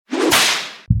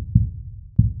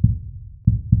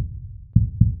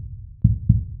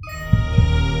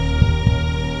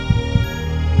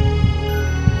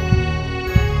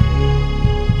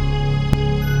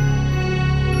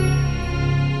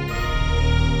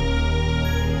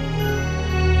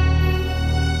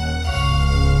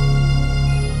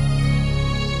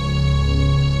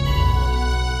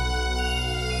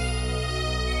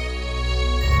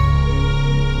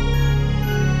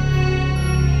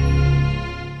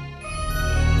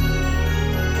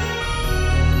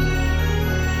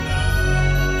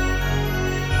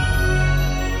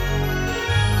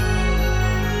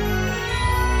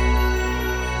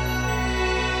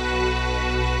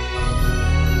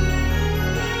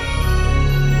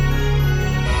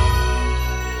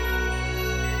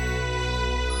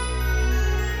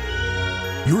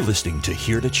You're listening to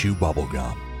Here to Chew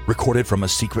Bubblegum, recorded from a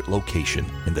secret location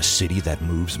in the city that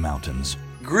moves mountains.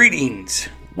 Greetings.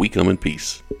 We come in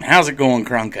peace. How's it going,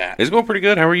 Cronkite? It's going pretty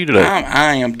good. How are you today?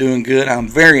 I am doing good. I'm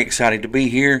very excited to be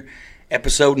here.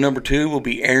 Episode number 2 will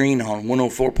be airing on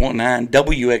 104.9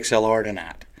 WXLR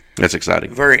tonight. That's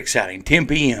exciting. Very exciting. 10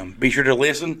 p.m. Be sure to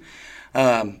listen.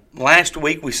 Last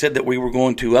week we said that we were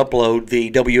going to upload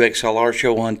the WXLR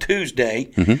show on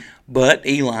Tuesday, but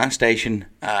Eli, station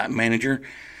manager,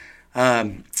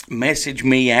 messaged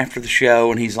me after the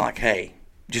show, and he's like, hey,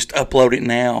 just upload it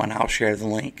now and I'll share the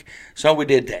link. So we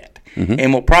did that.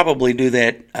 And we'll probably do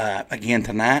that again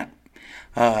tonight.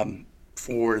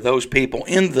 For those people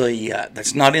in the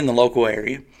that's not in the local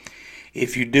area,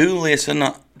 if you do listen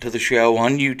to the show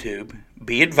on YouTube,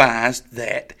 be advised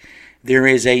that there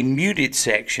is a muted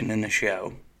section in the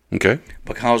show. Okay.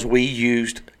 Because we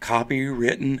used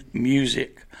copywritten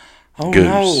music. Oh, Goose.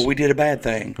 No, we did a bad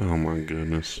thing. Oh, my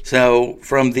goodness. So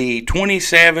from the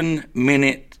 27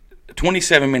 minute,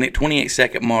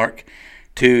 28-second mark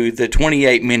to the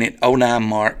 28-minute 09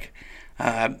 mark,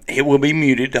 it will be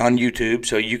muted on YouTube,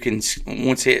 so you can,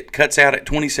 once it cuts out at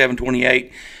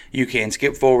 27:28, you can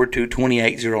skip forward to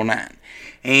 28:09.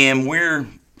 And we're,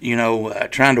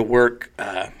 trying to work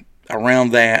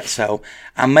around that, so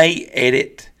I may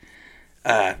edit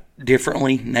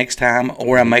differently next time,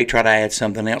 or I may try to add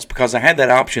something else, because I had that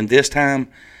option this time,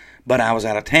 but I was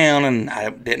out of town, and I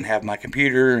didn't have my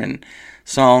computer, and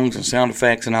songs and sound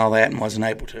effects and all that, and wasn't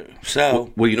able to.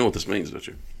 So, well, you know what this means, don't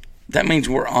you? That means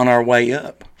we're on our way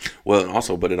up. Well,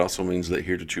 but it also means that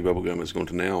Here to Chew Bubblegum is going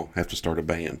to now have to start a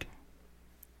band.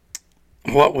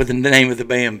 What would the name of the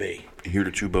band be? Here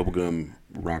to Chew Bubblegum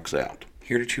Rocks Out.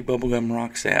 Here to Chew Bubblegum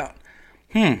Rocks Out.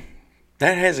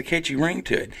 That has a catchy ring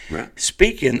to it. Right.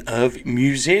 Speaking of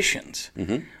musicians,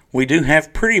 we do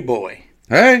have Pretty Boy.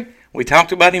 Hey! We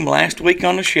talked about him last week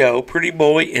on the show. Pretty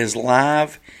Boy is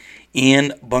live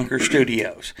in Bunker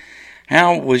Studios.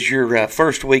 How was your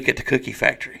first week at the Cookie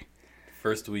Factory?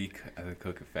 First week at the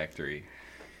Cookie Factory.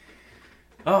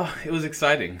 Oh, it was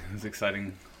exciting.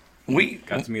 We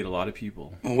got to meet a lot of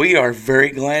people. We are very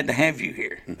glad to have you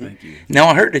here. Thank you. Now,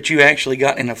 I heard that you actually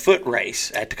got in a foot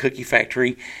race at the Cookie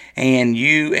Factory, and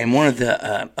you and one of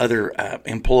the other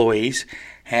employees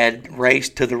had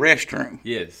raced to the restroom.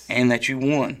 Yes. And that you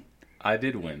won. I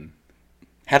did win.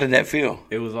 How did that feel?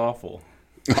 It was awful.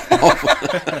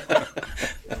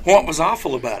 What was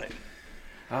awful about it?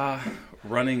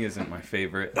 Running isn't my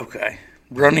favorite. Okay.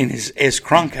 Running is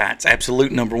Cronkite's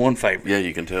absolute number one favorite. Yeah,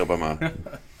 you can tell by my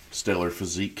stellar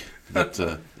physique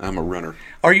that I'm a runner.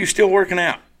 Are you still working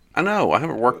out? I know. I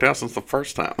haven't worked out since the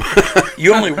first time.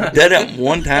 You only did it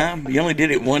one time? You only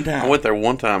did it one time? I went there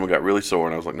one time and got really sore,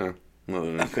 and I was like, no.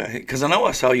 Okay, because I know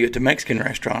I saw you at the Mexican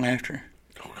restaurant after.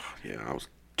 Oh, God, yeah, I was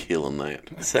killing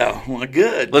that. So, well,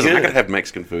 good. Listen, good. I could have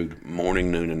Mexican food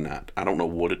morning, noon, and night. I don't know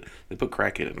what they put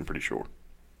crack in it, I'm pretty sure.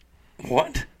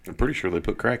 What? I'm pretty sure they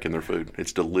put crack in their food.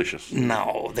 It's delicious.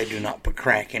 No, they do not put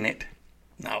crack in it.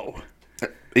 No.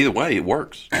 Either way, it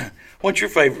works. What's your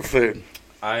favorite food?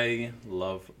 I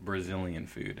love Brazilian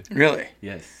food. Really?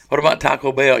 Yes. What about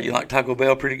Taco Bell? You like Taco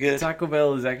Bell pretty good? Taco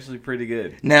Bell is actually pretty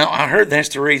good. Now, I heard that's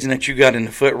the reason that you got in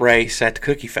the foot race at the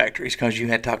Cookie Factory is because you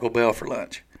had Taco Bell for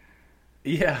lunch.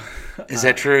 Yeah. Is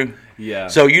that true? Yeah.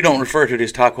 So you don't refer to it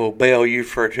as Taco Bell, you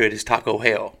refer to it as Taco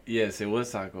Hell. Yes, it was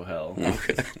Taco Hell.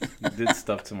 Okay. It did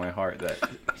stuff to my heart that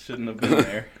shouldn't have been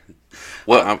there.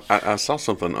 Well, I saw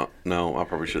something. No, I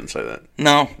probably shouldn't say that.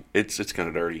 No. It's kind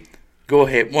of dirty. Go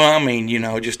ahead. Well, I mean,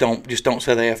 just don't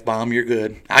say the F-bomb. You're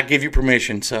good. I give you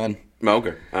permission, son.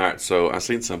 Okay. All right. So I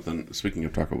seen something. Speaking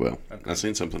of Taco Bell, I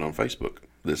seen something on Facebook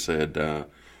that said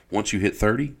once you hit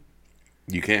 30,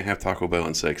 you can't have Taco Bell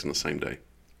and sex in the same day.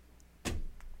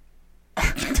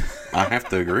 I have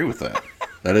to agree with that.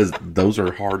 Those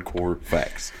are hardcore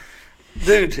facts.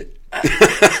 Dude,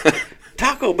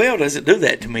 Taco Bell doesn't do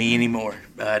that to me anymore.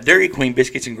 Dairy Queen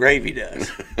biscuits and gravy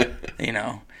does.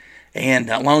 And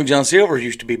Long John Silver's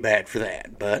used to be bad for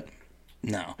that, but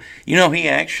no. He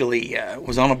actually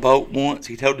was on a boat once.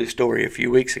 He told this story a few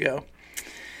weeks ago.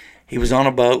 He was on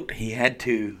a boat. He had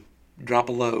to drop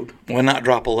a load. Well, not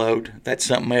drop a load. That's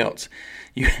something else.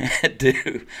 You had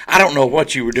to. I don't know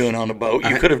what you were doing on the boat.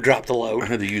 You could have dropped the load. I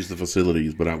had to use the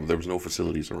facilities, but there was no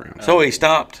facilities around. So he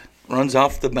stopped, runs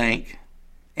off the bank,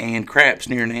 and craps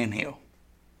near an anthill.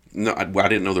 No, I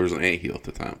didn't know there was an anthill at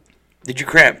the time. Did you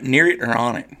crap near it or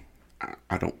on it?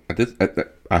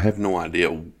 I have no idea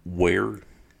where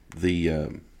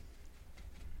the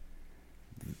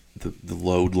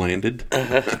load landed.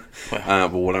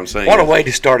 But what I'm saying, what a way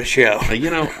to start a show. You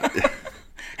know,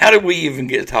 How did we even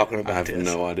get talking about this? I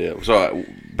have no idea. So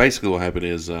basically what happened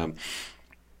is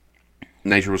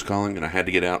nature was calling, and I had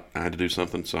to get out. I had to do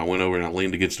something, so I went over and I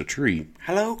leaned against a tree.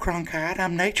 Hello, Cronkite.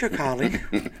 I'm nature calling.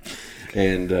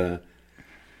 and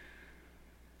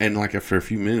like after a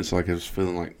few minutes, like I was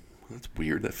feeling like, that's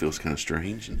weird. That feels kind of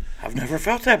strange. And I've never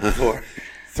felt that before.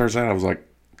 turns out I was like,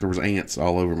 there was ants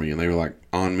all over me, and they were like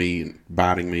on me and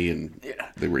biting me, and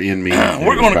they were in me.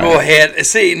 We're going to go ahead.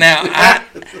 See, now,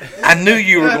 I knew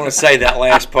you were going to say that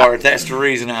last part. That's the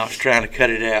reason I was trying to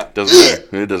cut it out.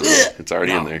 Doesn't matter. It doesn't matter. It's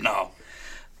already in there. No.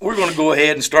 We're going to go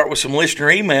ahead and start with some listener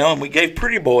email, and we gave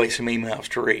Pretty Boy some emails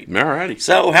to read. All righty.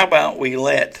 So how about we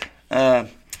let...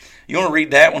 you want to read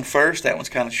that one first? That one's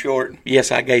kind of short.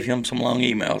 Yes, I gave him some long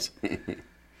emails.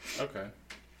 Okay.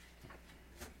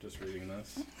 Just reading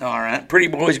this. All right. Pretty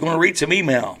Boy's going to read some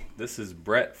email. This is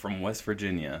Brett from West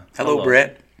Virginia. Hello.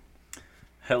 Brett.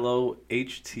 Hello,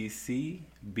 HTC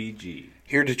BG.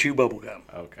 Here to chew bubblegum.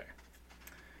 Okay.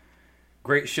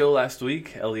 Great show last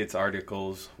week. Elliot's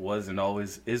articles was and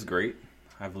always is great.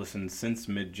 I've listened since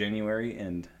mid-January,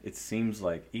 and it seems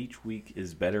like each week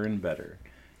is better and better.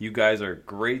 You guys are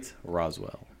great,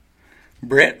 Roswell.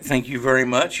 Brett, thank you very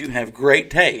much. You have great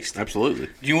taste. Absolutely.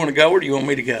 Do you want to go or do you want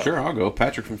me to go? Sure, I'll go.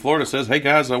 Patrick from Florida says, hey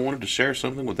guys, I wanted to share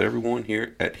something with everyone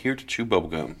here at Here to Chew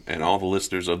Bubblegum and all the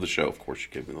listeners of the show. Of course,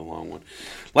 you gave me the long one.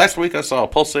 Last week I saw a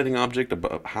pulsating object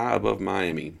high above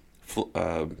Miami,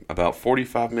 about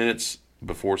 45 minutes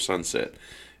before sunset.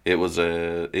 It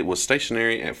was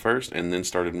stationary at first and then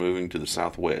started moving to the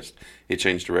southwest. It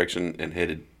changed direction and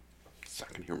headed...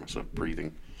 I can hear myself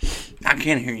breathing. I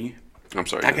can't hear you. I'm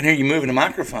sorry. I can hear you moving the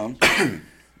microphone.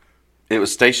 It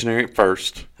was stationary at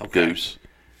first, Okay. Goose,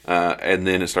 and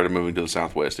then it started moving to the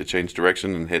southwest. It changed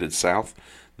direction and headed south,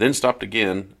 then stopped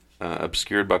again,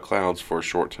 obscured by clouds for a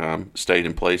short time, stayed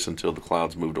in place until the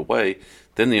clouds moved away.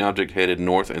 Then the object headed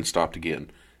north and stopped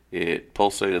again. It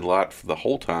pulsated light for the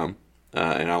whole time,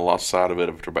 and I lost sight of it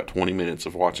after about 20 minutes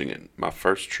of watching it. My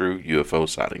first true UFO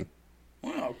sighting.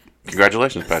 Wow.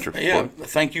 Congratulations, Patrick. Yeah,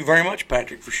 thank you very much,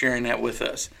 Patrick, for sharing that with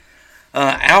us.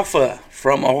 Alpha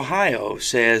from Ohio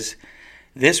says,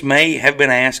 this may have been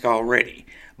asked already,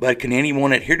 but can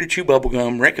anyone at Here to Chew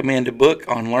Bubblegum recommend a book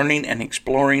on learning and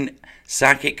exploring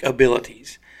psychic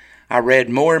abilities? I read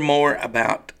more and more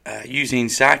about using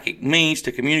psychic means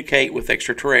to communicate with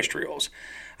extraterrestrials.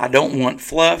 I don't want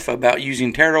fluff about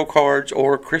using tarot cards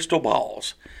or crystal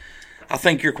balls. I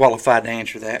think you're qualified to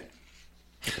answer that.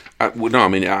 I would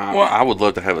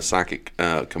love to have a psychic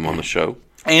come on the show.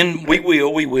 And we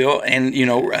will. And,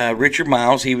 Richard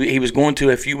Miles, he was going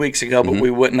to a few weeks ago, but we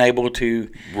wasn't able to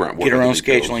get our own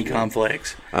scheduling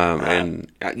conflicts.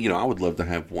 I would love to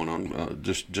have one on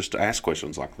just to ask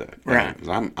questions like that. Right.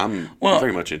 Because I'm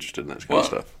very much interested in that kind of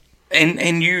stuff.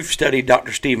 And you've studied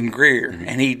Dr. Stephen Greer,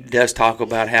 and he does talk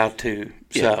about how to.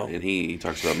 Yeah, so. And he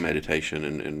talks about meditation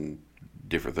and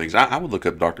different things. I would look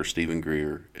up Dr. Stephen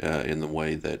Greer in the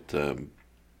way that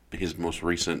his most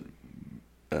recent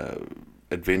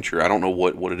adventure, I don't know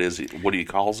what it is, what he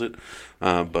calls it,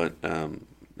 but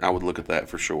I would look at that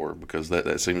for sure, because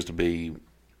that seems to be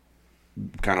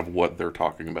kind of what they're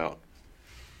talking about.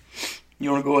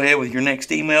 You want to go ahead with your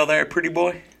next email there, Pretty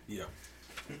Boy? Yeah.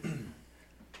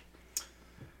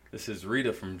 This is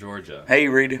Rita from Georgia. Hey,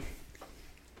 Rita.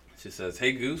 She says,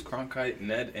 hey, Goose, Cronkite,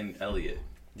 Ned, and Elliot.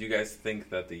 Do you guys think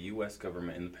that the U.S.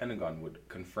 government and the Pentagon would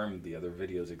confirm the other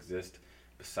videos exist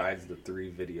besides the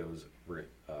 3 videos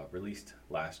released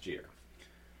last year?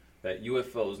 That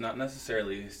UFOs, not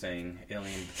necessarily saying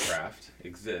alien craft,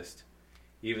 exist,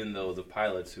 even though the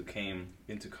pilots who came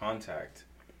into contact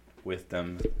with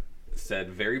them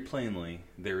said very plainly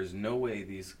there is no way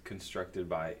these constructed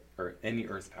by any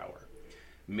Earth power.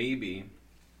 Maybe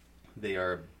they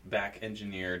are back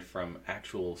engineered from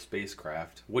actual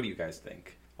spacecraft. What do you guys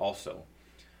think? Also,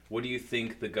 what do you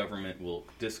think the government will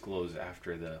disclose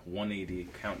after the 180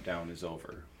 countdown is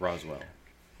over? Roswell.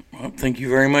 Well, thank you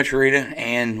very much, Rita.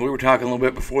 And we were talking a little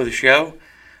bit before the show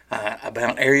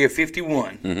about Area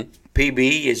 51. Mm-hmm.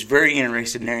 PB is very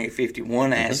interested in Area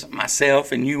 51, as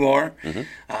myself and you are.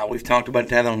 Mm-hmm. We've talked about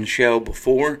that on the show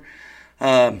before.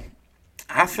 I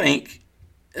think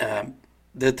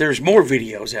that there's more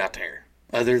videos out there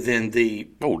other than the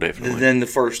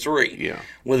first 3. Yeah.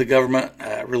 Will the government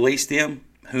release them?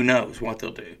 Who knows what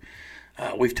they'll do?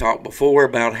 We've talked before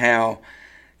about how,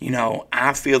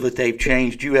 I feel that they've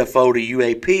changed UFO to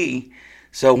UAP,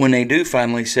 so when they do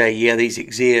finally say, yeah, these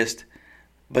exist,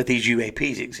 but these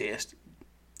UAPs exist,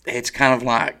 it's kind of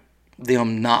like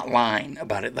them not lying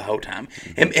about it the whole time.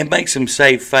 It makes them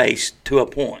save face to a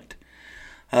point.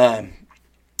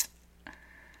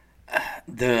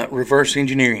 the reverse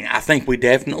engineering. I think we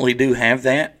definitely do have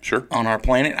that Sure. on our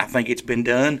planet. I think it's been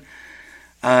done.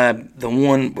 The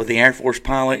one with the Air Force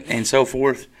pilot and so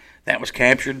forth, that was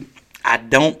captured. I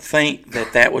don't think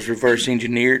that was reverse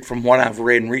engineered from what I've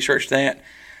read and researched that.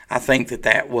 I think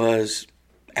that was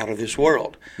out of this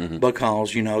world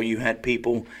because, you had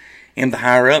people in the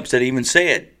higher-ups that even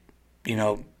said,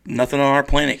 nothing on our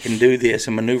planet can do this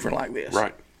and maneuver like this.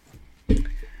 Right.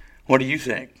 What do you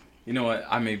think? You know what?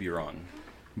 I may be wrong,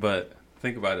 but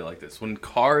think about it like this: when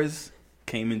cars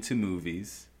came into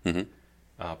movies,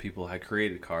 people had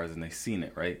created cars and they seen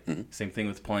it, right? Same thing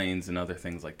with planes and other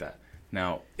things like that.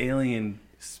 Now, alien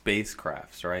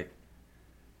spacecrafts, right?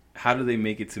 How do they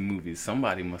make it to movies?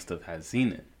 Somebody must have had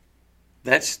seen it.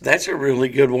 That's a really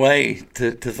good way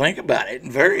to think about it.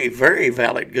 Very, very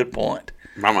valid. Good point.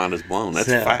 My mind is blown. That's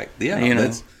So, a fact.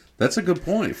 Yeah, that's a good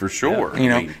point for sure.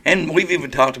 And we've even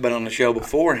talked about on the show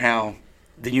before how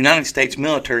the United States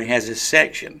military has this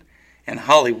section in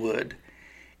Hollywood,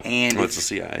 and Well, it's the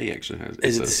CIA actually has.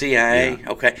 is it the CIA? Yeah.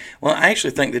 Okay. Well, I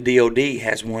actually think the DoD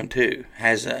has one too.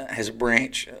 Has a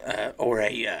branch or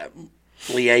a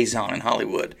liaison in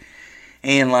Hollywood,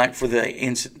 and like for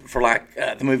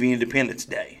the movie Independence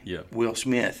Day, Yeah. Will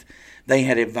Smith, they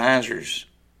had advisors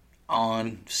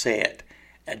on set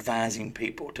advising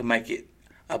people to make it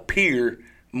appear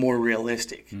more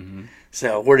realistic.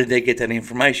 So where did they get that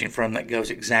information from that goes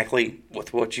exactly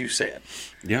with what you said?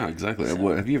 Yeah, exactly.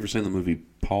 What, have you ever seen the movie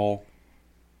Paul?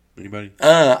 Anybody?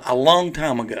 A long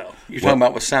time ago. You're talking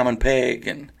about with Simon Pegg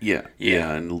and Yeah,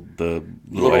 and the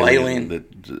Little alien. that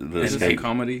Is this a escaped.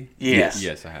 comedy? yes,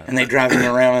 Yes, I have. And they drive him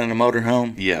around in a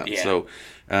motorhome. Yeah. So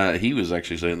he was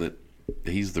actually saying that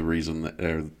he's the reason that,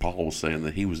 or Paul was saying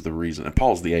that he was the reason. And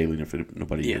Paul's the alien. If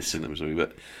nobody has Yes. seen that movie,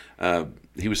 but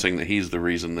he was saying that he's the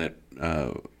reason that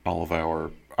all of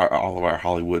our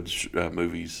Hollywood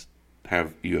movies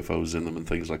have UFOs in them and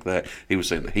things like that. He was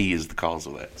saying that he is the cause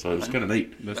of that. So it was kind of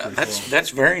neat. That's pretty cool. That's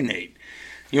very neat.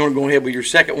 You want to go ahead with your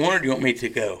second one, or do you want me to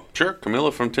go? Sure.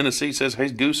 Camilla from Tennessee says, "Hey,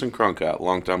 Goose and Cronkite,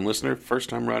 long-time listener,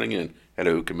 first-time writing in.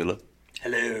 Hello, Camilla.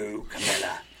 Hello,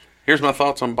 Camilla. Here's my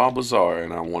thoughts on Bob Lazar,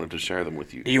 and I wanted to share them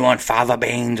with you." Do you want fava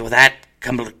beans with that,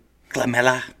 Camilla?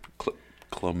 Camilla?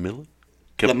 Camilla.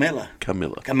 Camilla.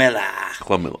 Camilla.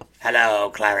 Camilla. Hello,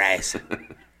 Clarice.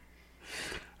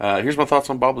 Here's my thoughts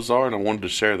on Bob Lazar, and I wanted to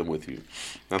share them with you.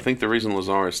 I think the reason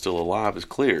Lazar is still alive is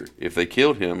clear. If they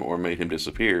killed him or made him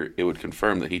disappear, it would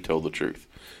confirm that he told the truth.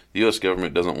 The U.S.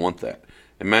 government doesn't want that.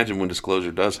 Imagine when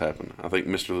disclosure does happen. I think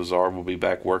Mr. Lazar will be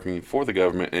back working for the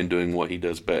government and doing what he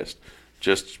does best.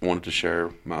 Just wanted to share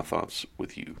my thoughts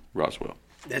with you, Roswell.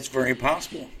 That's very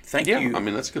possible. Thank Yeah, you, I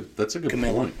mean that's good. That's a good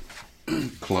Camilla.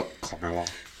 point. Camilla.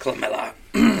 Camilla.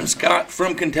 Scott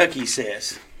from Kentucky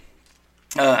says,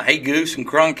 hey, Goose and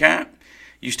Cronkite,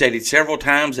 you stated several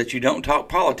times that you don't talk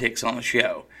politics on the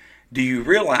show. Do you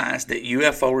realize that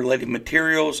UFO-related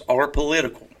materials are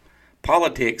political?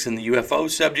 Politics and the UFO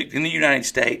subject in the United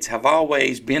States have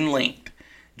always been linked.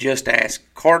 Just ask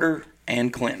Carter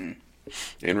and Clinton.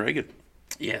 And Reagan.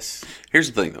 Yes.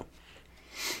 Here's the thing, though.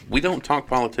 We don't talk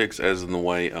politics as in the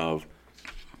way of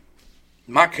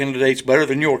My candidate's better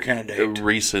than your candidate.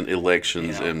 recent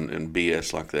elections Yeah. and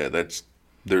BS like that.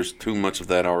 There's too much of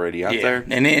that already out Yeah. there.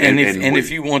 And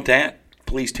if you want that,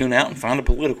 please tune out and find a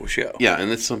political show. Yeah,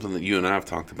 and it's something that you and I have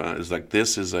talked about. Is like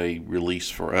this is a release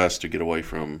for us to get away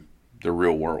from the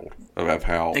real world of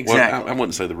how. Exactly. Well, I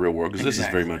wouldn't say the real world because this is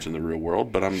very Exactly. much in the real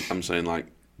world, but I'm saying like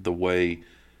the way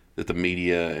that the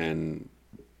media and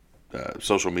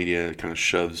social media kind of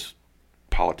shoves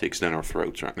politics down our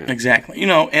throats right now. Exactly.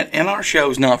 And our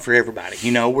show's not for everybody.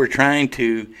 We're trying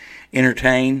to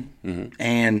entertain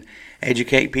and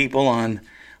educate people on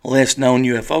less known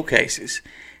UFO cases.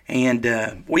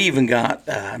 And we even got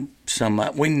some,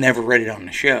 we never read it on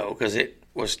the show because it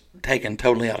was taken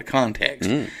totally out of context.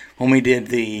 When we did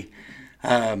the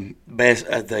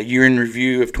the year in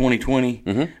review of 2020,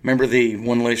 remember the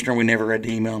one listener we never read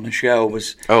the email on the show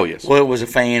was Oh, yes. well, it was a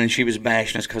fan and she was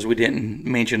bashing us because we didn't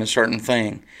mention a certain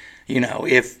thing.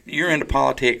 If you're into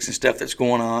politics and stuff that's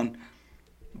going on,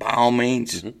 by all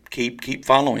means, keep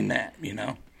following that.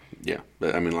 Yeah,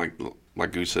 but I mean,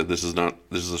 like Goose said, this is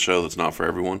a show that's not for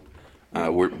everyone.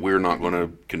 We're not going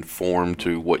to conform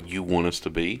to what you want us to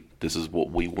be. This is what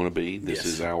we want to be. This Yes.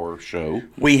 is our show.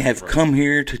 We have come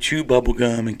here to chew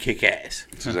bubblegum and kick ass.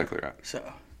 That's exactly right. So,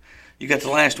 you got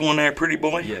the last one there, pretty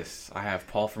boy? Yes, I have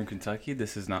Paul from Kentucky.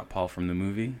 This is not Paul from the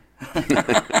movie.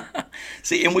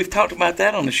 See, and we've talked about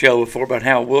that on the show before, about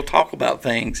how we'll talk about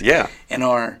things. Yeah. And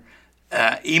our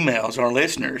emails, our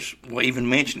listeners will even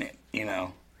mention it,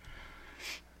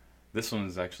 This one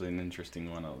is actually an interesting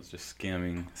one. I was just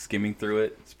skimming through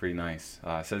it. It's pretty nice.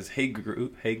 It says, hey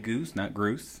Goose, not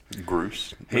Groose.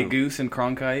 Groose. Hey Goose and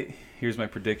Cronkite, here's my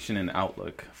prediction and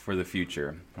outlook for the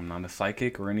future. I'm not a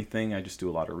psychic or anything. I just do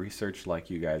a lot of research like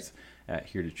you guys at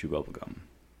Here to Chew Bubblegum.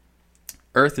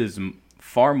 Earth is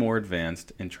far more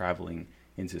advanced in traveling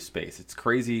into space. It's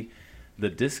crazy the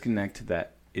disconnect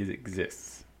that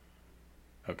exists.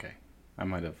 Okay, I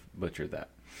might have butchered that.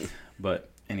 But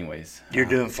anyways. You're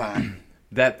doing fine.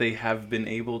 That they have been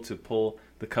able to pull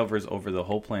the covers over the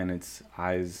whole planet's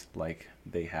eyes like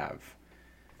they have.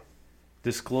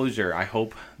 Disclosure, I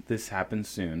hope this happens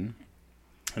soon.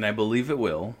 And I believe it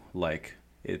will.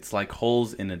 It's like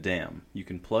holes in a dam. You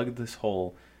can plug this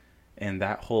hole and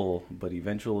that hole, but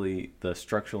eventually the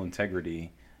structural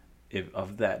integrity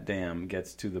of that dam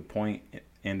gets to the point,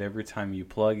 and every time you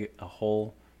plug a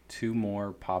hole, 2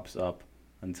 more pops up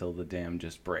until the dam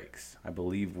just breaks. I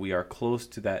believe we are close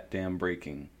to that dam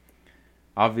breaking.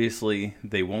 Obviously,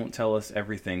 they won't tell us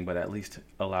everything, but at least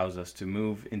allows us to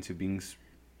move into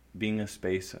being a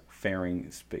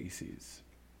space-faring species.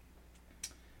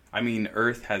 I mean,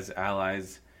 Earth has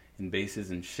allies and bases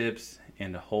and ships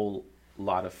and a whole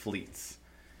lot of fleets.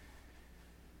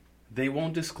 They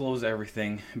won't disclose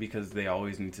everything because they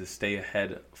always need to stay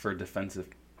ahead for defensive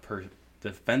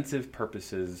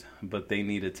purposes, but they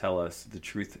need to tell us the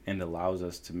truth and allows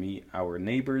us to meet our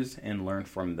neighbors and learn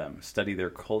from them, study their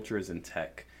cultures and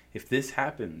tech. If this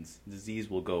happens, disease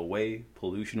will go away,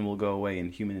 pollution will go away,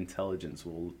 and human intelligence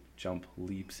will jump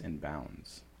leaps and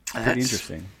bounds. Pretty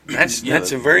interesting.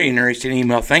 That's a very interesting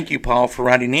email. Thank you, Paul, for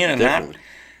writing in. And Definitely.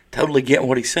 I totally get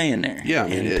what he's saying there. Yeah, I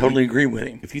mean, and totally agree with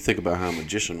him. If you think about how a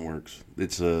magician works,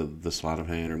 it's the sleight of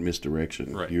hand or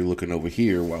misdirection. Right. You're looking over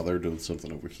here while they're doing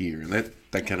something over here, and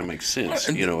that kind of makes sense.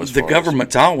 As The far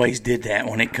government's always did that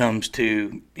when it comes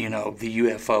to the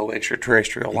UFO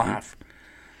extraterrestrial life.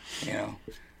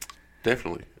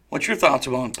 Definitely. What's your thoughts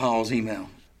on Paul's email?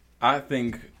 I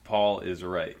think Paul is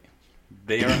right.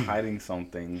 They are hiding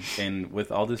something, and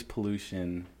with all this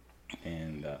pollution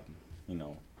and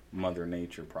Mother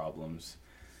Nature problems,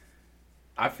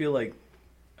 I feel like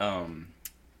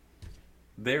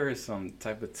there is some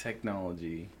type of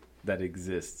technology that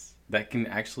exists that can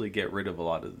actually get rid of a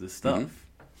lot of this stuff.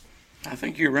 Mm-hmm. I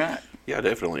think you're right. Yeah,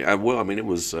 definitely. It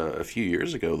was a few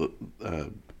years ago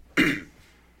that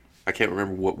I can't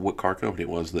remember what car company it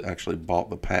was that actually bought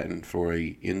the patent for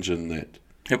a engine that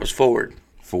It was Ford.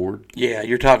 Ford. Yeah,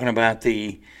 you're talking about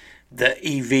the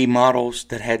EV models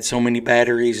that had so many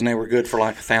batteries and they were good for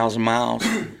like 1,000 miles.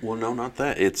 Well, no, not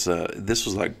that. It's this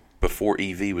was like before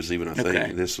EV was even a thing.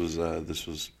 Okay. This was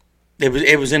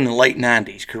It was in the late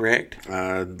 90s, correct?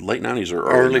 late 90s or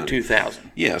Early 90s.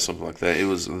 2000. Yeah, something like that. It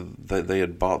was they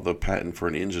had bought the patent for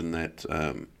an engine that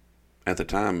at the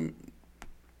time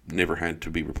never had to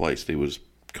be replaced. It was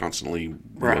constantly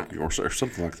Right. or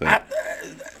something like that.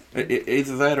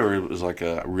 Either that or it was like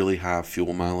a really high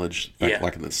fuel mileage,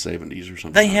 like in the 70s or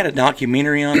something. They had a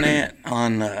documentary on that.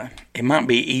 It might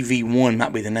be EV1,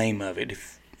 might be the name of it.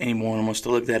 If anyone wants to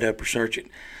look that up or search it.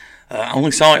 I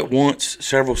only saw it once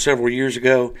several years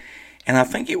ago, and I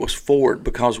think it was Ford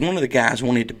because one of the guys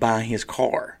wanted to buy his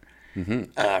car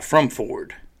from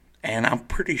Ford, and I'm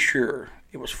pretty sure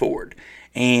it was Ford.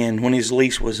 And when his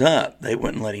lease was up, they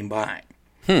wouldn't let him buy it.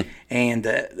 And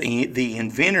the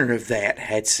inventor of that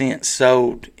had since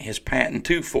sold his patent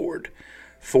to Ford.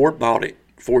 Ford bought it.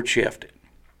 Ford chefed it.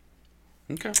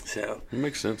 Okay. So That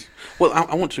makes sense. Well,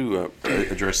 I want to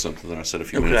address something that I said a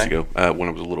few minutes ago when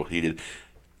I was a little heated.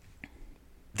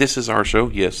 This is our show,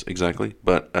 yes, exactly.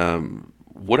 But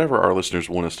whatever our listeners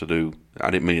want us to do, I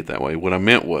didn't mean it that way. What I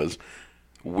meant was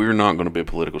we're not going to be a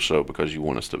political show because you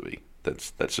want us to be.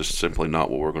 That's just simply not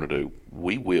what we're going to do.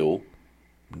 We will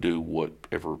do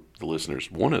whatever the listeners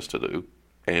want us to do,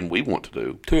 and we want to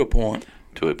do to a point.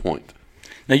 to a point.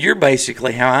 Now, you're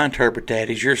basically, how I interpret that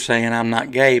is you're saying I'm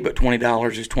not gay, but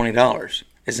 $20 is $20.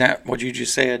 Is that what you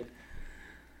just said?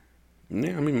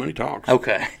 Yeah, I mean, money talks.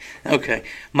 Okay.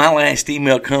 My last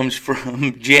email comes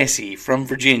from Jesse from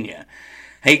Virginia.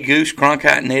 Hey, Goose,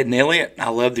 Cronkite, Ned, and Elliot. I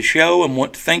love the show and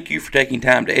want to thank you for taking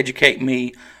time to educate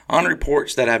me on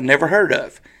reports that I've never heard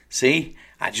of. See,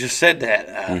 I just said that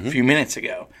a few minutes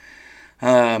ago.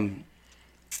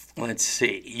 Let's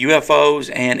see.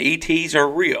 UFOs and ETs are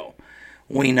real.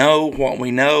 We know what we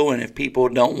know, and if people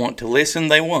don't want to listen,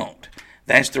 they won't.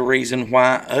 That's the reason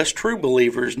why us true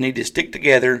believers need to stick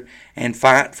together and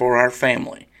fight for our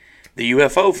family, the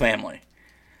UFO family.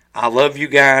 I love you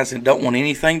guys and don't want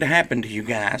anything to happen to you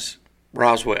guys.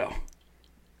 Roswell.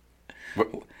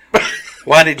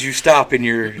 Why did you stop in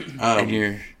your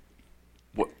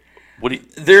What do you,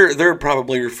 They're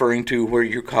probably referring to where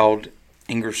you're called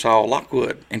Ingersoll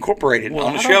Lockwood Incorporated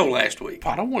on the show last week.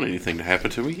 I don't want anything to happen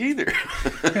to me either.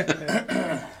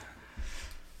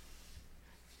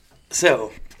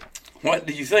 So, what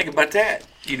do you think about that?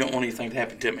 You don't want anything to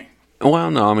happen to me.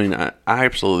 Well, no, I mean, I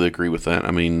absolutely agree with that.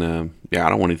 I mean, I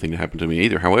don't want anything to happen to me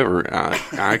either. However,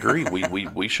 I agree.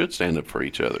 We should stand up for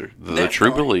each other, the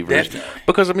true believers. Definitely.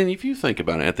 Because, I mean, if you think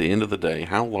about it, at the end of the day,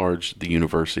 how large the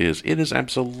universe is, it is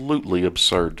absolutely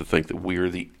absurd to think that we are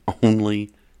the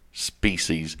only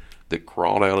species that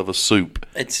crawled out of a soup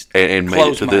It's and made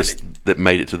it to this, close-minded. that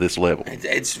made it to this level.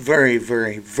 It's very,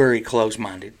 very, very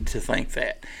close-minded to think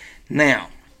that. Now,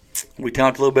 we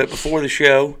talked a little bit before the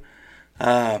show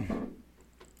about.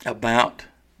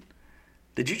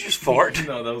 Did you just fart,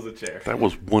 No, that was a chair. That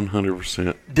was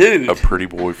 100% dude? a pretty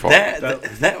boy fart.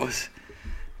 That was.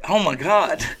 Oh my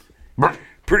God!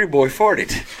 Pretty boy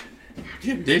farted.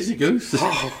 Daisy Goose.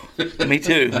 Me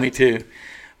too.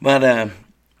 But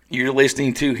you're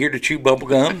listening to Here to Chew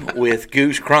Bubblegum with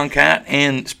Goose Cronkite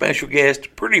and special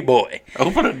guest Pretty Boy.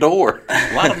 Open a door.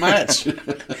 Light a match.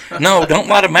 No, don't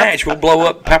light a match. We'll blow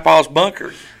up Papa's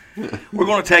bunker. We're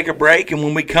going to take a break, and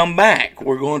when we come back,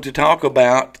 we're going to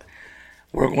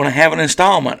have an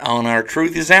installment on our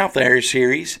Truth is Out There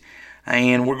series,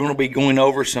 and we're going to be going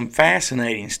over some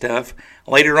fascinating stuff.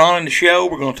 Later on in the show,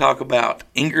 we're going to talk about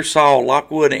Ingersoll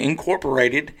Lockwood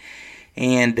Incorporated,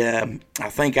 and I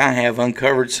think I have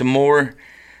uncovered some more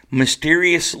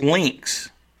mysterious links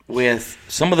with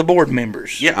some of the board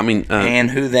members. Yeah, I mean,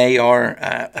 and who they are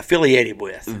affiliated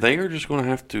with. they are just going to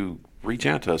have to reach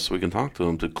out to us so we can talk to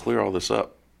them to clear all this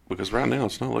up. Because right now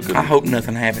it's not looking. I hope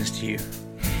nothing happens to you.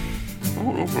 I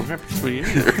don't know what happens to me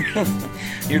either.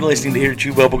 You're listening to Here to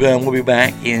Chew Bubblegum. We'll be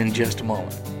back in just a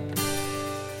moment.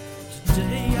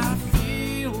 Today I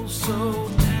feel so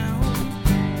down.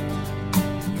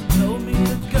 You told me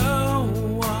to go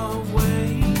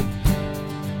away.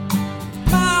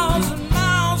 Miles and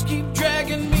miles keep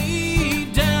dragging me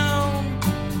down.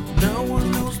 No one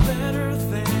knows better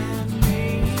than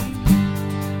me.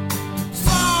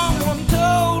 Someone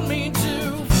told me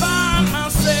to find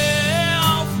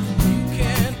myself. You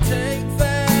can't take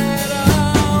that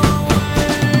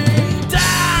away.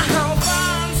 And I'll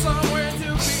find somewhere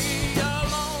to be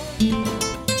alone.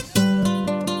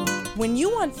 When you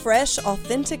want fresh,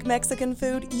 authentic Mexican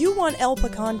food, you want El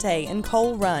Picante in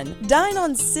Coal Run. Dine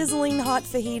on sizzling hot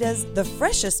fajitas, the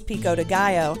freshest pico de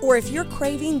gallo, or if you're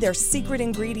craving their secret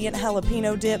ingredient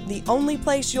jalapeno dip, the only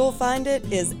place you'll find it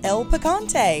is El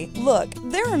Picante. Look,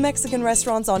 there are Mexican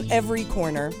restaurants on every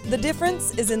corner. The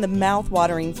difference is in the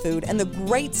mouth-watering food and the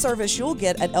great service you'll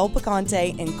get at El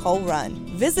Picante in Coal Run.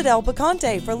 Visit El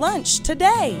Picante for lunch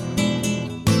today.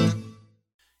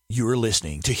 You're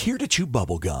listening to Here to Chew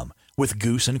Bubblegum with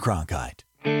Goose and Cronkite.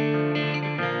 I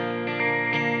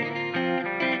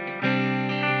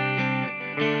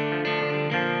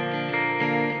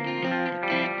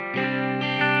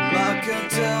can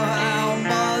tell how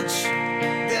much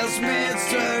this means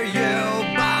to you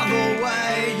by the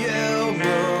way you move.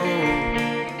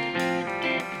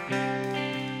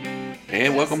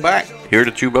 And welcome back. Here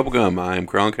to Chew Bubblegum. I am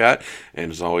Cronkite.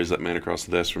 And as always, that man across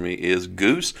the desk from me is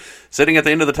Goose. Sitting at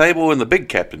the end of the table in the big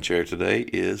captain chair today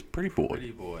is Pretty Boy.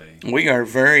 Pretty boy. We are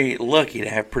very lucky to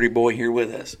have Pretty Boy here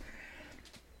with us.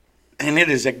 And it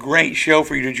is a great show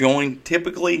for you to join.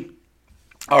 Typically,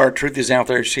 our Truth is Out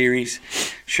There series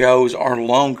shows are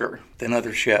longer than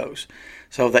other shows.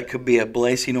 So that could be a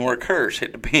blessing or a curse.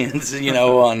 It depends,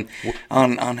 on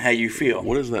how you feel.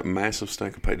 What is that massive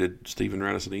stack of paper? Did Stephen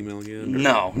write us an email again?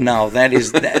 No, that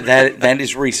is that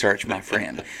is research, my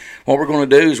friend. What we're going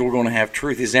to do is we're going to have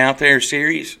Truth is Out There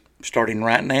series starting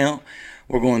right now.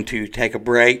 We're going to take a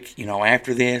break,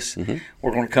 after this. Mm-hmm.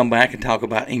 We're going to come back and talk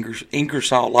about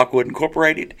Ingersoll Lockwood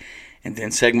Incorporated. And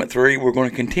then segment 3, we're going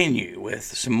to continue with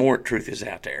some more Truth is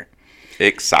Out There.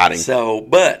 Exciting. So,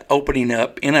 but opening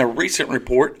up, in a recent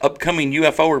report, upcoming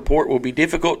UFO report will be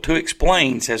difficult to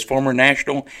explain, says former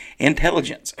National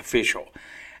Intelligence official.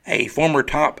 A former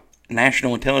top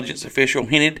National Intelligence official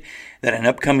hinted that an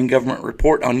upcoming government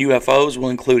report on UFOs will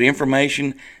include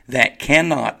information that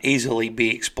cannot easily be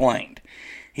explained.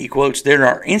 He quotes, "There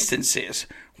are instances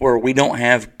where we don't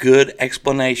have good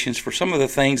explanations for some of the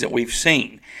things that we've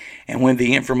seen. And when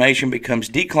the information becomes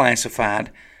declassified,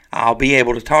 I'll be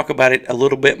able to talk about it a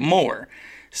little bit more,"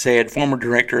 said former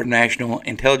Director of National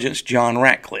Intelligence John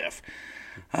Ratcliffe.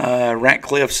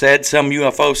 Ratcliffe said some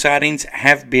UFO sightings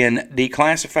have been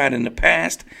declassified in the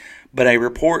past, but a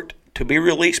report to be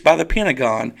released by the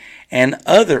Pentagon and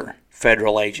other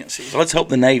federal agencies, let's hope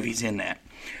the Navy's in that,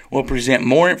 will present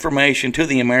more information to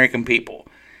the American people.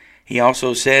 He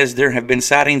also says there have been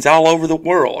sightings all over the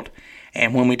world.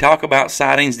 And when we talk about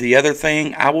sightings, the other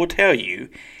thing I will tell you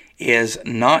is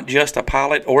not just a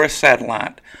pilot or a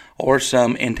satellite or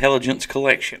some intelligence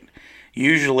collection.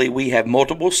 Usually we have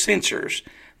multiple sensors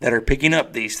that are picking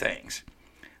up these things.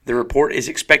 The report is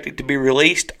expected to be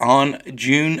released on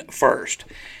June 1st.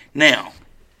 Now,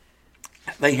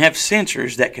 they have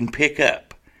sensors that can pick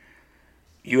up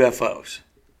UFOs.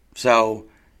 So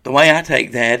the way I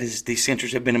take that is these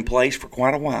sensors have been in place for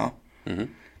quite a while.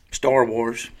 Mm-hmm. Star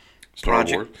Wars.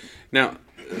 Project. Now,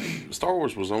 Star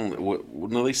Wars was only.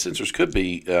 No, these sensors could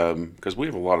be because we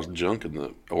have a lot of junk in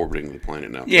the orbiting the planet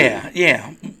now.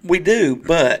 Yeah, we do.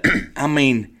 But I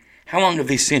mean, how long have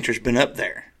these sensors been up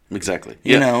there? Exactly.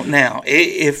 You know, now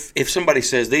if somebody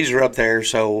says these are up there,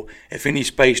 so if any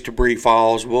space debris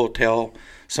falls, we'll tell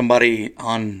somebody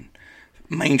on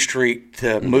Main Street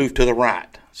to move to the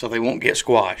right so they won't get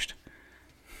squashed.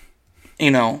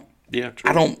 You know. Yeah, true.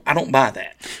 I don't buy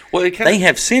that. Well, they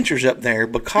have sensors up there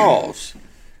because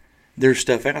there's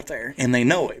stuff out there, and they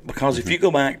know it. Because if you go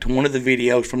back to one of the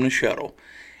videos from the shuttle,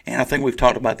 and I think we've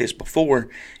talked about this before,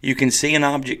 you can see an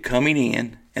object coming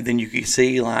in, and then you can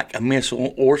see like a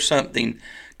missile or something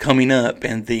coming up,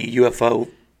 and the UFO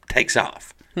takes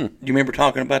off. Do you remember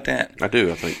talking about that? I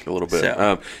do, I think, a little bit.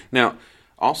 So, now,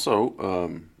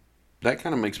 also, that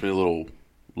kind of makes me a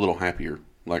little happier.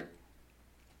 Like,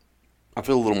 I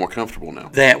feel a little more comfortable now.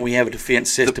 That we have a defense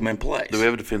system in place. Do we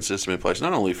have a defense system in place,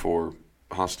 not only for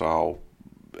hostile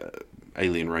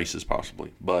alien races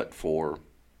possibly, but for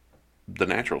the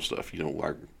natural stuff, you know,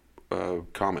 like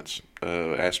comets,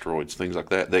 asteroids, things like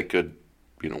that, that could,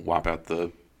 you know, wipe out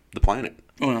the planet.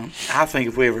 Well, I think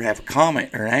if we ever have a comet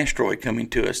or an asteroid coming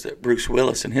to us, that Bruce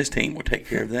Willis and his team will take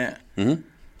care of that. Mm-hmm.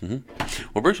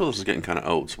 Mm-hmm. Well, Bruce Willis is getting kind of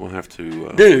old, so we'll have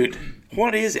to... Dude,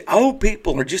 what is it? Old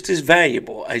people are just as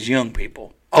valuable as young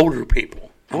people, older people.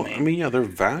 I mean, yeah, they're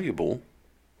valuable.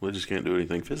 We just can't do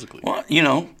anything physically. Well, you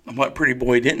know, what Pretty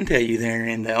Boy didn't tell you there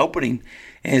in the opening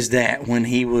is that when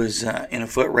he was in a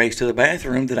foot race to the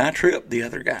bathroom, that I tripped the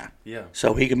other guy. Yeah.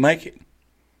 So he could make it.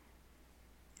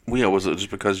 Well, yeah, was it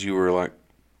just because you were, like,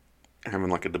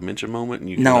 having, like, a dementia moment and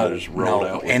you just rolled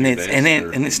out with and your it's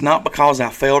vest, and it's not because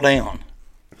I fell down.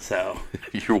 So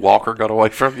your walker got away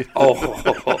from you?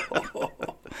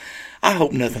 I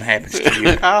hope nothing happens to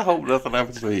you. I hope nothing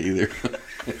happens to me either.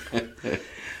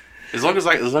 As long as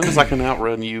I can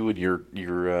outrun you and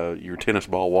your tennis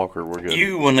ball walker, we're good.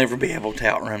 You will never be able to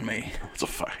outrun me. It's a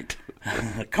fact.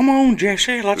 Come on,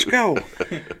 Jesse, let's go.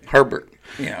 Herbert,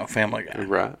 you know, Family Guy.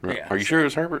 Right. Yeah, Are you sure it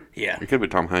was Herbert? Yeah. It could have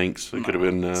been Tom Hanks. It could have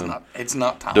been It's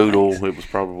not Tom Doodle. Hanks. It was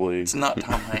probably... It's not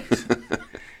Tom Hanks.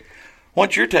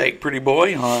 What's your take, Pretty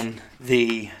Boy, on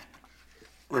the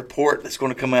report that's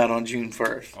going to come out on June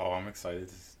 1st? Oh, I'm excited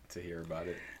to hear about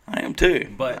it. I am too.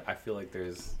 But I feel like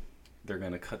they're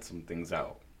going to cut some things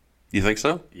out. You think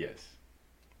so? Yes.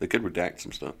 They could redact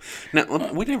some stuff.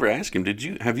 Now, we never asked him.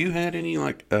 Have you had any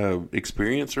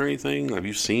experience or anything? Have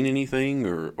you seen anything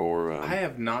or? I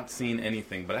have not seen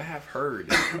anything, but I have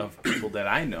heard of people that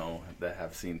I know that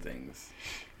have seen things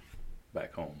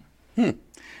back home.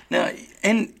 Now,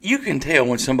 and you can tell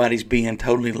when somebody's being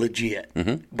totally legit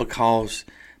because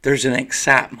there's an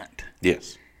excitement.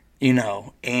 Yes. You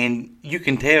know, and you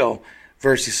can tell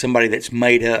versus somebody that's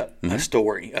made up a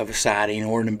story of a sighting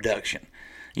or an abduction.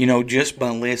 You know, just by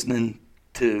listening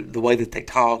to the way that they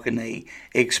talk and they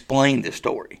explain the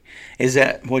story. Is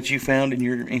that what you found in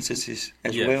your instances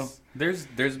as well? There's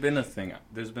been a thing.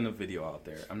 There's been a video out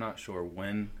there. I'm not sure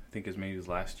when. I think maybe it was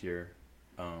last year.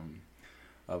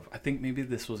 I think maybe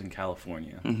this was in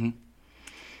California.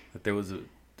 That there was a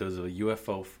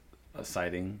UFO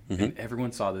sighting, and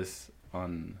everyone saw this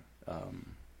on.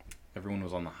 Everyone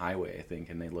was on the highway, I think,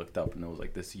 and they looked up and there was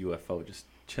like this UFO just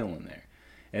chilling there.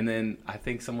 And then I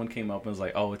think someone came up and was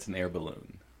like, "Oh, it's an air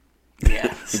balloon."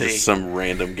 Yeah, see, just some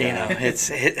random guy. You know,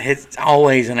 it's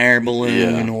always an air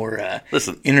balloon or a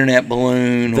internet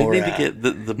balloon or need to get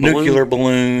the nuclear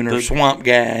balloon or swamp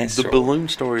gas. The balloon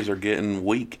stories are getting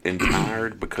weak and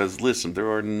tired because, listen, there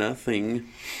are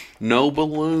no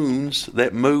balloons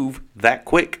that move that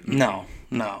quick. No,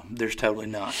 there's totally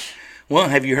not. Well,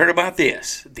 have you heard about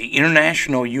this? The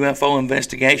International UFO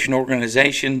Investigation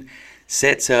Organization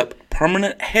sets up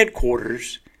permanent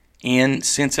headquarters in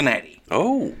Cincinnati.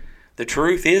 Oh. The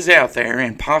truth is out there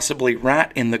and possibly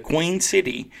right in the Queen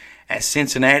City, as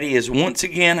Cincinnati is once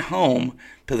again home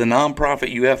to the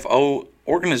nonprofit UFO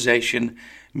organization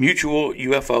Mutual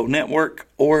UFO Network,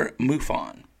 or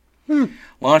MUFON.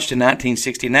 Launched in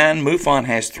 1969, MUFON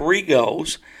has 3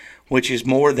 goals, which is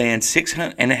more than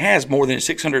 600, and it has more than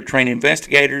 600 trained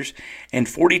investigators and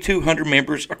 4,200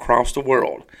 members across the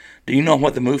world Do you know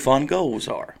what the MUFON goals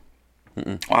are?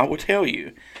 Well, I will tell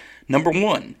you. Number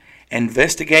 1,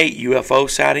 investigate UFO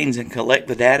sightings and collect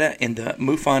the data in the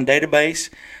MUFON database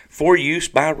for use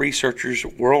by researchers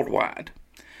worldwide.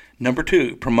 Number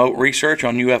 2, promote research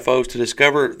on UFOs to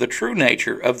discover the true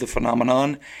nature of the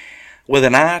phenomenon with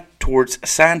an eye towards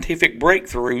scientific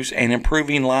breakthroughs and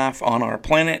improving life on our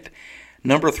planet.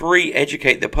 Number 3,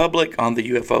 educate the public on the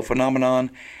UFO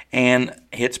phenomenon and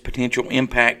its potential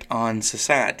impact on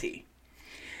society.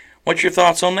 What's your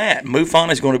thoughts on that?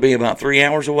 MUFON is going to be about 3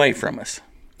 hours away from us.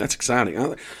 That's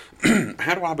exciting.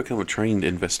 How do I become a trained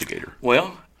investigator?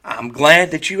 Well, I'm glad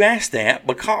that you asked that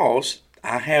because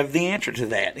I have the answer to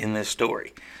that in this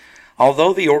story.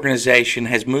 Although the organization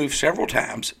has moved several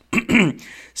times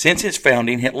since its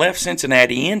founding, it left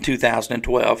Cincinnati in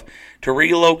 2012 to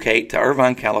relocate to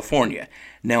Irvine, California.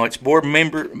 Now its board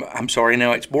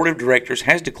of directors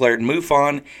has declared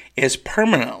MUFON is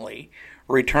permanently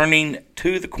returning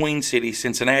to the Queen City,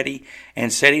 Cincinnati,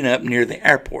 and setting up near the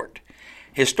airport.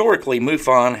 Historically,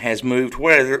 MUFON has moved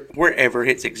wherever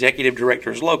its executive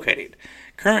director is located.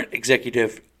 Current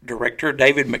executive director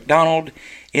David McDonald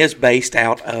is based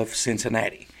out of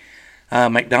Cincinnati.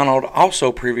 McDonald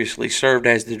also previously served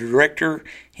as the director,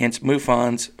 hence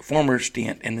MUFON's former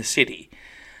stint in the city.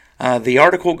 The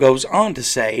article goes on to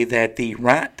say that the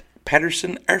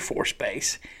Wright-Patterson Air Force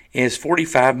Base is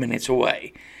 45 minutes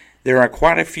away. There are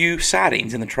quite a few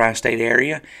sightings in the tri-state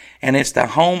area, and it's the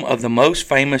home of the most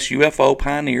famous UFO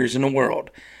pioneers in the world.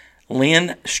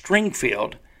 Lynn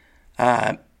Stringfield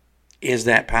is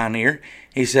that pioneer.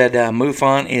 He said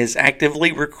MUFON is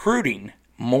actively recruiting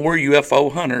more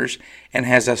UFO hunters and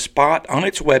has a spot on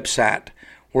its website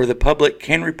where the public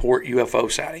can report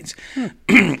UFO sightings.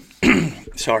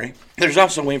 Sorry. There's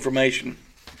also information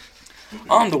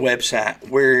on the website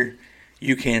where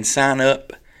you can sign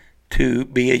up to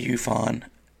be a MUFON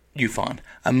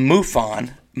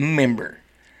member.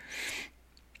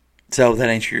 So that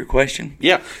answer your question?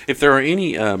 Yeah. If there are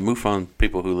any MUFON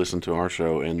people who listen to our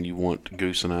show and you want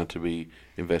Goose and I to be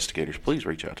investigators, please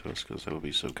reach out to us because that would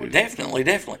be so cool. Definitely.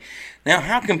 Now,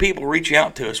 how can people reach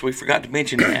out to us? We forgot to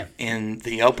mention that in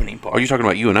the opening part. Are you talking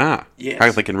about you and I? Yes. How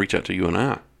they can reach out to you and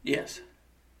I? Yes.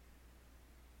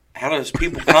 How does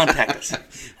people contact us?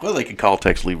 Well, they can call,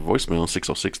 text, leave a voicemail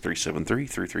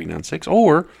 606-373-3396,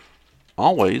 or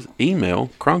always email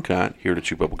Cronkite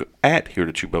at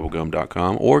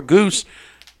heretochewbubblegum.com or Goose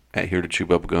at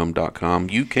heretochewbubblegum.com.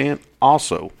 You can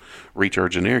also reach our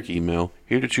generic email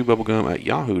heretochewbubblegum at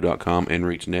yahoo.com and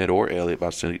reach Ned or Elliot by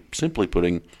simply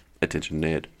putting attention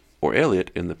Ned or Elliot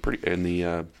in the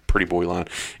Pretty Boy line.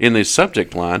 In the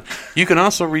subject line, you can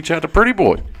also reach out to Pretty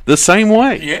Boy the same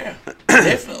way. Yeah,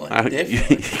 definitely. You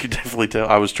can definitely tell.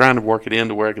 I was trying to work it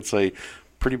into where I could say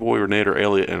Pretty Boy or Ned or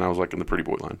Elliot, and I was like in the Pretty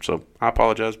Boy line. So I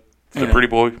apologize for the Pretty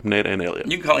Boy, Ned, and Elliot.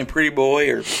 You can call him Pretty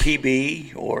Boy or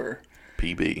PB or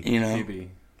PB.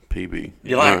 PB.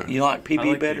 You like PB I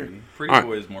like better? PB. Pretty All right.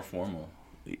 Boy is more formal.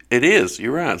 It is.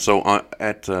 You're right. So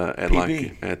at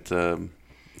PB.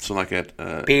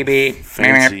 PB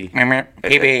fancy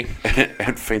PB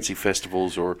at fancy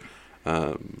festivals or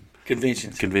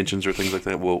conventions or things like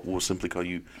that, we'll simply call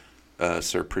you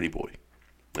Sir Pretty Boy,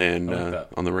 and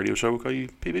on the radio show we'll call you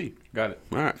PB. Got it.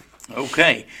 All right.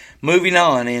 Okay, moving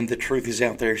on in the Truth Is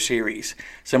Out There series.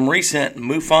 Some recent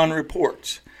MUFON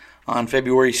reports. On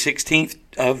February 16th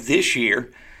of this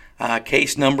year,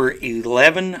 case number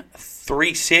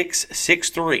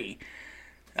 113663,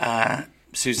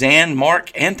 Suzanne,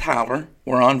 Mark, and Tyler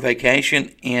were on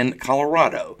vacation in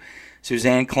Colorado.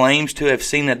 Suzanne claims to have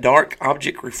seen a dark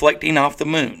object reflecting off the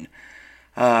moon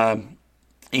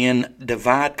in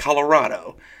Divide,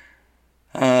 Colorado,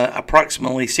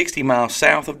 approximately 60 miles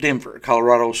south of Denver.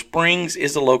 Colorado Springs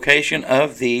is the location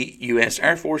of the U.S.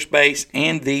 Air Force Base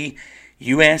and the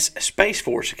U.S. Space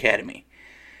Force Academy.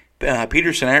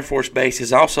 Peterson Air Force Base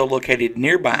is also located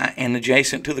nearby and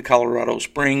adjacent to the Colorado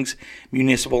Springs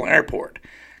Municipal Airport.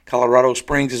 Colorado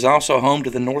Springs is also home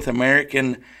to the North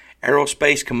American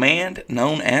Aerospace Command,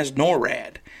 known as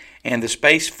NORAD, and the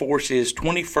Space Force's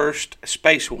 21st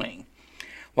Space Wing.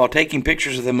 While taking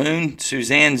pictures of the moon,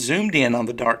 Suzanne zoomed in on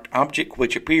the dark object,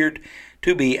 which appeared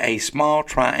to be a small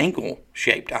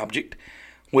triangle-shaped object,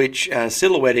 which was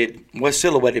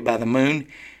silhouetted by the moon.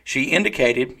 She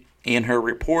indicated in her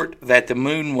report that the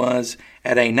moon was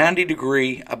at a 90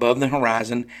 degree above the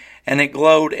horizon and it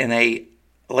glowed and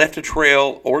left a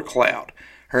trail or cloud.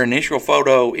 Her initial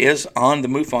photo is on the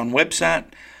MUFON website.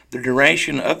 The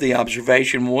duration of the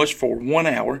observation was for 1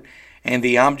 hour, and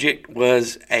the object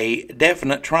was a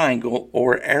definite triangle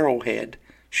or arrowhead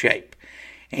shape.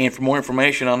 And for more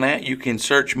information on that, you can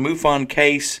search MUFON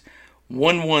Case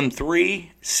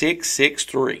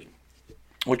 113663.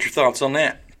 What's your thoughts on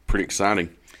that? Pretty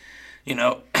exciting. You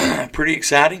know, pretty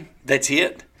exciting. That's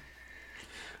it.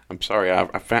 I'm sorry,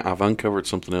 I've uncovered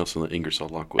something else in the Ingersoll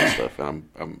Lockwood stuff, and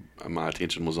my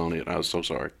attention was on it. I was so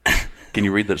sorry. Can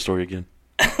you read that story again?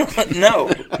 No,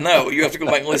 you have to go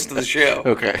back and listen to the show.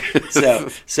 Okay.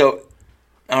 So,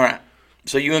 all right.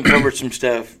 So you uncovered some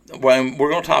stuff. Well, we're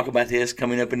going to talk about this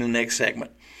coming up in the next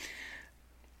segment.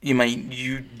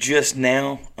 You just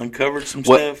now uncovered some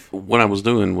stuff? What I was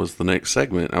doing was the next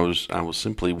segment. I was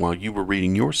simply, while you were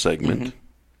reading your segment,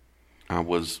 I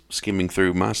was skimming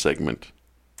through my segment.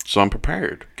 So I'm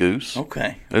prepared, Goose.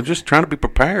 Okay. I'm just trying to be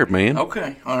prepared, man.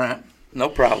 Okay. All right. No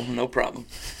problem. On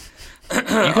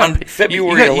You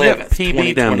February got 11th,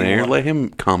 PB down there. 2021. Let him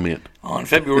comment. On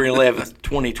February 11th,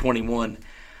 2021,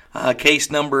 case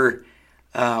number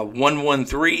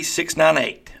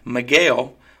 113698.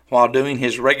 Miguel, while doing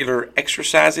his regular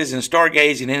exercises and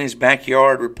stargazing in his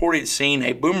backyard, reported seeing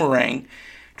a boomerang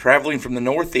traveling from the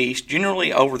northeast,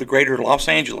 generally over the greater Los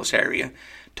Angeles area,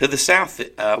 to the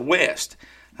southwest,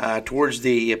 towards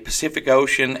the Pacific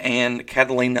Ocean and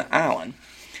Catalina Island.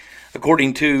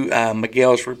 According to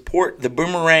Miguel's report, the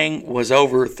boomerang was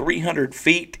over 300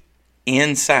 feet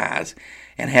in size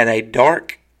and had a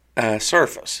dark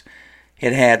surface.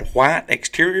 It had white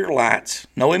exterior lights,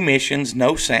 no emissions,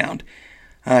 no sound.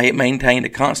 It maintained a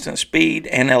constant speed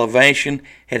and elevation.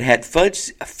 It had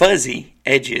fuzzy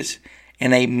edges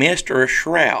and a mist or a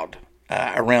shroud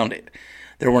around it.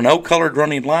 There were no colored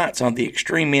running lights on the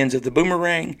extreme ends of the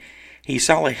boomerang. He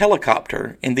saw a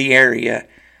helicopter in the area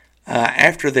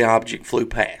after the object flew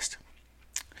past.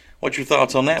 What's your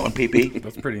thoughts on that one, PP?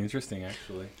 That's pretty interesting,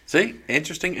 actually. See,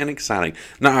 interesting and exciting.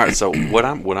 Now, all right. So what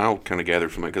I kind of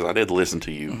gathered from it, because I did listen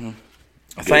to you.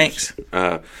 Thanks.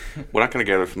 What I kind of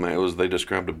gathered from that was they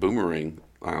described a boomerang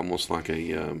almost like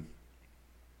a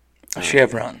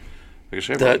Chevron. Like a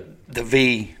chevron. The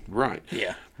V. Right.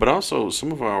 Yeah. But also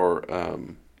some of our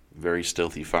very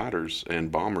stealthy fighters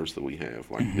and bombers that we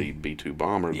have, like the B-2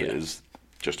 bomber that is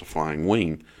just a flying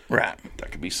wing. Right.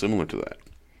 That could be similar to that.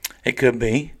 It could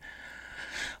be.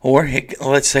 Or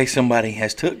let's say somebody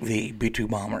has took the B-2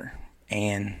 bomber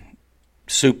and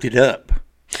souped it up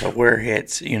to where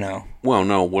it's, Well,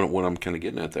 no, what I'm kind of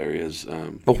getting at there is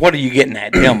But what are you getting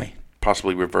at? Tell me.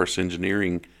 possibly reverse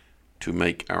engineering to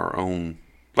make our own,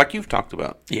 like you've talked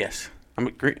about. Yes. I'm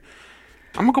going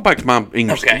to go back to my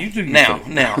English. Okay. You do your Now,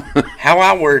 thing. how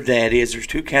I word that is there's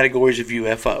two categories of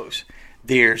UFOs.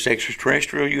 There's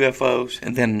extraterrestrial UFOs,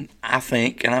 and then I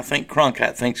think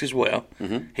Cronkite thinks as well,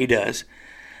 he does,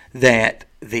 that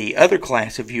the other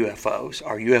class of UFOs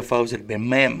are UFOs that have been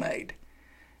man-made,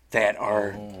 that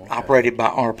are operated by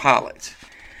our pilots.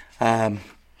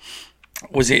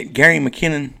 Was it Gary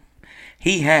McKinnon?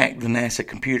 He hacked the NASA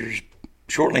computers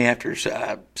shortly after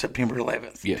September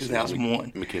 11th, Yes,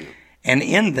 2001. McKinnon. And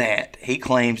in that, he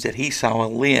claims that he saw a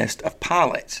list of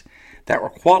pilots that were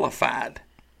qualified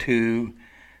to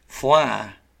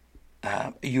fly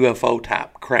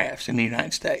UFO-type crafts in the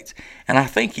United States. And I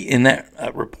think in that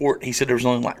report, he said there was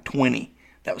only like 20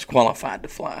 that was qualified to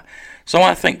fly. So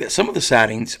I think that some of the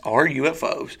sightings are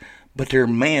UFOs, but they're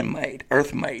man-made,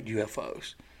 Earth-made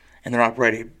UFOs. And they're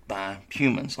operated by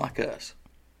humans like us.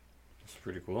 That's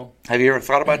pretty cool. Have you ever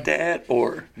thought about that?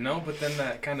 Or No, but then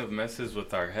that kind of messes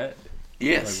with our head.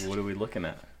 yes, Like, what are we looking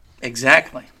at?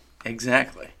 exactly.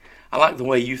 I like the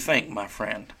way you think, my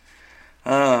friend.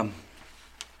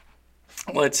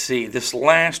 Let's see. This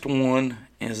last one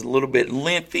is a little bit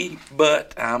lengthy,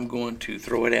 but I'm going to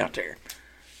throw it out there.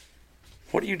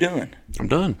 What are you doing? I'm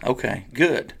done. Okay,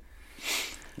 good.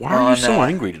 Why are you so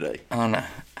angry today? I'm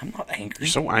not angry. You're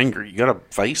so angry. You got a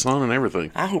face on and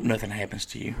everything. I hope nothing happens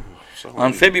to you. So On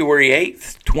angry. February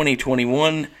 8th,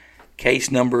 2021, case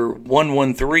number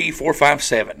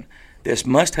 113457. This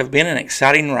must have been an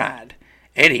exciting ride.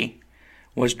 Eddie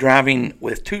was driving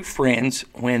with two friends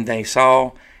when they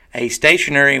saw a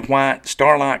stationary white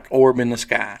star-like orb in the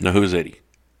sky. Now, who's Eddie?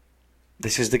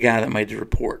 This is the guy that made the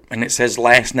report. And it says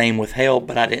last name withheld,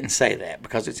 but I didn't say that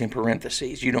because it's in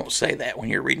parentheses. You don't say that when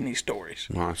you're reading these stories.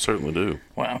 Well, I certainly do.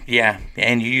 Well, yeah,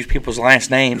 and you use people's last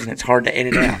names, and it's hard to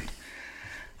edit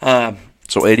out.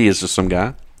 So Eddie is just some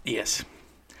guy? Yes.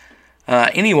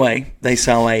 Anyway, they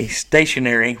saw a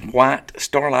stationary white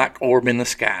star-like orb in the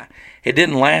sky. It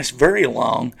didn't last very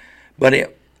long, but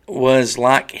it was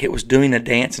like it was doing a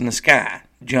dance in the sky,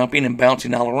 jumping and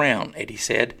bouncing all around, Eddie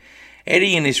said.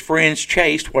 Eddie and his friends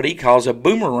chased what he calls a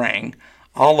boomerang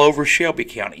all over Shelby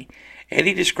County.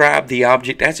 Eddie described the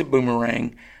object as a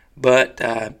boomerang, but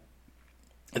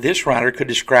this writer could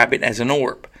describe it as an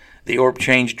orb. The orb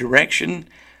changed direction,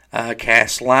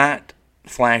 cast light,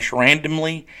 flash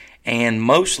randomly, and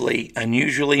mostly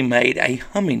unusually made a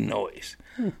humming noise.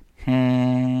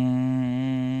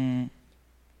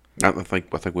 I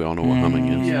think we all know what humming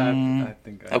is. Yeah, I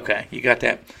think. Okay, you got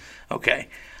that? Okay.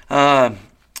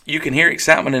 You can hear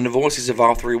excitement in the voices of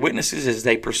all three witnesses as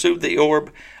they pursued the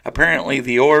orb. Apparently,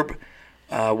 the orb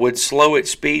would slow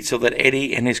its speed so that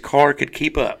Eddie and his car could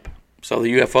keep up. So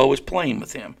the UFO was playing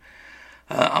with him.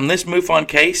 On this MUFON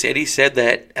case, Eddie said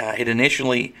that it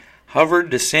initially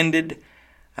hovered, ascended,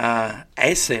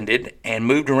 and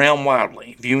moved around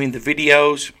wildly. Viewing the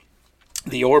videos,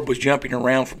 the orb was jumping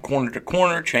around from corner to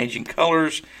corner, changing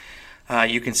colors.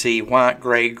 You can see white,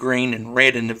 gray, green, and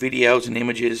red in the videos and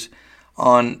images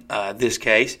on this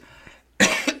case.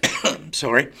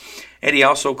 Sorry. Eddie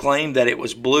also claimed that it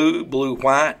was blue,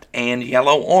 blue-white, and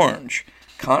yellow-orange,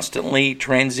 constantly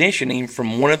transitioning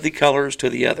from one of the colors to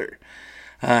the other.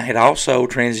 It also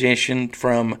transitioned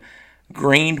from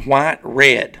green, white,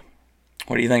 red.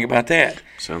 What do you think about that?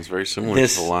 Sounds very similar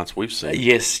to the lights we've seen.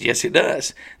 Yes, it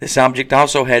does. This object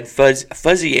also had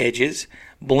fuzzy edges,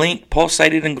 blinked,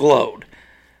 pulsated, and glowed.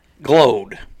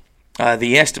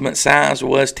 The estimate size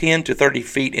was 10 to 30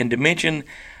 feet in dimension.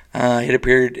 It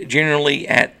appeared generally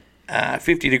at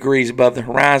 50 degrees above the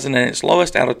horizon, and its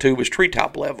lowest altitude was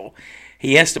treetop level.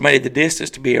 He estimated the distance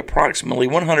to be approximately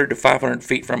 100 to 500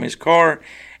 feet from his car,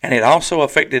 and it also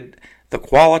affected the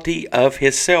quality of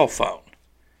his cell phone.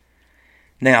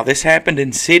 Now, this happened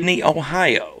in Sydney,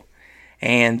 Ohio,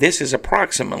 and this is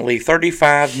approximately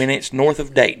 35 minutes north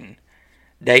of Dayton.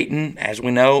 Dayton, as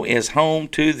we know, is home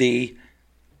to the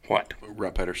what?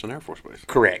 Wright-Patterson Air Force Base.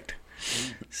 Correct.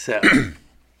 So,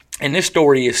 and this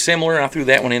story is similar. I threw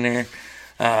that one in there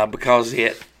because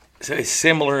it's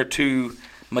similar to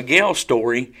Miguel's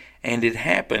story, and it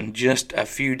happened just a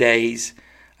few days.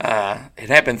 It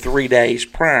happened 3 days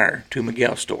prior to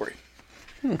Miguel's story.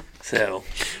 So,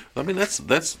 I mean, that's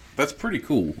pretty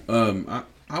cool.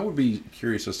 I would be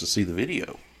curious as to see the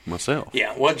video myself.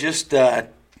 yeah, well, just go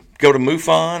to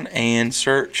MUFON and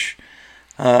search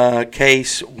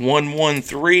case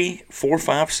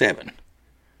 113457.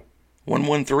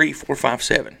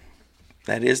 113457.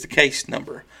 That is the case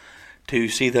number to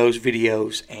see those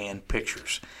videos and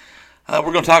pictures. We're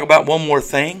going to talk about one more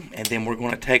thing, and then we're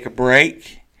going to take a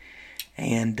break.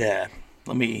 And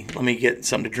let me get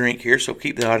something to drink here, so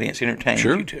keep the audience entertained.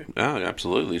 Sure. You two. Yeah,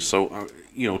 absolutely. So,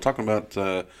 talking about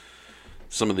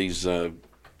some of these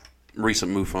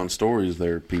recent MUFON stories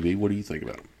there, PB, what do you think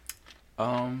about them?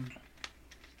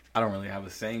 I don't really have a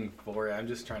saying for it. I'm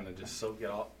just trying to soak it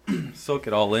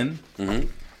all in. Mm-hmm.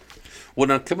 Well,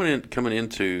 now coming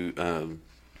into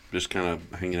just kind of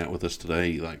hanging out with us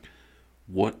today, like,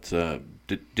 what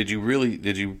did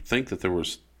you think that there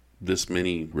was this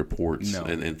many reports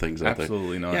and things like that?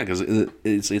 Absolutely not. Yeah, because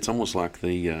it's almost like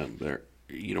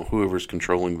whoever's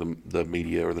controlling the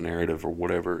media or the narrative or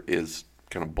whatever is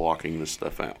kind of blocking this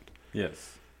stuff out.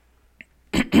 Yes.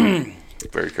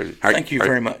 Very crazy. Thank you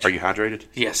very much. Are you hydrated?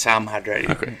 Yes, I'm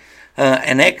hydrated. Okay.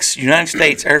 An ex-United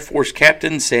States Air Force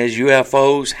captain says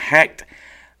UFOs hacked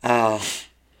Malmstrom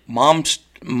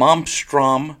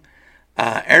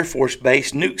Air Force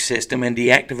Base nuke system and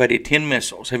deactivated 10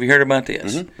 missiles. Have you heard about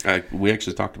this? Mm-hmm. We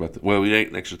actually talked about it. Well, we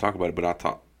didn't actually talk about it,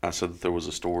 but I said that there was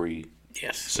a story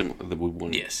similar that we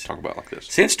wanted to talk about like this.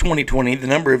 Since 2020, the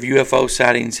number of UFO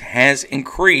sightings has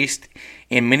increased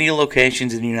in many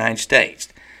locations in the United States.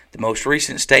 The most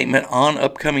recent statement on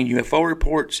upcoming UFO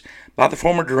reports by the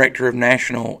former Director of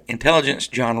National Intelligence,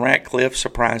 John Ratcliffe,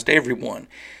 surprised everyone,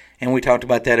 and we talked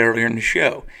about that earlier in the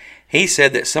show. He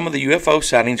said that some of the UFO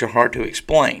sightings are hard to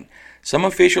explain. Some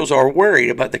officials are worried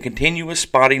about the continuous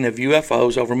spotting of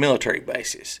UFOs over military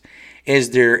bases.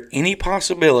 Is there any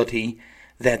possibility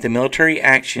that the military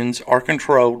actions are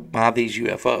controlled by these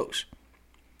UFOs?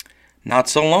 Not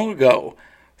so long ago,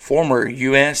 former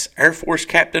U.S. Air Force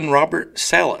Captain Robert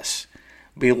Salas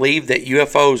believed that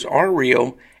UFOs are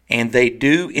real and they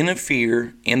do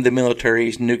interfere in the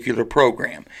military's nuclear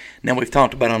program. Now, we've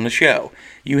talked about on the show,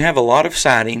 you have a lot of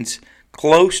sightings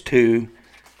close to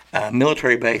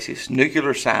military bases,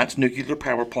 nuclear sites, nuclear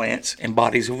power plants, and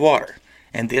bodies of water.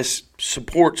 And this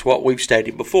supports what we've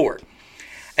stated before.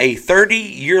 A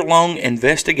 30-year-long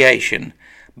investigation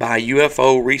by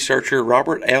UFO researcher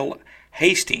Robert L.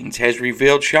 Hastings has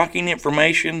revealed shocking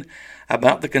information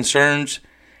about the concerns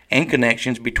and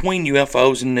connections between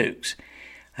UFOs and nukes.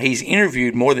 He's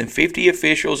interviewed more than 50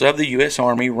 officials of the U.S.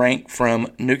 Army, ranked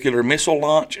from nuclear missile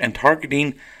launch and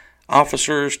targeting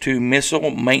officers to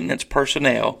missile maintenance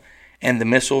personnel and the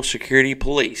Missile Security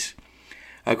Police.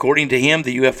 According to him,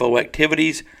 the UFO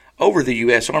activities over the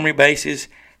U.S. Army bases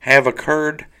have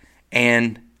occurred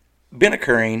and been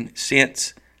occurring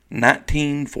since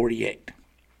 1948.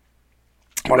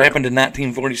 What happened in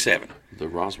 1947? The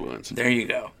Roswell incident. There you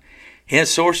go.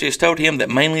 His sources told him that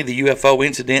mainly the UFO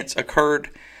incidents occurred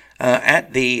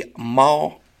at the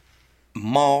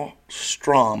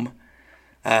Malmstrom,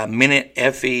 Minute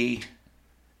FE,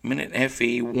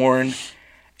 Warren,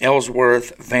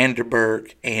 Ellsworth,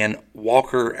 Vandenberg, and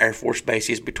Walker Air Force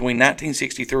bases between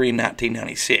 1963 and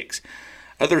 1996.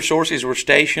 Other sources were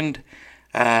stationed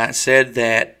said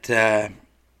that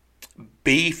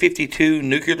B-52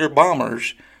 nuclear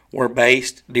bombers were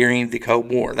based during the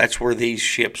Cold War. That's where these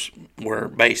ships were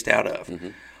based out of. Mm-hmm.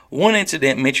 One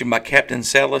incident mentioned by Captain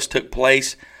Sellis took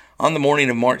place on the morning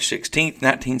of March 16,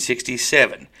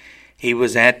 1967. He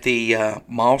was at the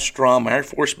Malmstrom Air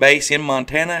Force Base in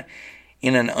Montana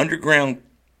in an underground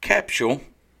capsule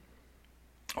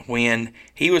when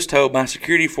he was told by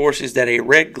security forces that a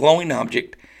red glowing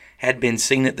object had been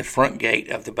seen at the front gate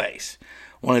of the base.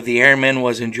 One of the airmen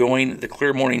was enjoying the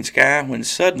clear morning sky when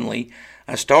suddenly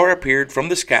a star appeared from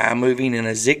the sky moving in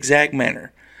a zigzag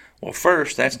manner. Well,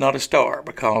 first, that's not a star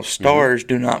because stars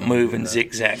do not move in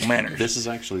zigzag manners. This is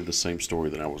actually the same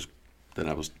story that I was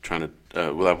trying to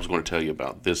I was going to tell you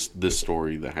about. This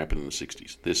story that happened in the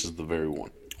 60s. This is the very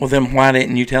one. Well, then why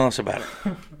didn't you tell us about it?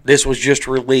 This was just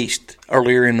released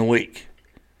earlier in the week.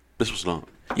 This was not.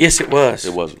 Yes, it was.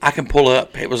 It wasn't. I can pull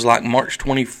up. It was like March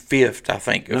 25th, I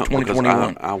think, of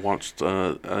 2021. I watched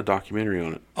a documentary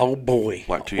on it. Oh, boy.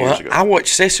 Like 2 years ago. I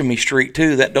watched Sesame Street,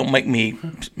 too. That don't make me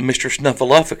Mr.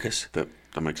 Snuffleupagus. That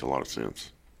makes a lot of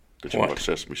sense. That you What? watch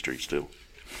Sesame Street still.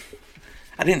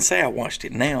 I didn't say I watched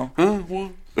it now.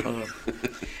 Well.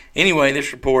 Anyway,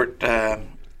 this report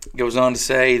goes on to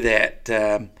say that...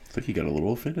 I think he got a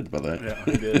little offended by that. Yeah,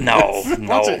 I did. No.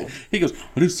 He goes,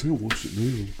 I didn't say I watched it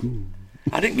now. Good.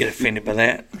 I didn't get offended by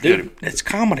that. Dude, it's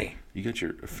comedy. You got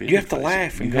your offended You have to face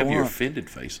laugh on. and You have go your on.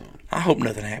 offended face on. I hope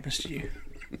nothing happens to you.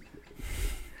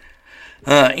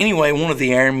 Anyway, one of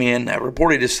the airmen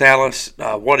reported to Salas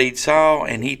what he'd saw,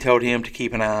 and he told him to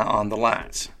keep an eye on the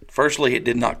lights. Firstly, it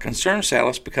did not concern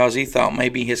Salas because he thought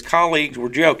maybe his colleagues were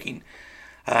joking.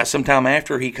 Sometime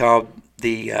after, he called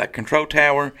the control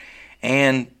tower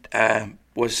and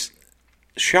was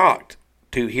shocked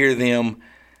to hear them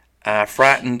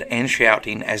frightened and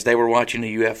shouting as they were watching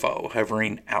a UFO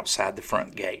hovering outside the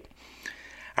front gate.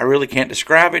 I really can't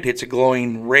describe it. It's a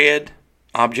glowing red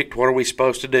object. What are we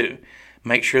supposed to do?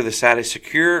 Make sure the site is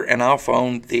secure, and I'll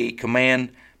phone the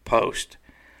command post.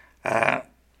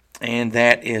 And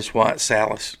that is what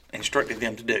Salas instructed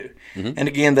them to do. Mm-hmm. And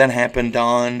again, that happened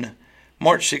on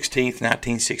March 16th,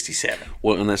 1967.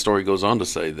 Well, and that story goes on to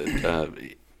say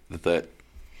that that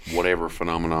whatever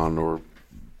phenomenon or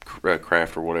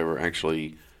craft or whatever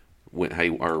actually went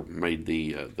or made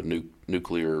the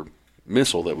nuclear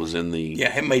missile that was in the...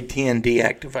 Yeah, it made 10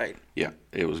 deactivate. Yeah,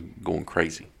 it was going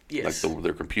crazy. Yes. Like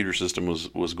their computer system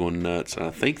was going nuts. And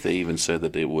I think they even said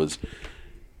that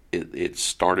it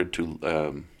started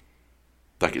to...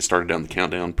 like it started down the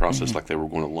countdown process, like they were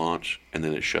going to launch, and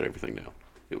then it shut everything down.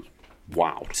 It was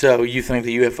wild. So you think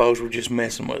the UFOs were just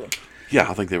messing with them? Yeah,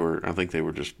 I think they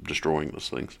were just destroying those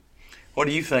things. What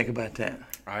do you think about that?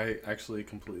 I actually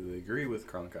completely agree with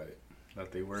Cronkite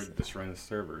that they were destroying the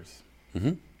servers.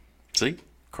 Mm-hmm. See,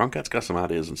 Cronkite's got some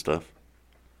ideas and stuff.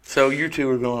 So you two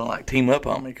are going to like team up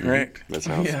on me, correct? Mm-hmm. That's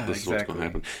how Yeah, this is what's going to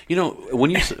exactly. happen. You know,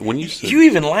 when you said You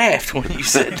even laughed when you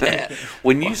said that.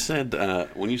 when you said I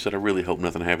really hope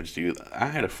nothing happens to you, I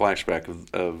had a flashback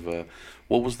of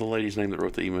what was the lady's name that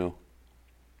wrote the email?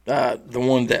 The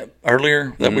one that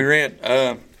earlier that we read,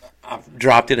 I've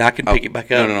dropped it. I can pick it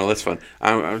back up. No, that's fine.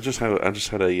 I just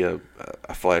had a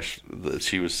flash that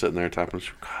she was sitting there typing.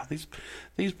 She, God,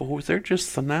 these boys, they're just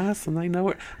so nice and they know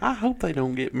it. I hope they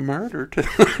don't get murdered.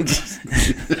 What's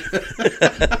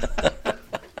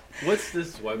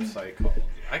this website called?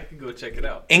 I could go check it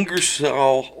out.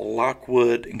 Ingersoll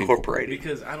Lockwood Incorporated.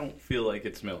 Because I don't feel like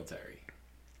it's military.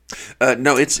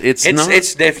 No, it's not.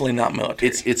 It's definitely not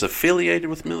military. It's affiliated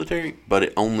with military, but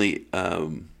it only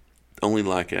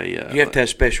like a you have to have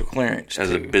special clearance as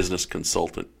too. a business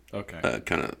consultant. Okay.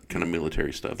 Kind of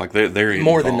military stuff. Like they're involved.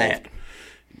 More than that.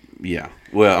 Yeah.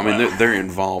 Well, I mean they're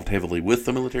involved heavily with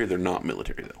the military. They're not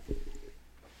military though.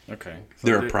 Okay.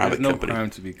 They're a private there's no company. crime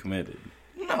to be committed.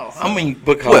 No, I mean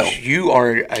because you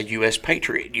are a U.S.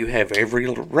 patriot, you have every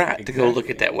right to go look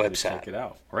at that Just website. Check it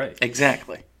out. Right.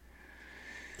 Exactly.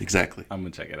 Exactly. I'm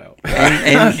gonna check it out.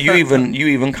 And you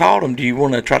even called them. Do you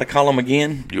want to try to call them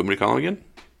again? Do you want me to call him again?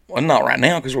 Well, not right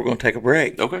now because we're going to take a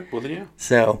break. Okay. Well then, yeah.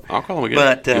 So I'll call him again.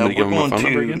 But you want me to give we're him my going phone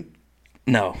number to again?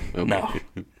 no, Okay. no.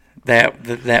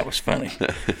 That was funny.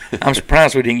 I'm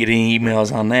surprised we didn't get any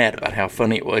emails on that about how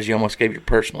funny it was. You almost gave your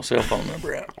personal cell phone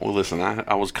number out. Well, listen,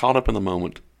 I was caught up in the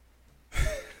moment.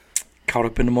 Caught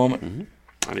up in the moment? Mm-hmm.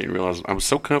 I didn't realize I was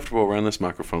so comfortable around this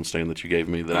microphone stand that you gave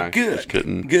me that I just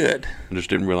couldn't. Good. I just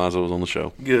didn't realize I was on the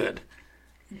show. Good.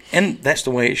 And that's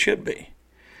the way it should be.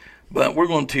 But we're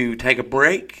going to take a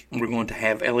break. We're going to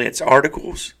have Elliot's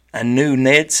articles, a new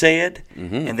Ned said,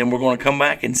 and then we're going to come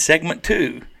back in segment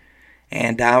 2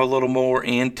 and dive a little more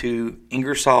into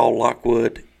Ingersoll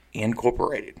Lockwood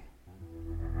Incorporated.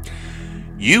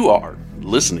 You are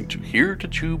listening to Here to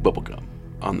Chew Bubblegum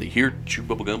on the Here to Chew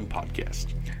Bubblegum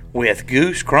podcast. With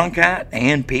Goose, Cronkite,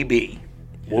 and PB.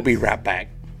 We'll be right back.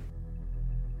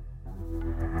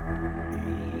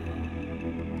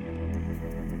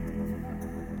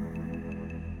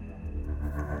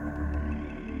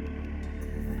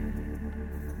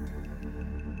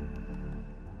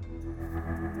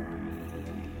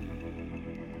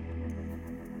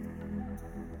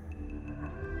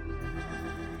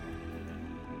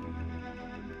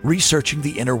 Researching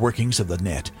the inner workings of the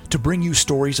net to bring you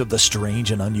stories of the strange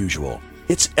and unusual.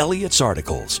 It's Elliot's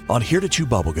Articles on Here to Chew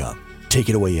Bubblegum. Take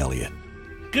it away, Elliot.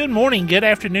 Good morning, good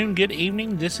afternoon, good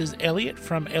evening. This is Elliot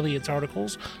from Elliot's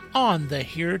Articles on the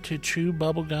Here to Chew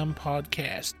Bubblegum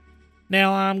podcast.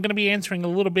 Now, I'm going to be answering a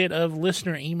little bit of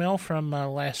listener email from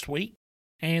last week.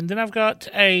 And then I've got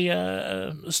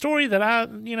a story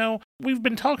that we've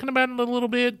been talking about it a little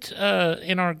bit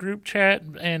in our group chat,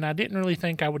 and I didn't really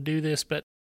think I would do this, but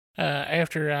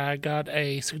after I got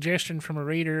a suggestion from a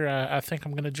reader, I think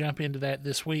I'm going to jump into that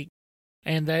this week.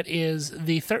 And that is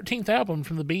the 13th album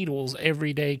from the Beatles,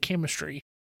 Everyday Chemistry.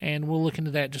 And we'll look into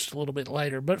that just a little bit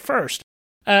later. But first,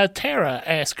 Tara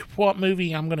asked what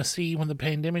movie I'm going to see when the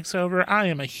pandemic's over. I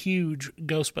am a huge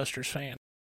Ghostbusters fan.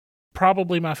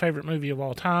 Probably my favorite movie of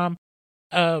all time.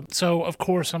 So, of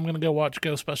course, I'm going to go watch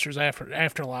Ghostbusters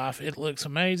Afterlife. It looks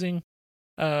amazing.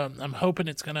 I'm hoping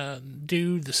it's going to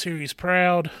do the series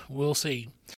proud. We'll see.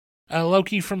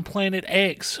 Loki from Planet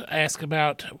X asked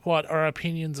about what our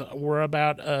opinions were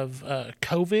about of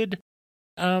COVID.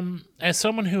 As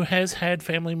someone who has had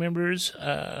family members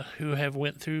who have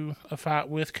went through a fight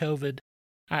with COVID,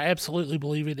 I absolutely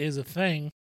believe it is a thing.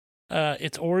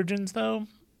 Its origins, though,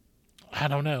 I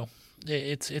don't know.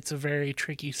 It's a very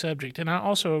tricky subject. And I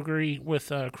also agree with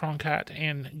Cronkite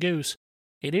and Goose.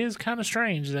 It is kind of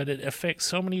strange that it affects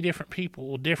so many different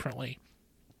people differently.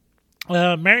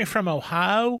 Mary from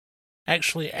Ohio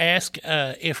actually asked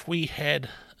if we had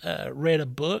read a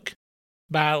book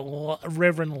by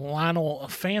Reverend Lionel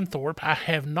Fanthorpe. I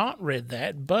have not read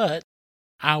that, but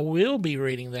I will be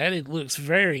reading that. It looks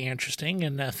very interesting,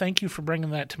 and thank you for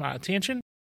bringing that to my attention.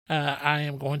 I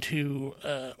am going to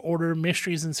order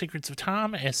Mysteries and Secrets of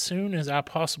Time as soon as I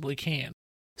possibly can.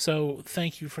 So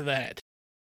thank you for that.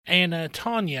 And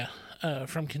Tanya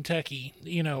from Kentucky,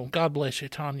 God bless you,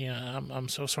 Tanya. I'm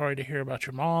so sorry to hear about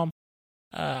your mom.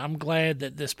 I'm glad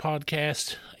that this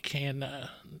podcast can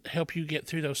help you get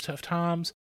through those tough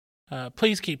times.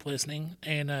 Please keep listening.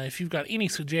 And if you've got any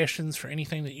suggestions for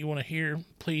anything that you want to hear,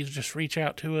 please just reach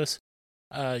out to us.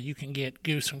 You can get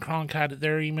Goose and Cronkite at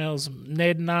their emails.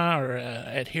 Ned and I are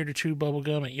at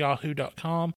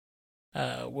heretochewbubblegum@yahoo.com.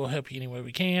 We'll help you any way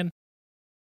we can.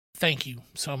 Thank you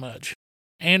so much.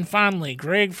 And finally,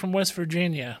 Greg from West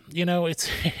Virginia.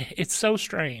 It's so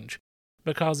strange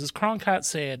because, as Cronkite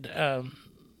said,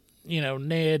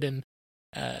 Ned and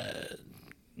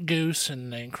Goose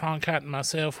and Cronkite and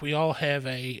myself, we all have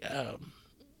a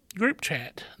group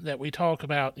chat that we talk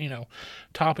about,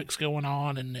 topics going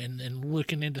on and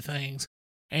looking into things.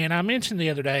 And I mentioned the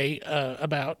other day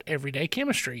about Everyday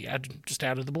Chemistry, just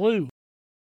out of the blue.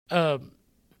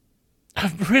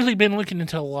 I've really been looking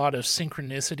into a lot of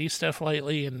synchronicity stuff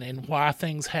lately and why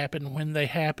things happen when they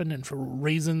happen and for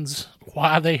reasons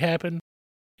why they happen.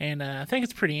 And I think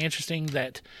it's pretty interesting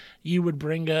that you would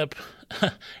bring up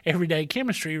Everyday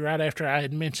Chemistry right after I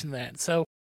had mentioned that. So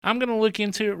I'm going to look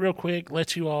into it real quick,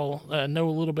 let you all know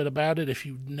a little bit about it if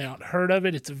you've not heard of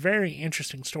it. It's a very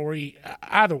interesting story,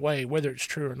 either way, whether it's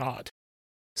true or not.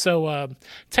 So,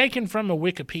 taken from a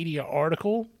Wikipedia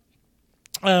article,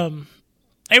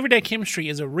 Everyday Chemistry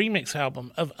is a remix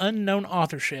album of unknown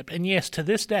authorship, and yes, to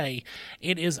this day,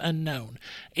 it is unknown.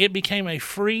 It became a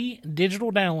free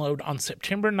digital download on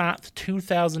September 9th,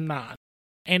 2009.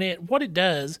 And what it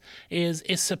does is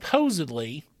it's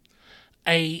supposedly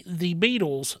the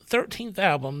Beatles' 13th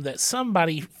album that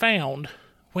somebody found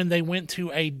when they went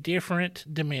to a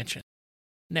different dimension.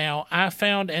 Now, I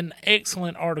found an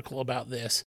excellent article about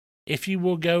this. If you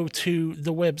will go to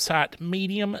the website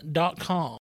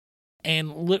medium.com,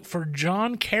 and look for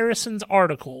John Carrison's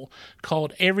article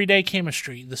called Everyday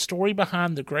Chemistry, the story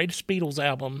behind the greatest Beatles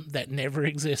album that never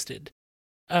existed.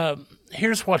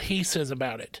 Here's what he says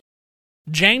about it.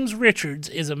 James Richards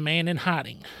is a man in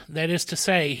hiding. That is to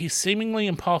say, he's seemingly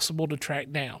impossible to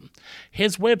track down.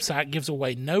 His website gives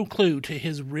away no clue to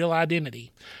his real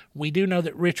identity. We do know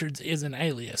that Richards is an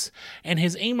alias, and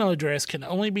his email address can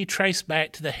only be traced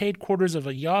back to the headquarters of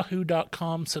a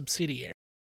Yahoo.com subsidiary.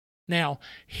 Now,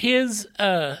 his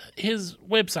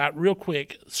website, real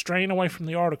quick, straying away from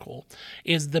the article,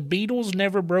 is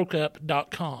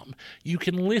thebeatlesneverbroke.up.com. You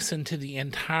can listen to the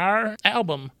entire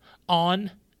album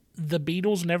on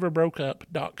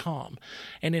thebeatlesneverbroke.up.com,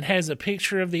 and it has a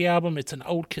picture of the album. It's an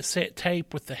old cassette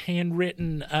tape with the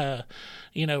handwritten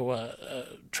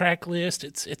track list.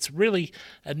 It's really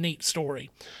a neat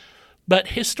story. But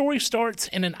his story starts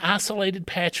in an isolated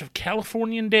patch of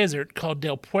Californian desert called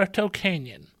Del Puerto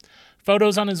Canyon.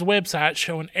 Photos on his website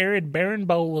show an arid, barren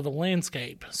bowl of a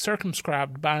landscape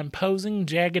circumscribed by imposing,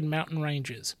 jagged mountain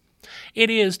ranges. It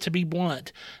is, to be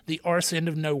blunt, the arse end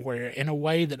of nowhere in a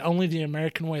way that only the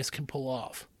American West can pull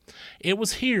off. It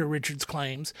was here, Richards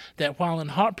claims, that while in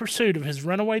hot pursuit of his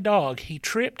runaway dog, he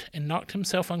tripped and knocked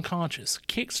himself unconscious,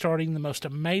 kick-starting the most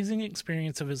amazing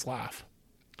experience of his life.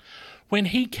 When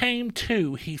he came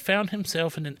to, he found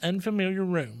himself in an unfamiliar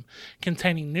room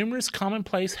containing numerous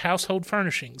commonplace household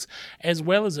furnishings, as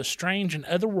well as a strange and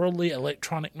otherworldly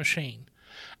electronic machine.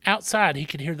 Outside, he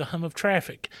could hear the hum of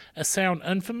traffic, a sound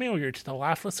unfamiliar to the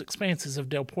lifeless expanses of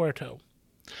Del Puerto.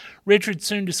 Richard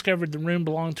soon discovered the room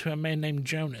belonged to a man named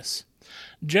Jonas.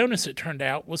 Jonas, it turned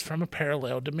out, was from a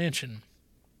parallel dimension.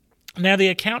 Now, the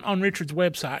account on Richard's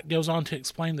website goes on to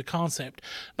explain the concept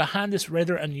behind this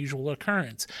rather unusual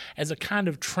occurrence as a kind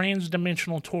of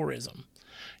trans-dimensional tourism.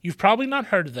 You've probably not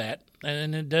heard of that,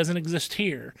 and it doesn't exist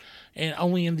here, and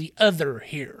only in the other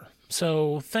here.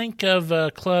 So think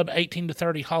of Club 18 to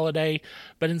 30 Holiday,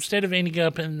 but instead of ending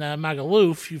up in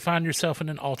Magaluf, you find yourself in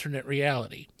an alternate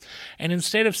reality. And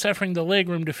instead of suffering the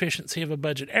legroom deficiency of a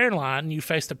budget airline, you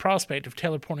face the prospect of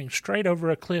teleporting straight over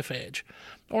a cliff edge,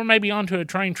 or maybe onto a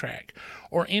train track,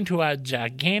 or into a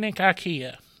gigantic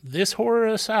IKEA. This horror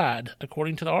aside,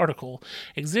 according to the article,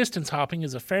 existence hopping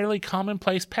is a fairly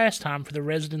commonplace pastime for the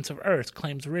residents of Earth,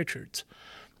 claims Richards.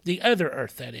 The other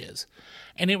Earth, that is.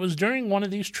 And it was during one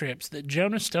of these trips that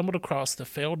Jonas stumbled across the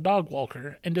failed dog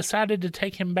walker and decided to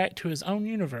take him back to his own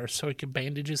universe so he could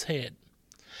bandage his head.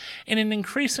 In an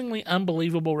increasingly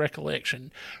unbelievable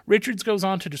recollection, Richards goes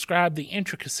on to describe the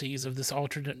intricacies of this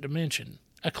alternate dimension,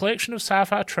 a collection of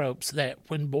sci-fi tropes that,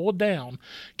 when boiled down,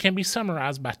 can be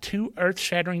summarized by two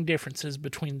earth-shattering differences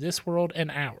between this world and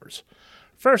ours.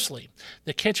 Firstly,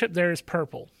 the ketchup there is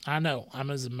purple. I know, I'm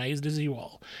as amazed as you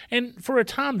all. And for a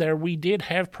time there, we did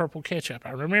have purple ketchup. I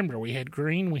remember we had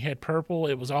green, we had purple,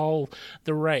 it was all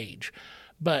the rage.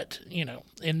 But,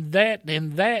 in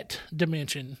that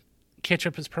dimension,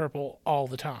 ketchup is purple all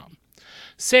the time.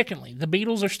 Secondly, the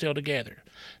Beatles are still together.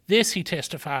 This, he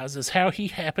testifies, is how he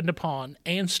happened upon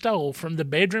and stole from the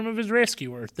bedroom of his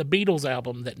rescuer the Beatles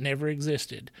album that never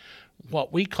existed,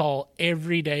 what we call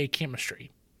Everyday Chemistry.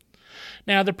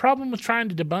 Now, the problem with trying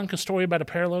to debunk a story about a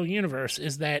parallel universe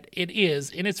is that it is,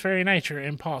 in its very nature,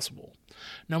 impossible.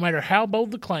 No matter how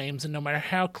bold the claims and no matter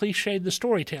how cliched the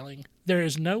storytelling, there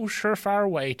is no surefire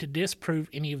way to disprove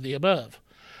any of the above.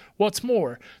 What's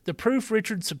more, the proof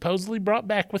Richard supposedly brought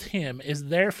back with him is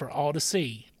there for all to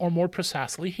see, or more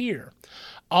precisely hear.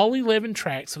 All 11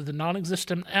 tracks of the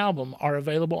non-existent album are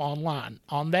available online,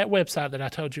 on that website that I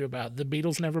told you about,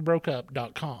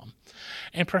 thebeatlesneverbroke.up.com.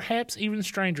 And perhaps even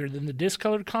stranger than the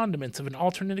discolored condiments of an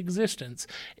alternate existence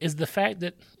is the fact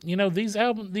that,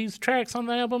 these tracks on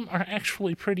the album are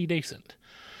actually pretty decent.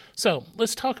 So,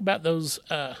 let's talk about those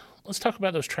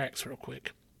tracks real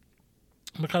quick.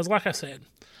 Because, like I said,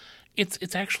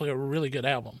 it's actually a really good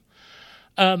album.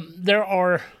 There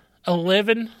are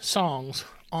 11 songs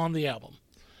on the album.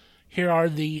 Here are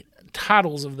the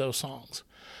titles of those songs.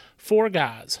 4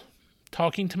 Guys,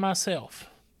 Talking to Myself,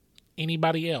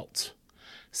 Anybody Else,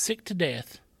 Sick to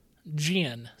Death,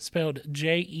 Jen, spelled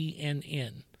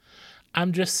Jenn,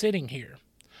 I'm Just Sitting Here,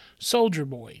 Soldier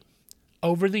Boy,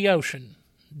 Over the Ocean,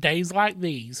 Days Like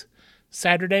These,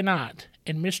 Saturday Night,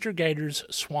 and Mr. Gator's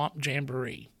Swamp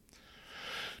Jamboree.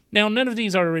 Now, none of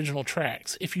these are original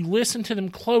tracks. If you listen to them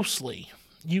closely,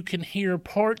 you can hear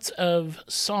parts of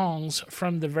songs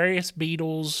from the various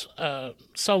Beatles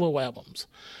solo albums.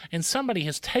 And somebody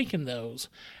has taken those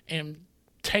and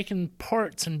taken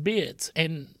parts and bits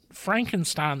and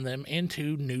Frankenstein them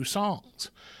into new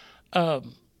songs.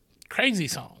 Crazy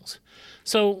songs.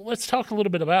 So let's talk a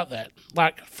little bit about that.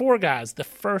 Like 4 Guys, the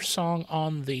first song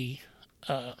on the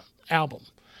album.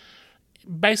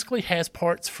 Basically has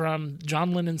parts from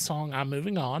John Lennon's song I'm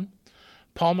Moving On,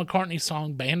 Paul McCartney's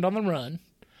song Band on the Run,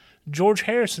 George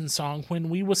Harrison's song When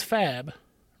We Was Fab,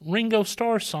 Ringo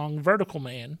Starr's song Vertical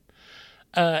Man,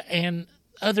 and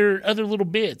other little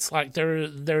bits. Like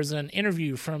there's an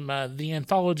interview from the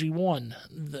Anthology 1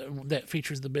 that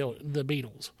features the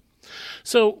Beatles.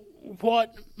 So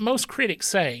what most critics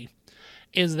say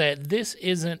is that this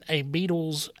isn't a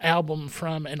Beatles album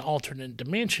from an alternate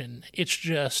dimension. It's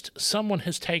just someone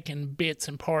has taken bits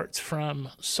and parts from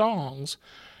songs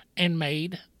and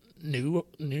made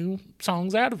new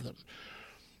songs out of them.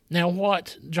 Now,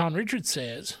 what John Richards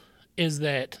says is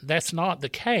that that's not the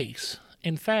case.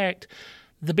 In fact,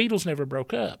 the Beatles never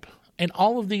broke up, and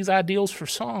all of these ideals for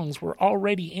songs were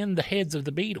already in the heads of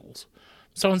the Beatles.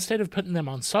 So instead of putting them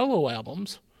on solo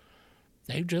albums,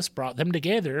 they've just brought them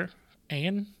together,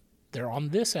 and they're on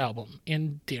this album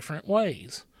in different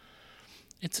ways.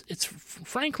 It's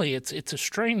frankly, it's a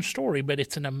strange story, but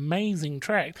it's an amazing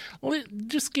track.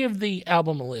 Just give the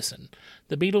album a listen.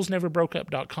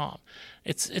 TheBeatlesNeverBrokeUp.com.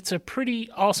 It's a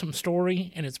pretty awesome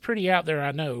story, and it's pretty out there,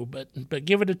 I know, but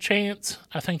give it a chance.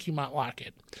 I think you might like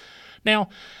it. Now,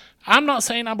 I'm not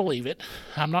saying I believe it.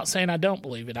 I'm not saying I don't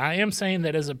believe it. I am saying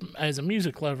that as a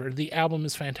music lover, the album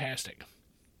is fantastic.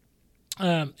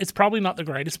 It's probably not the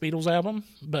greatest Beatles album,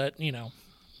 but,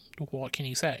 what can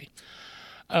you say?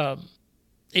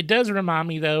 It does remind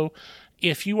me, though,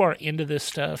 if you are into this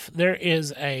stuff, there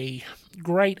is a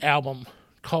great album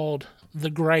called The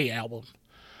Grey Album.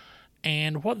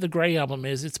 And what The Grey Album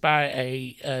is, it's by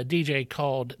a DJ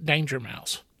called Danger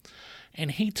Mouse.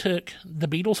 And he took the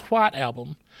Beatles' White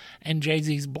Album and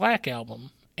Jay-Z's Black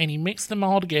Album, and he mixed them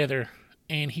all together,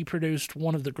 and he produced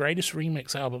one of the greatest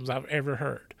remix albums I've ever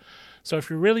heard. So if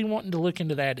you're really wanting to look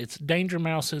into that, it's Danger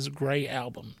Mouse's Grey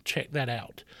Album. Check that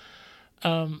out.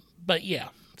 But yeah,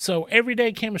 so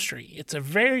Everyday Chemistry. It's a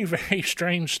very, very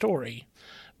strange story,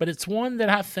 but it's one that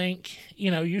I think,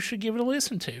 you should give it a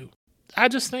listen to. I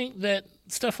just think that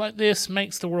stuff like this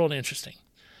makes the world interesting.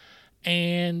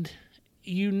 And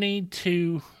you need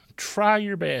to try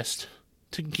your best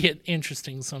to get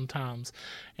interesting sometimes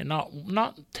and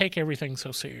not take everything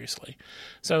so seriously.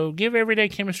 So give Everyday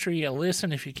Chemistry a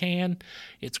listen if you can.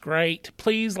 It's great.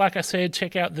 Please, like I said,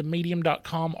 check out the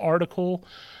Medium.com article.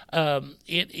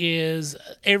 It is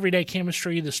Everyday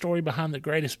Chemistry, the story behind the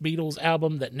greatest Beatles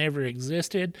album that never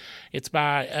existed. It's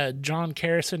by John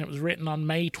Carrison. It was written on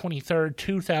May 23rd,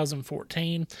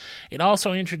 2014. It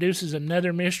also introduces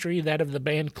another mystery, that of the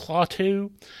band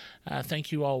Klaatu. I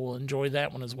think you all will enjoy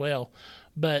that one as well.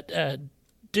 But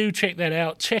do check that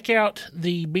out. Check out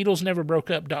the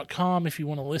BeatlesNeverBrokeUp.com if you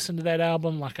want to listen to that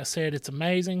album. Like I said, it's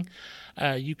amazing.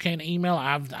 You can email.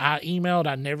 I emailed.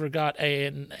 I never got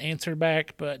an answer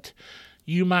back, but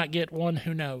you might get one.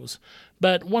 Who knows?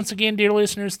 But once again, dear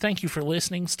listeners, thank you for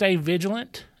listening. Stay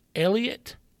vigilant.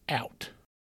 Elliot, out.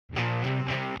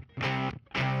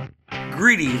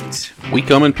 Greetings. We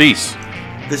come in peace.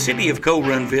 The City of Coal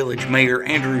Run Village Mayor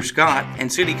Andrew Scott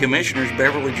and City Commissioners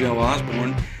Beverly Jo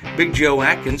Osborne, Big Joe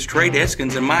Atkins, Trey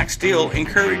Deskins, and Mike Steele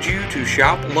encourage you to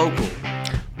shop local.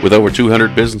 With over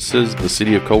 200 businesses, the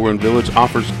City of Coal Run Village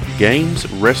offers games,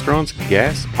 restaurants,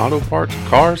 gas, auto parts,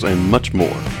 cars, and much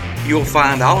more. You'll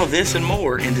find all of this and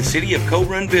more in the City of Coal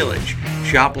Run Village.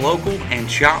 Shop local and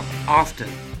shop often.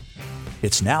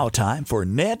 It's now time for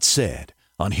Ned Said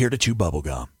on Here to Chew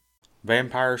Bubblegum.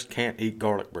 Vampires can't eat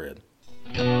garlic bread.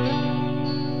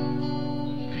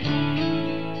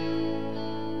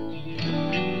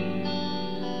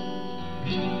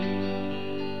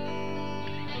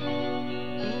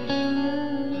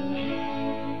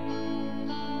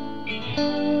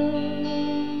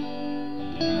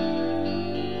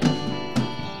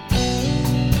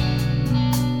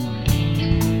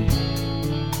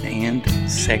 And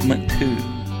segment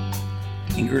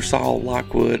 2, Ingersoll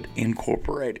Lockwood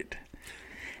Incorporated.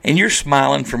 And you're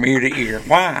smiling from ear to ear.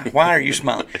 Why? Why are you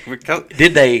smiling? Because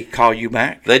Did they call you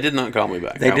back? they did not call me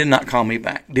back. They did not call me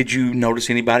back. Did you notice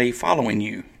anybody following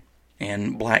you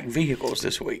in black vehicles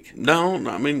this week? No,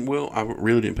 I mean, well, I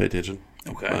really didn't pay attention.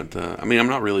 Okay. But, I mean, I'm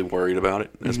not really worried about it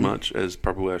as much as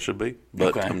probably I should be,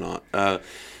 but Okay. I'm not. But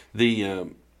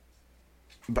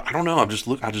I don't know. I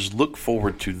just look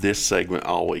forward to this segment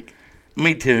all week.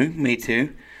 Me too.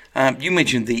 You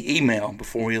mentioned the email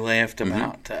before we left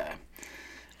about.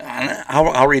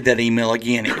 I'll read that email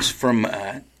again. It was from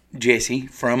Jesse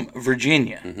from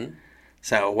Virginia.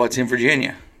 So what's in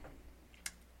Virginia?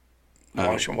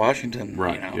 Washington.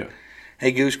 Right. You know. Yeah.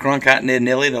 Hey, Goose, Cronkite, Ned, and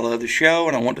Elliot, I love the show,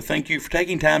 and I want to thank you for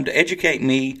taking time to educate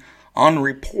me on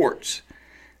reports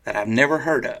that I've never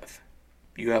heard of.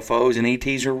 UFOs and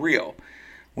ETs are real.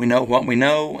 We know what we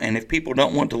know, and if people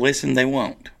don't want to listen, they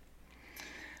won't.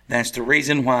 That's the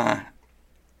reason why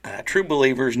true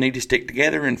believers need to stick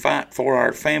together and fight for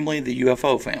our family, the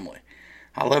UFO family.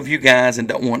 I love you guys and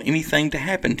don't want anything to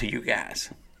happen to you guys.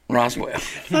 Roswell.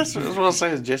 That's what I'm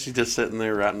saying. Jesse just sitting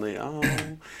there writing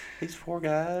these poor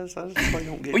guys. I just hope they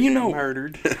don't get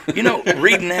murdered.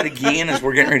 Reading that again as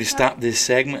we're getting ready to stop this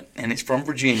segment, and it's from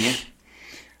Virginia.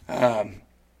 I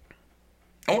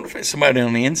wonder if it's somebody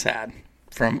on the inside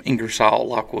from Ingersoll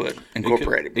Lockwood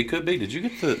Incorporated. It could be. Did you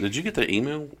get the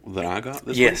email that I got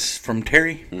this week? Yes, from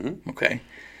Terry. Mm-hmm. Okay.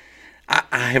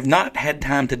 I have not had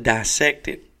time to dissect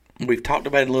it. We've talked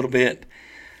about it a little bit.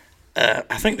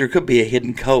 I think there could be a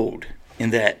hidden code in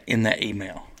that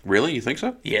email. Really? You think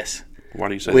so? Yes. Why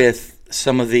do you say With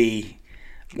some of the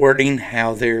wording,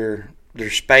 how there's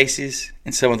spaces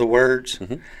in some of the words.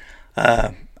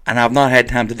 Mm-hmm. And I've not had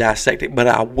time to dissect it, but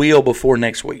I will before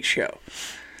next week's show.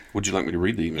 Would you like me to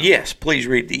read the email? Yes, please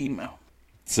read the email.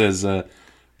 It says,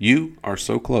 you are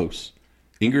so close.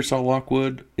 Ingersoll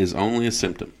Lockwood is only a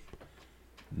symptom.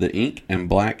 The ink and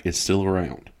black is still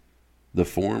around. The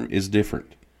form is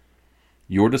different.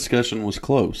 Your discussion was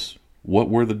close. What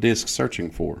were the discs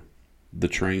searching for? The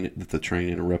train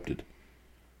interrupted.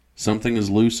 Something is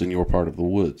loose in your part of the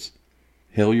woods.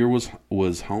 Hellier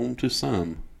was home to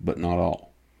some, but not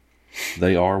all.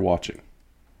 They are watching.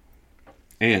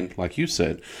 And, like you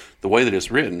said, the way that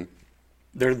it's written...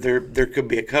 There could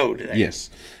be a code today. Yes.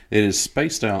 It is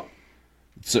spaced out.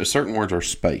 So certain words are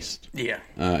spaced. Yeah.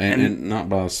 And not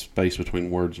by space between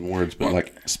words and words, but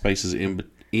like spaces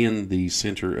in the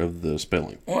center of the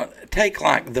spelling. Well, take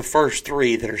like the first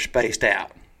three that are spaced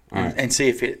out and see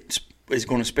if it is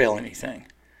going to spell anything.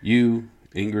 You,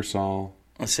 Ingersoll.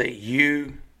 Let's see.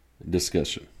 You.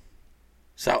 Discussion.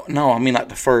 So, no, I mean like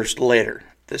the first letter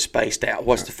that's spaced out.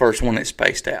 What's the first one that's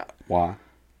spaced out? Y.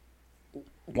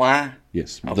 Y?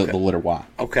 Yes, okay. the letter Y.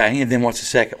 Okay, and then what's the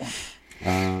second one?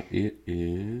 It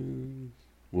is...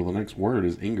 Well, the next word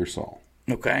is Ingersoll.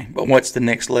 Okay, but what's the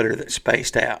next letter that's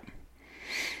spaced out?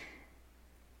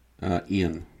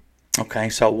 N. Okay,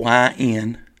 so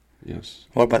Y-N. Yes.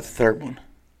 What about the third one?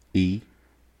 E.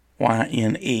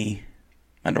 Y-N-E.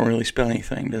 I don't really spell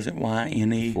anything, does it?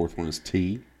 Y-N-E. The fourth one is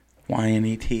T.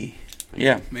 Y-N-E-T.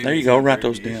 Yeah, Maybe there you go. Write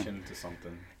those down. To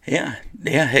something. Yeah,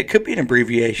 it could be an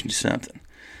abbreviation to something.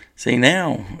 See,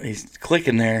 now he's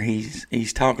clicking there.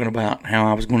 He's talking about how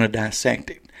I was going to dissect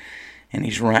it, and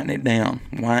he's writing it down.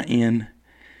 Y-N-E-T-Y-W.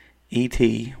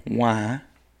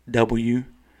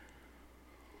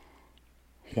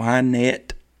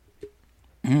 Y-net.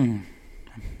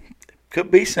 Could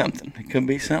be something. It could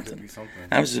be something.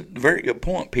 That was a very good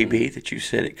point, PB, that you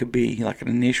said it could be like an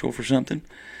initial for something.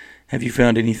 Have you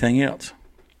found anything else?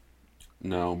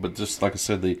 No, but just like I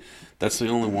said, that's the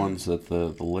only ones that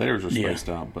the letters are spaced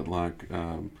out. But like,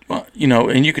 well,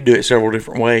 and you could do it several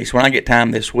different ways. When I get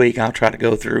time this week, I'll try to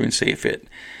go through and see if it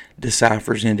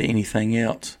deciphers into anything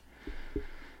else.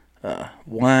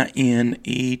 Y-N-E-T-Y-U,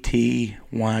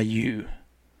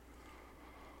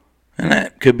 and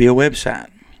that could be a website.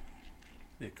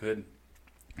 It could.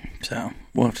 So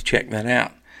we'll have to check that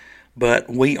out. But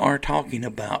we are talking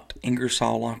about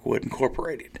Ingersoll Lockwood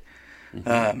Incorporated.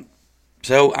 Mm-hmm.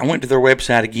 So I went to their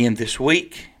website again this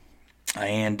week,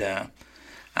 and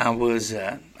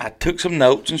I took some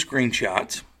notes and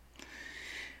screenshots.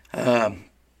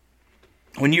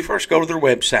 When you first go to their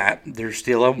website, there's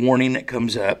still a warning that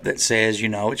comes up that says,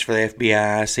 it's for the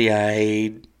FBI,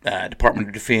 CIA, Department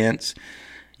of Defense,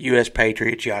 U.S.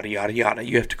 Patriots, yada, yada, yada.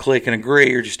 You have to click and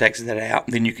agree or just exit that out,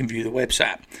 and then you can view the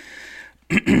website.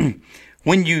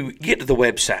 When you get to the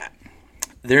website,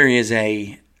 there is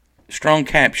a strong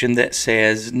caption that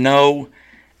says, no,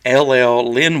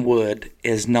 L.L. Linwood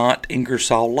is not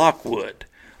Ingersoll Lockwood,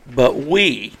 but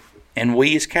we, and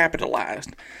we is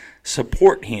capitalized,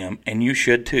 support him, and you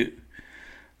should too.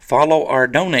 Follow our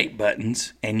donate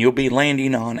buttons, and you'll be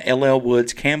landing on L.L.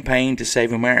 Wood's campaign to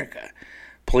save America.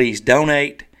 Please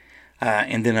donate,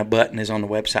 and then a button is on the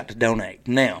website to donate.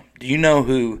 Now, do you know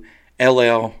who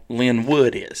L.L.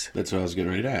 Linwood is? That's what I was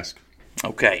getting ready to ask.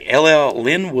 Okay, L.L.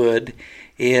 Linwood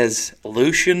is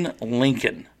Lucian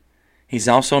Lincoln. He's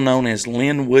also known as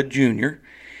Linwood Jr.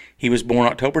 He was born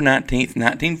October 19th,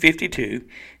 1952.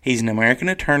 He's an American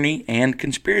attorney and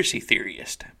conspiracy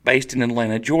theorist based in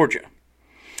Atlanta, Georgia.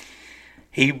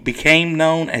 He became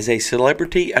known as a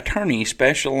celebrity attorney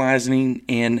specializing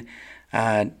in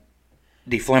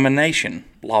defamation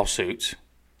lawsuits.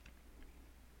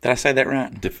 Did I say that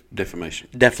right? Defamation.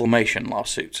 Defamation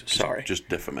lawsuits, sorry. Just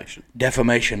defamation.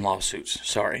 Defamation lawsuits,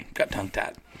 sorry. Got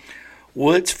tongue-tied.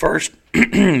 Wood's first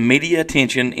media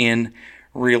attention in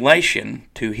relation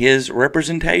to his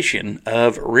representation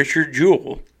of Richard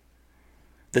Jewell,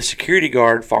 the security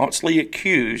guard falsely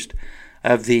accused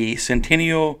of the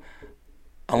Centennial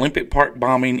Olympic Park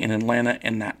bombing in Atlanta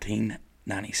in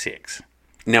 1996.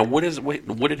 Now, what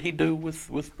did he do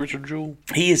with Richard Jewell?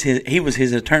 He was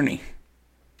his attorney.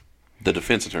 The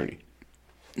defense attorney.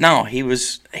 No, he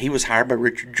was hired by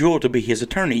Richard Jewell to be his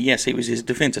attorney. Yes, he was his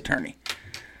defense attorney.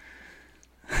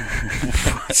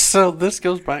 So this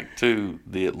goes back to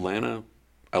the Atlanta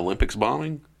Olympics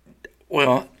bombing?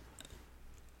 Well,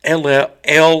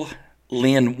 L.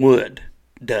 Lynn Wood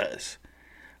does.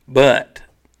 But,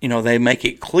 they make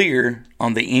it clear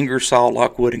on the Ingersoll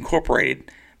Lockwood Incorporated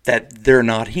that they're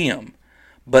not him.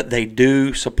 But they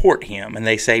do support him, and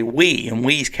they say we, and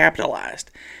we's capitalized.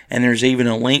 And there's even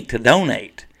a link to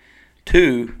donate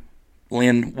to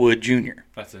Lynn Wood Jr.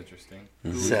 That's interesting.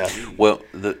 Mm-hmm. So, well,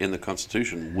 in the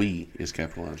Constitution, we is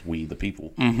capitalized. We, the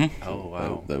people. Mm-hmm. Oh,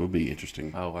 wow. That would be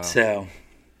interesting. Oh, wow. So,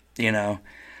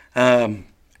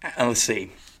 let's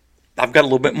see. I've got a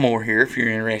little bit more here if you're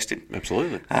interested.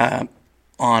 Absolutely.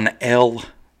 On L.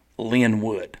 Lynn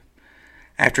Wood.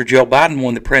 After Joe Biden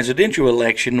won the presidential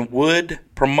election, Wood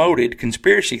promoted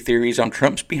conspiracy theories on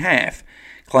Trump's behalf,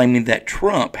 claiming that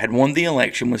Trump had won the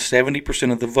election with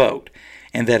 70% of the vote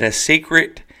and that a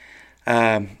secret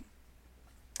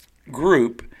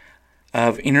group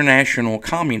of international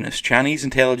communists, Chinese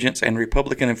intelligence, and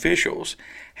Republican officials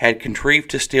had contrived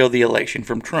to steal the election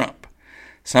from Trump.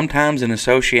 Sometimes in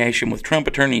association with Trump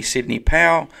attorney Sidney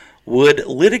Powell, Wood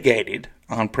litigated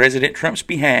on President Trump's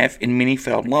behalf in many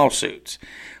failed lawsuits,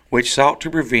 which sought to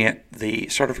prevent the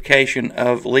certification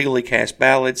of legally cast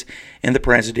ballots in the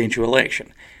presidential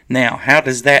election. Now, how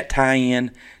does that tie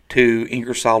in to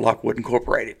Ingersoll Lockwood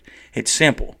Incorporated? It's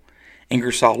simple.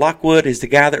 Ingersoll Lockwood is the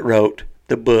guy that wrote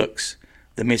the books,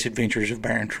 The Misadventures of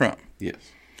Baron Trump.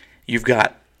 Yes. You've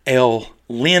got L.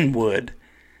 Lynn Wood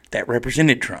that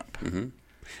represented Trump. Mm-hmm.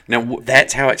 Now,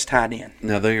 that's how it's tied in.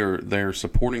 Now, they're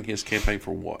supporting his campaign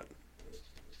for what?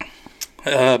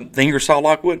 The Ingersoll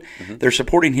Lockwood, they're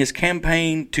supporting his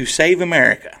campaign to save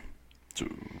America.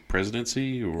 To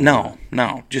presidency? Or No,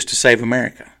 just to save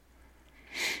America.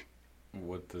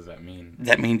 What does that mean?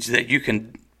 That means that you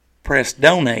can press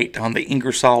donate on the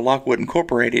Ingersoll Lockwood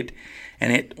Incorporated,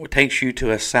 and it takes you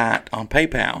to a site on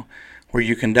PayPal where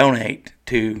you can donate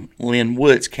to Lynn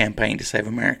Wood's campaign to save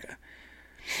America.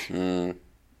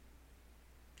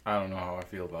 I don't know how I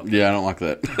feel about that. Yeah, I don't like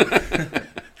that.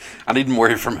 I need more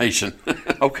information.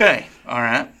 Okay, all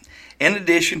right. In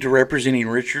addition to representing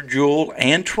Richard Jewell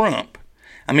and Trump,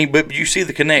 but you see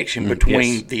the connection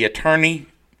between the attorney,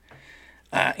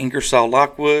 Ingersoll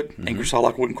Lockwood, Ingersoll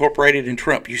Lockwood Incorporated, and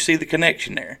Trump. You see the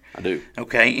connection there. I do.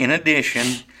 Okay, in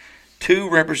addition to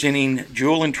representing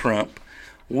Jewell and Trump,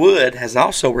 Wood has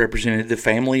also represented the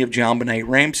family of John Benet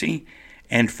Ramsey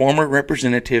and former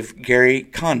Representative Gary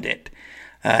Condit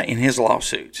in his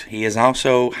lawsuits. He is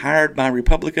also hired by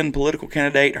Republican political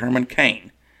candidate Herman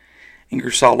Cain.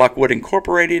 Ingersoll Lockwood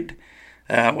Incorporated,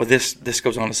 this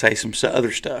goes on to say some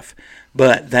other stuff,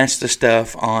 but that's the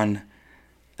stuff on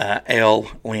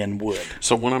L. Lynn Wood.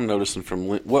 So what I'm noticing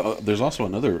from there's also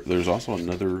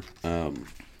another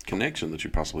connection that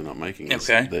you're possibly not making.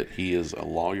 Okay. That he is a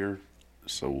lawyer.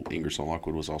 So Ingersoll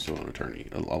Lockwood was also an attorney,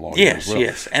 a lawyer. Yes, as well.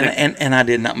 yes, and I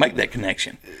did not make that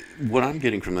connection. What I'm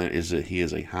getting from that is that he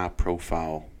is a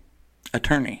high-profile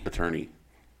attorney.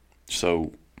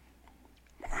 So,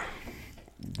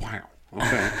 wow.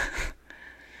 Okay.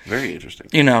 Very interesting.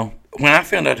 When I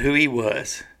found out who he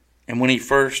was, and when I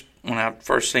first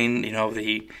seen, that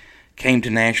he came to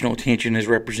national attention as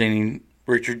representing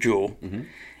Richard Jewell, and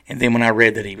then when I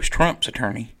read that he was Trump's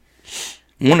attorney,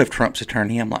 one of Trump's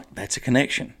attorney, I'm like, that's a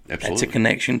connection. Absolutely. That's a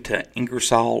connection to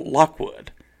Ingersoll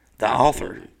Lockwood, the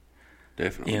author.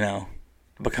 Definitely.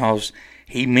 Because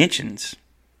he mentions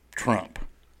Trump,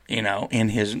 in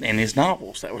his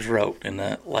novels that was wrote in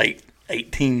the late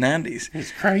 1890s.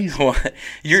 It's crazy.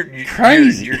 You're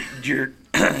crazy.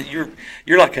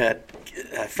 You're like a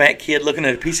fat kid looking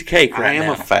at a piece of cake right now. I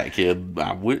am a fat kid.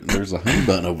 There's a honey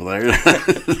bun over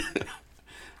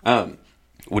there.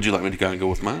 Would you like me to kind of go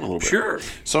with mine a little bit? Sure.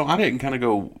 So I didn't kind of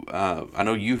go. I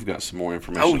know you've got some more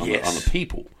information on the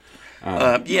people.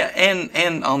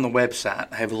 And on the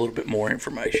website, I have a little bit more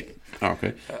information.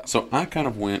 Okay. So I kind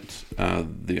of went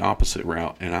the opposite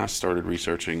route, and I started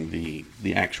researching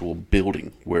the actual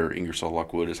building where Ingersoll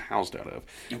Lockwood is housed out of,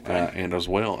 and as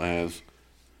well as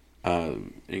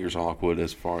Ingersoll Lockwood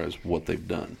as far as what they've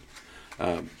done.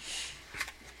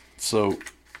 So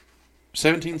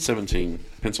 1717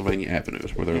 Pennsylvania Avenue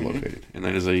is where they're located, and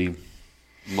that is a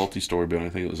multi-story building. I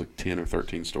think it was like 10 or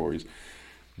 13 stories.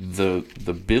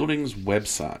 The building's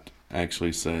website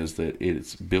actually says that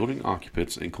its building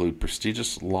occupants include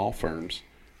prestigious law firms,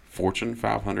 Fortune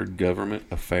 500 government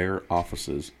affair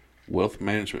offices, wealth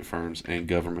management firms, and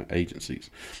government agencies.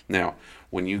 Now,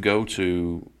 when you go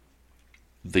to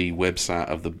the website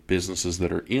of the businesses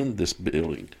that are in this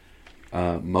building,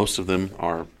 most of them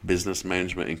are business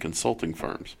management and consulting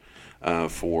firms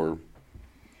for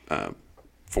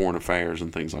foreign affairs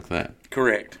and things like that.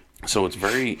 Correct. So it's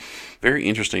very, very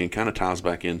interesting. It kind of ties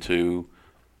back into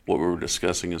what we were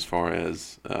discussing as far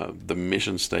as the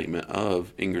mission statement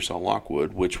of Ingersoll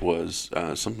Lockwood, which was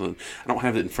something, I don't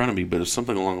have it in front of me, but it's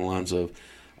something along the lines of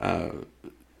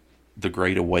the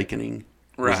Great Awakening.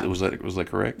 Right. Was that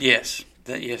correct? Yes.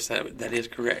 That is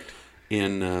correct.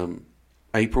 In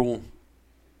April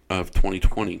of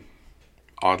 2020,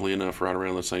 oddly enough, right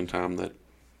around the same time that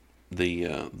the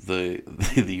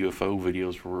UFO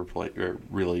videos were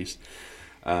released,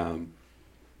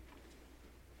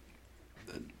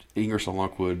 Ingersoll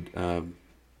Lockwood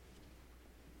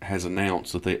has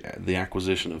announced that the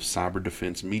acquisition of Cyber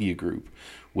Defense Media Group,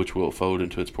 which will fold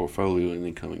into its portfolio in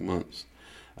the coming months.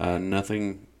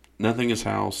 Nothing is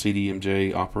how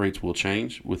CDMJ operates will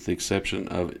change, with the exception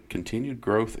of continued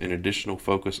growth and additional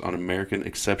focus on American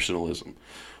exceptionalism,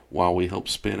 while we help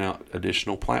spin out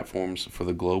additional platforms for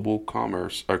the global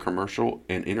commercial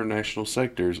and international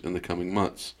sectors in the coming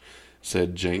months,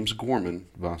 said James Gorman,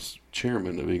 Vice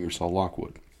Chairman of Ingersoll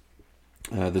Lockwood.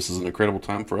 This is an incredible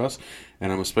time for us,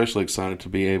 and I'm especially excited to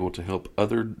be able to help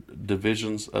other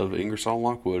divisions of Ingersoll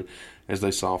Lockwood as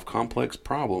they solve complex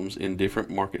problems in different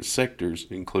market sectors,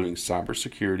 including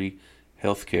cybersecurity,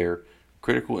 healthcare,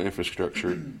 critical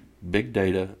infrastructure, big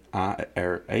data,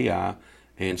 AI,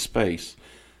 and space.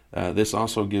 This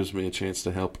also gives me a chance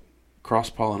to help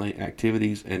cross-pollinate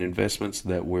activities and investments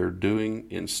that we're doing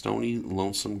in Stony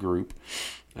Lonesome Group,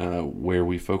 where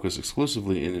we focus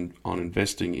exclusively on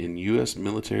investing in U.S.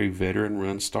 military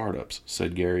veteran-run startups,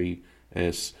 said Gary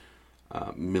S.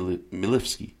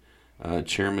 Milifsky,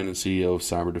 Chairman and CEO of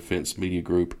Cyber Defense Media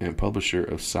Group and publisher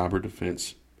of Cyber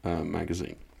Defense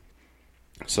magazine.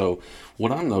 So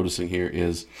what I'm noticing here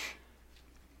is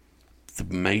the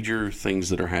major things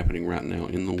that are happening right now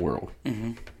in the world.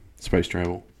 Mm-hmm. Space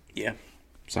travel. Yeah.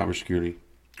 Cybersecurity.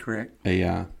 Correct.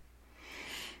 AI.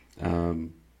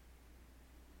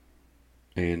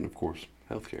 And, of course,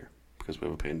 healthcare, because we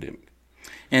have a pandemic.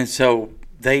 And so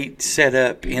they set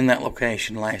up in that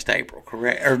location last April,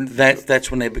 correct? Or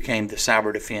that's when they became the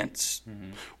Cyber Defense.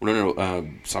 Mm-hmm. Well, no.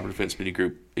 Cyber Defense Media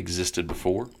Group existed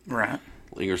before. Right.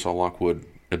 Ingersoll Lockwood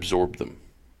absorbed them.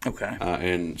 Okay.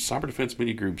 And Cyber Defense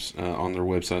Media Group's on their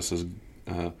website says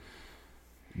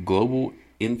Global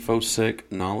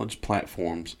InfoSec Knowledge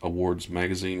Platforms awards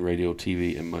magazine, radio,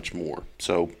 TV, and much more.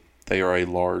 So they are a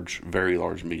large, very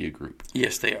large media group.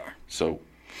 Yes, they are. So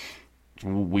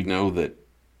we know that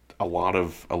a lot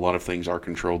of things are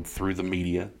controlled through the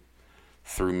media,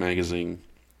 through magazine,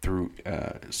 through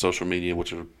social media,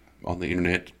 which are on the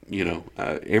internet.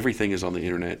 Everything is on the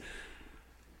internet.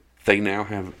 They now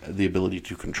have the ability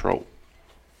to control.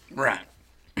 Right.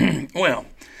 Well,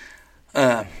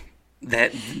 that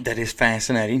is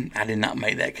fascinating. I did not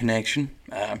make that connection.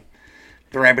 The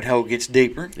rabbit hole gets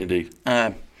deeper. Indeed.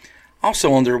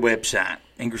 Also on their website,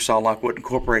 Ingersoll Lockwood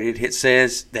Incorporated, it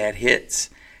says that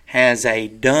HITS has a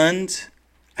DUNS,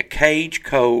 a CAGE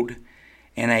code,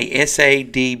 and a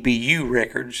SADBU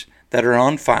records that are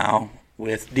on file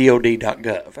with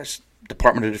DOD.gov. That's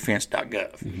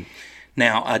DepartmentOfDefense.gov. Mm-hmm.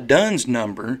 Now, a DUNS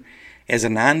number is a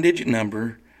 9-digit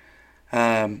number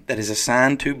that is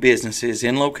assigned to businesses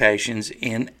in locations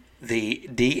in the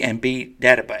D&B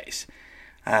database.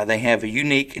 They have a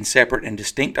unique and separate and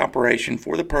distinct operation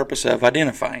for the purpose of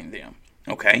identifying them.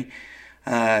 Okay.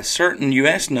 Certain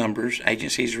U.S. numbers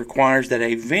agencies requires that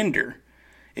a vendor,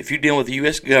 if you deal with a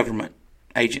U.S. government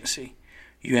agency,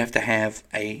 you have to have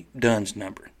a DUNS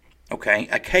number. Okay.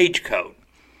 A CAGE code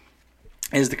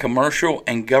is the Commercial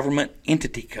and Government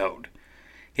Entity Code.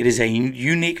 It is a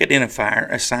unique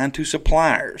identifier assigned to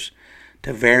suppliers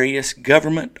to various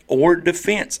government or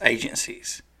defense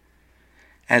agencies,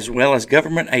 as well as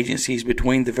government agencies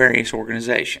between the various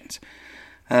organizations.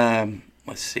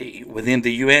 Let's see. Within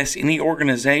the U.S., any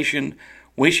organization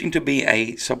wishing to be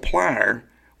a supplier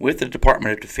with the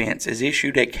Department of Defense is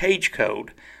issued a CAGE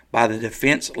code by the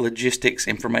Defense Logistics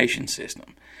Information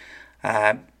System.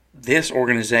 This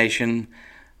organization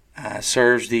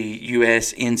serves the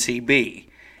U.S. NCB.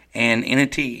 An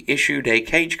entity issued a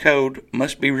CAGE code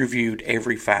must be reviewed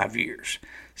every 5 years.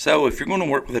 So if you're going to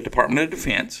work with the Department of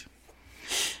Defense,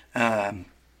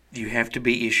 you have to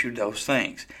be issued those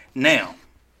things. Now,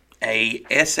 a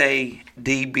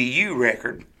SADBU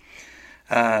record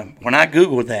When I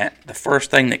Googled that, the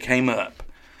first thing that came up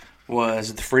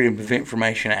was the Freedom of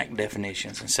Information Act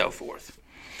definitions and so forth.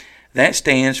 That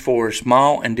stands for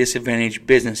Small and Disadvantaged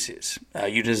Businesses.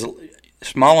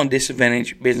 Small and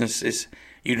Disadvantaged Businesses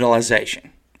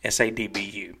Utilization,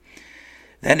 SADBU.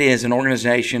 That is an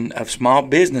organization of small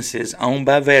businesses owned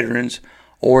by veterans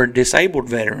or disabled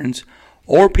veterans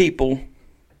or people,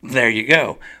 there you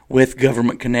go, with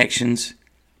government connections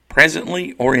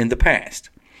presently or in the past.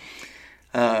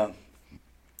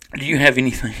 Do you have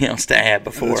anything else to add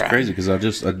before? That's crazy because I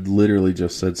literally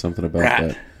just said something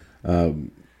about that.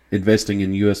 Investing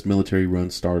in U.S.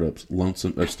 military-run startups,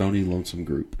 Stony Lonesome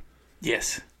Group.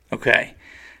 Yes. Okay.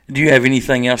 Do you have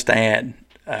anything else to add?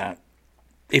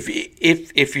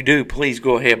 If you do, please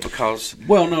go ahead because.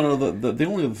 Well, no. The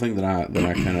only other thing that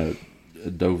I kind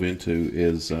of dove into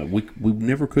is we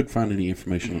never could find any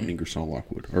information on Ingersoll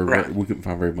Lockwood, or we couldn't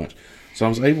find very much. So I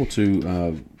was able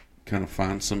to kind of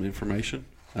find some information.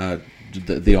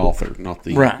 The author, not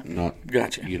the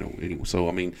Gotcha. Anyway, so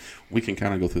I mean, we can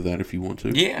kind of go through that if you want to.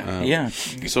 Yeah.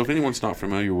 So if anyone's not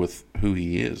familiar with who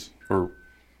he is, or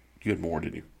you had more,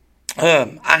 didn't you?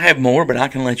 I have more, but I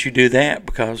can let you do that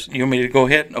because you want me to go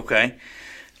ahead. Okay.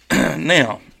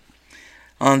 Now,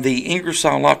 on the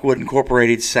Ingersoll Lockwood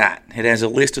Incorporated site, it has a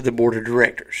list of the board of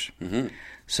directors. Mm-hmm.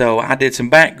 So I did some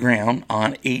background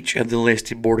on each of the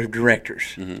listed board of directors.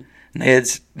 Mm-hmm.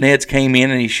 Ned's came in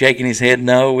and he's shaking his head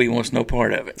no, he wants no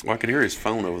part of it. Well, I could hear his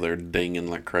phone over there dinging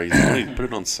like crazy. Put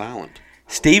it on silent.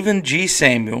 Stephen G.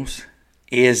 Samuels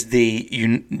is the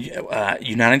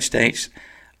United States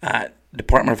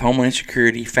Department of Homeland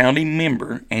Security founding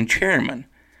member and chairman.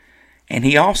 And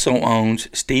he also owns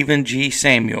Stephen G.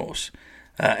 Samuels,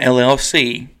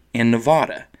 LLC in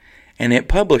Nevada. And it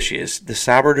publishes the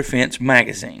Cyber Defense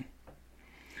Magazine.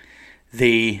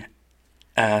 The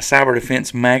Cyber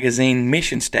Defense Magazine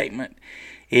mission statement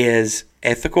is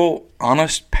ethical,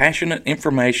 honest, passionate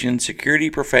information security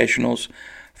professionals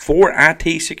for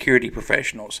IT security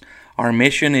professionals. Our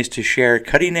mission is to share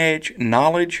cutting-edge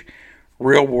knowledge,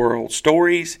 real-world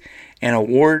stories, and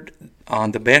award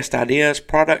on the best ideas,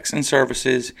 products, and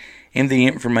services in the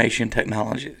information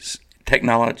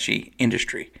technology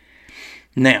industry.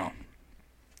 Now,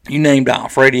 you named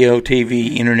off radio,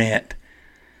 TV, internet,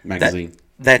 magazine.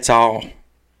 That's all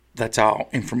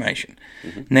information.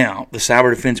 Mm-hmm. Now, the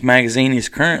Cyber Defense Magazine is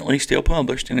currently still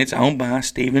published, and it's owned by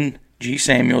Stephen G.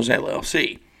 Samuels,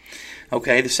 LLC.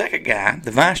 Okay, the second guy,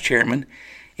 the vice chairman,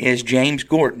 is James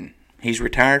Gordon. He's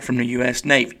retired from the U.S.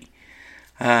 Navy.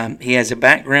 He has a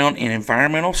background in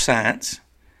environmental science,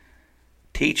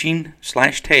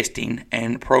 teaching/testing,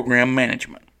 and program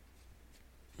management.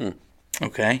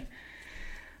 Okay.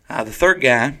 The third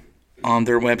guy on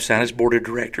their website as board of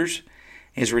directors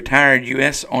is retired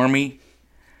U.S. Army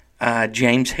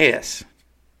James Hess.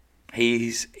 He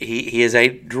is a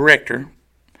director.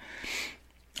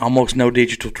 Almost no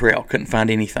digital trail. Couldn't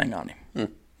find anything on him.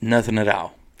 Nothing at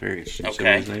all. Very interesting.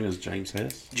 Okay. So his name is James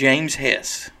Hess? James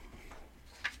Hess.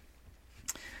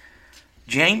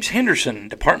 James Henderson,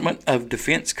 Department of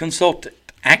Defense Consultant,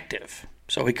 active.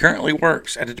 So he currently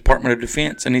works at the Department of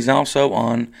Defense, and he's also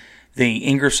on the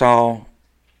Ingersoll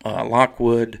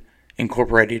Lockwood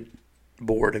Incorporated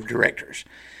Board of Directors.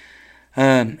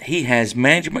 He has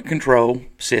management control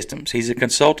systems. He's a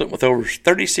consultant with over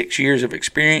 36 years of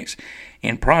experience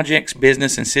in projects,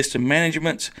 business, and system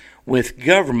managements with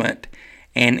government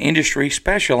and industry,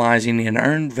 specializing in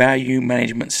earned value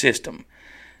management system,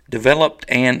 developed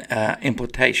and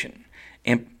implementation.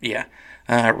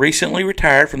 Recently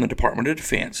retired from the Department of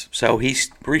Defense, so he's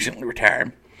recently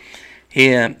retired.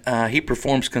 He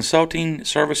performs consulting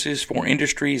services for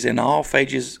industries in all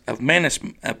phases of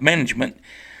management.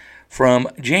 From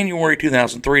January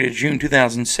 2003 to June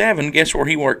 2007, guess where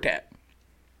he worked at?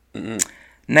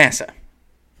 NASA,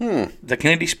 the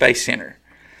Kennedy Space Center.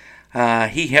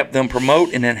 He helped them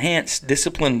promote and enhance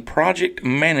disciplined project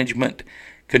management,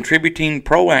 contributing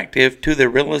proactive to the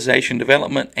realization,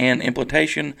 development, and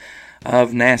implementation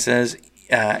of NASA's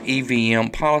EVM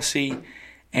policy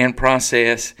and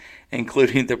process,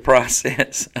 including the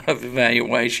process of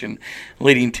evaluation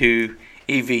leading to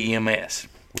EVMS.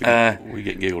 We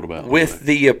get giggled about. With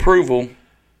the approval,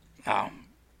 PB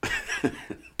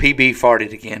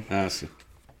farted again. I see.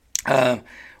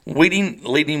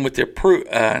 Leading with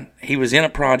the he was in a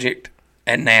project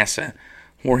at NASA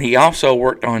where he also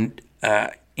worked on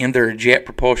in their jet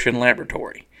propulsion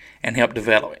laboratory and helped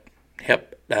develop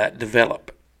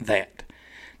that.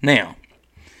 Now,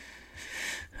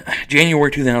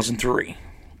 January 2003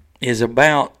 is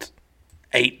about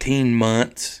 18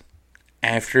 months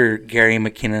after Gary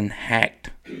McKinnon hacked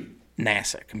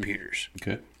NASA computers.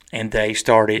 Okay. and they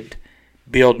started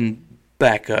building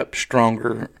back up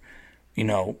stronger,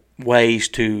 ways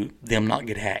to them not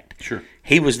get hacked. Sure.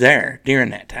 He was there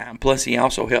during that time. Plus, he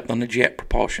also helped on the Jet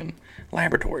Propulsion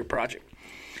Laboratory project.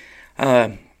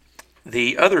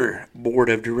 The other board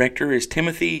of director is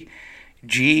Timothy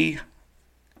G.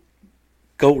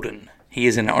 Golden. He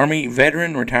is an Army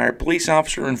veteran, retired police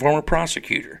officer, and former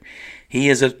prosecutor. He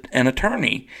is an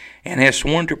attorney and has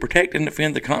sworn to protect and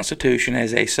defend the Constitution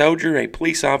as a soldier, a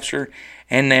police officer,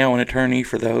 and now an attorney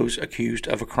for those accused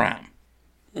of a crime.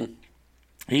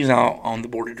 He's all on the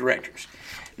board of directors.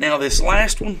 Now, this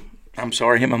last one, I'm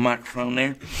sorry, hit my microphone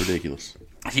there. Ridiculous.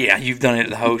 Yeah, you've done it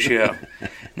the whole show.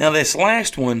 Now, this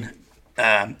last one,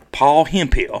 Paul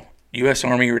Hempill, U.S.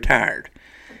 Army retired.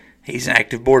 He's an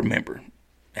active board member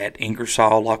at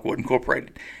Ingersoll Lockwood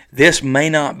Incorporated. This may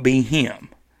not be him,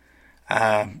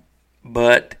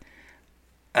 but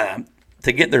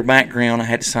to get their background, I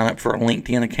had to sign up for a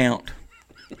LinkedIn account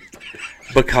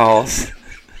because,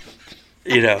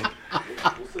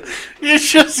 You're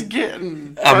just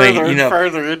getting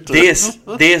further into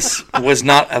this was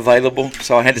not available,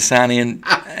 so I had to sign in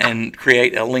and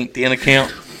create a LinkedIn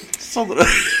account.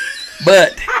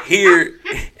 But here,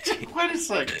 wait a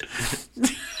second.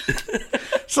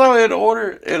 So in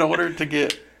order to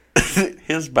get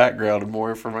his background and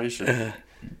more information,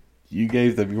 you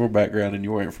gave them your background and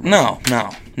your information.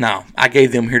 No. I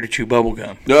gave them Here to Chew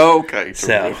Bubblegum. Okay,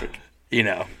 terrific.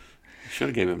 So, should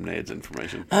have gave him Ned's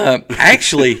information.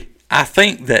 Actually, I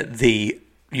think that the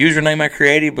username I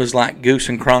created was like Goose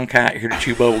and Cronkite Here to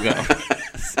Chew Bubblegum.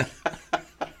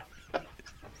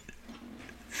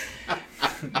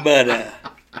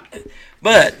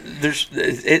 But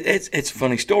it's a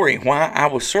funny story. While I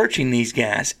was searching these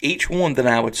guys, each one that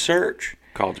I would search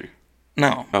called you.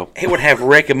 No, Oh. It would have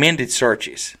recommended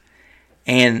searches,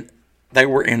 and they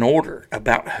were in order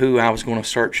about who I was going to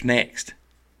search next.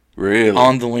 Really?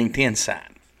 On the LinkedIn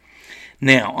side.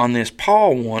 Now, on this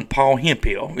Paul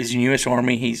Hempill is in the U.S.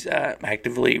 Army. He's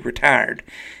actively retired.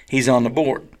 He's on the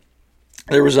board.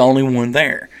 There was only one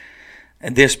there.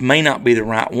 And this may not be the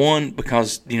right one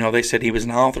because, they said he was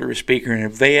an author, a speaker, and a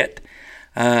vet.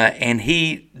 And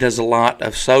he does a lot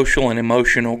of social and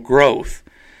emotional growth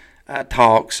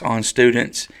talks on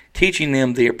students, teaching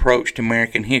them the approach to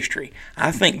American history.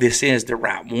 I think this is the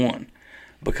right one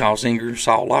because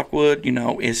Ingersoll Lockwood,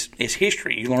 is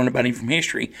history. You learn about him from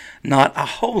history. Not a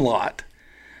whole lot,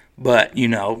 but,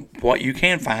 what you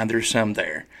can find, there's some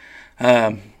there.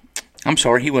 I'm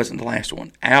sorry, he wasn't the last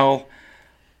one. Al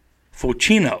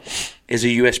Fulcino is a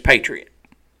U.S. patriot.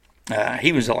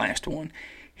 He was the last one.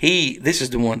 This is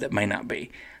the one that may not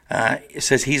be. It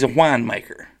says he's a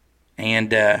winemaker.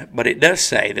 But it does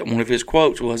say that one of his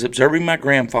quotes was, "Observing my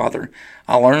grandfather,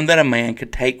 I learned that a man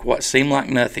could take what seemed like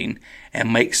nothing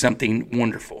and make something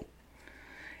wonderful."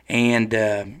 And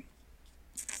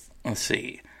let's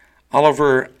see,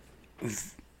 Oliver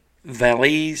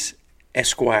Valise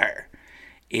Esquire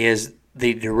is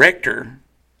the director.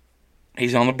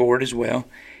 He's on the board as well.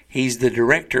 He's the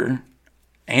director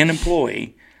and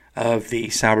employee of the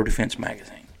Cyber Defense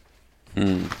Magazine.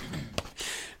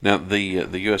 Now, the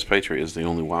U.S. Patriot is the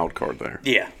only wild card there.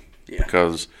 Yeah.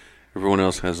 Because everyone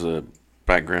else has a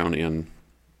background in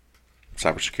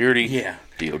cybersecurity,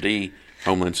 DOD,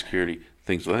 Homeland Security,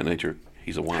 things of that nature.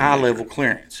 He's a winemaker. High-level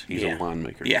clearance. He's a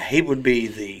winemaker. Yeah, he would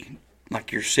be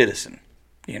your citizen.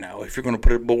 If you're going to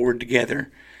put a board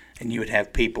together and you would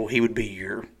have people, he would be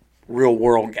your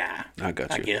real-world guy. I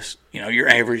got you. I guess, your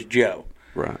average Joe.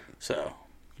 Right. So.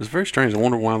 It's very strange. I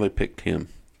wonder why they picked him.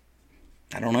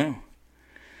 I don't know.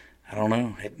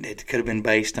 It could have been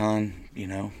based on,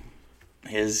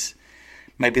 his.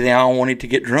 Maybe they all wanted to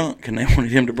get drunk and they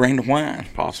wanted him to bring the wine.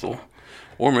 Possible. So.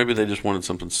 Or maybe they just wanted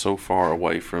something so far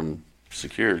away from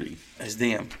security. As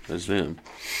them.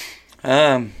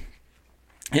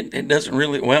 It doesn't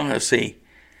really. Well, let's see.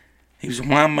 He was a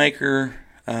winemaker,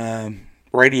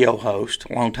 radio host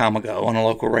a long time ago on a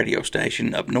local radio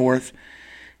station up north.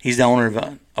 He's the owner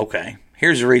of okay,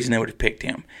 here's the reason they would have picked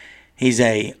him. He's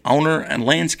a owner and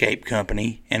landscape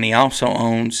company, and he also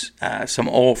owns some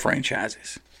oil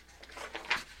franchises.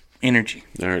 Energy.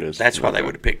 There it is. That's why they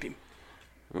would have picked him.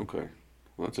 Okay.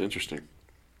 Well, that's interesting.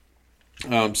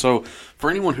 So, for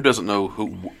anyone who doesn't know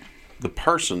who the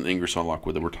person Ingersoll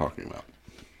Lockwood that we're talking about,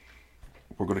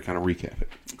 we're going to kind of recap it.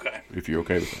 Okay. If you're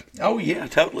okay with that. Oh, yeah,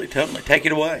 totally. Take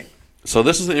it away. So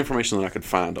this is the information that I could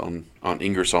find on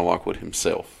Ingersoll Lockwood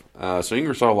himself. So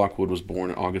Ingersoll Lockwood was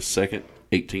born August 2nd,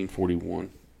 1841,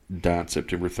 died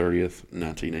September 30th,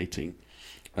 1918.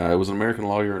 He was an American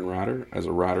lawyer and writer. As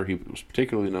a writer, he was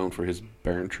particularly known for his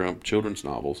Baron Trump children's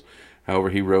novels However,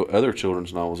 he wrote other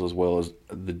children's novels as well as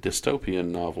the dystopian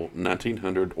novel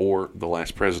 1900 or The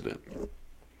Last President.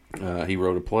 He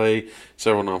wrote a play,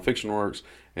 several nonfiction works,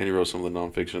 and he wrote some of the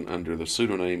nonfiction under the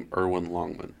pseudonym Erwin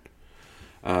Longman.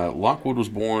 Lockwood was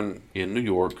born in New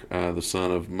York, the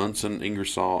son of Munson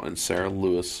Ingersoll and Sarah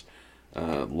Lewis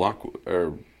Lockwood.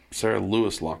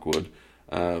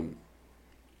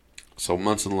 So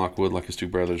Munson Lockwood, like his two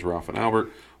brothers Ralph and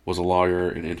Albert, was a lawyer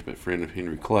and intimate friend of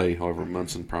Henry Clay. However,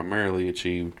 Munson primarily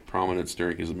achieved prominence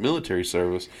during his military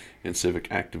service and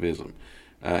civic activism.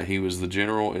 He was the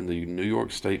general in the New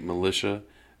York State Militia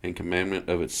and commandant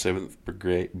of its 7th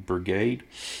Brigade.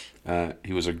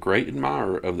 He was a great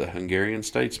admirer of the Hungarian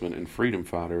statesman and freedom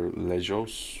fighter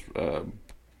Lajos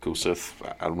Kossuth.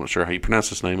 I'm not sure how you pronounce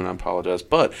his name, and I apologize.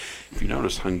 But if you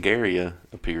notice, Hungaria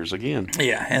appears again.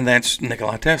 Yeah, and that's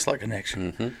Nikola Tesla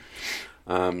connection. Mm-hmm.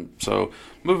 So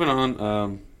moving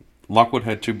on, Lockwood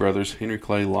had two brothers, Henry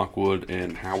Clay Lockwood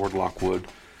and Howard Lockwood.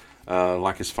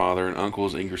 Like his father and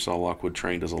uncles, Ingersoll Lockwood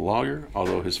trained as a lawyer.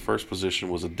 Although his first position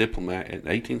was a diplomat, in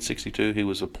 1862 he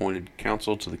was appointed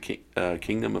consul to the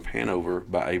Kingdom of Hanover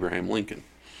by Abraham Lincoln.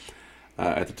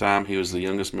 At the time, he was the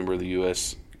youngest member of the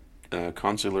U.S.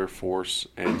 Consular force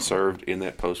and served in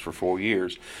that post for 4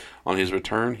 years. On his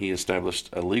return, he established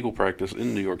a legal practice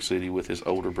in New York City with his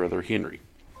older brother Henry.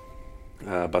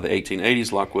 By the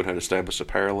 1880s, Lockwood had established a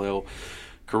parallel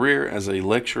career as a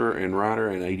lecturer and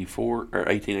writer. In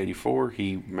 1884,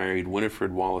 he married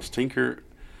Winifred Wallace Tinker,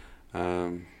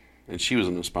 and she was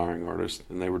an aspiring artist,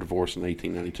 and they were divorced in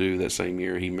 1892. That same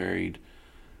year, he married.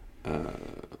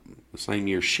 The same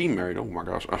year she married. Oh my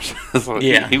gosh! I thought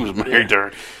he was married to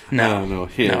her. No.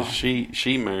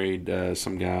 She married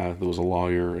some guy that was a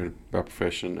lawyer by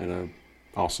profession and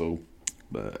also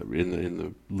in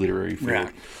the literary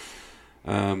field.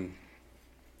 Right.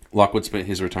 Lockwood spent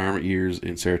his retirement years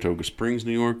in Saratoga Springs,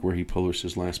 New York, where he published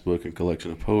his last book and collection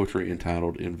of poetry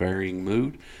entitled "In Varying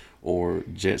Mood," or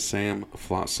Jet Sam,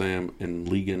 Flot Sam, and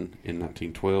Ligon in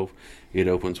 1912. It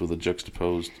opens with a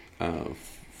juxtaposed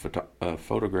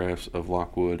photographs of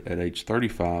Lockwood at age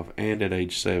 35 and at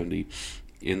age 70.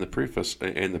 In the preface,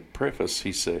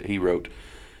 he wrote,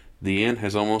 "The end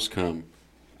has almost come.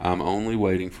 I'm only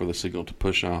waiting for the signal to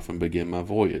push off and begin my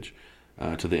voyage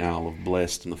to the Isle of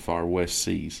Blessed in the far west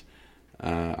seas.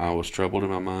 I was troubled in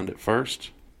my mind at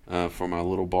first, for my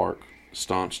little bark,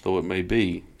 staunch though it may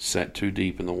be, sat too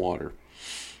deep in the water.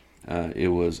 It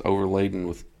was overladen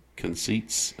with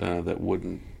conceits that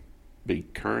wouldn't be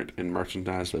current and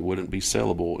merchandise that wouldn't be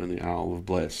sellable in the Isle of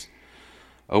Blessed.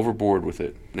 Overboard with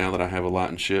it. Now that I have a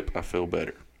lightened ship, I feel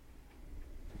better."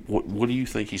 What do you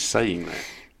think he's saying there?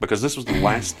 Because this was the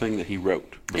last thing that he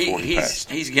wrote before he passed.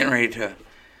 He's getting ready to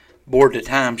board the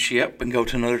time ship and go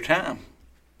to another time.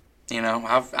 You know,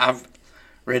 I've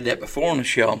read that before on the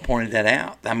show and pointed that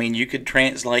out. I mean, you could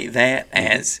translate that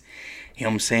as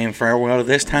him saying farewell to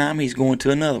this time. He's going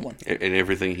to another one, and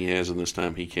everything he has in this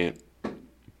time, he can't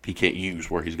use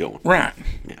where he's going. Right.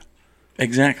 Yeah.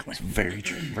 Exactly. It's very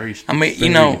true. Very. I mean,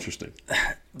 very interesting.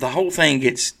 The whole thing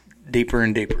gets deeper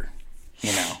and deeper.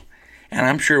 And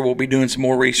I'm sure we'll be doing some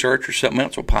more research or something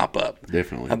else will pop up.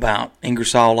 Definitely. About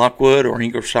Ingersoll Lockwood or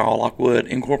Ingersoll Lockwood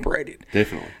Incorporated.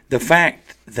 Definitely. The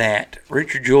fact that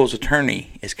Richard Jewell's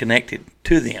attorney is connected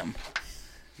to them.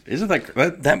 Isn't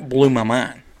that that blew my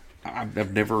mind.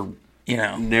 I've never,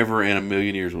 never in a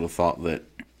million years would have thought that.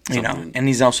 And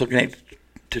he's also connected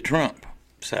to Trump.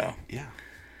 So. Yeah.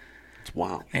 It's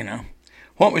wild.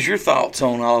 What was your thoughts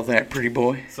on all of that, pretty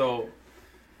boy? So.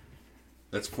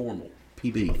 That's formal.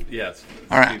 PB. Yes.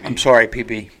 All right. PB. I'm sorry,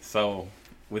 PB. So,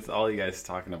 with all you guys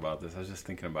talking about this, I was just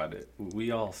thinking about it. We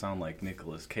all sound like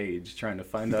Nicolas Cage trying to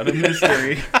find out a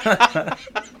mystery.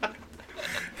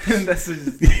 And that's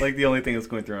just like the only thing that's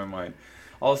going through my mind.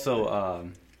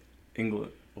 Also,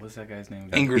 what's that guy's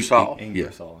name? Ingersoll.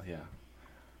 Ingersoll, yeah.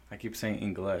 I keep saying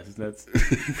English. That's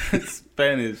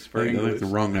Spanish for English. That's the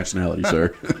wrong nationality,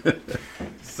 sir.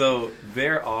 So,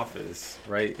 their office,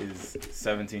 right, is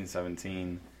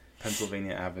 1717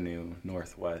 Pennsylvania Avenue,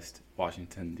 Northwest,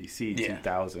 Washington, D.C.,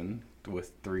 2000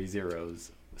 with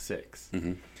 306.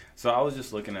 Mm-hmm. So I was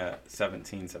just looking at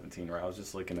 1717, right? I was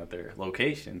just looking at their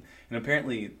location. And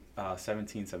apparently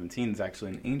 1717 is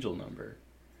actually an angel number.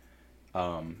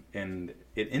 And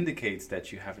it indicates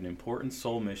that you have an important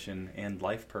soul mission and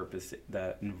life purpose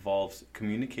that involves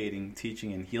communicating,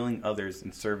 teaching, and healing others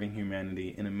and serving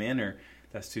humanity in a manner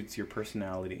that suits your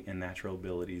personality and natural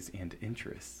abilities and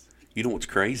interests. You know what's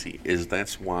crazy is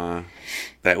that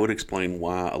would explain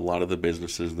why a lot of the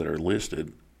businesses that are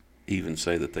listed even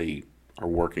say that they are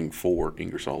working for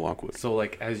Ingersoll Lockwood. So,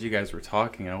 like, as you guys were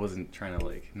talking, I wasn't trying to,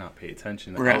 like, not pay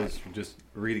attention. Right. I was just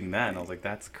reading that, and I was like,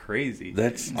 that's crazy.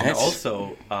 That's and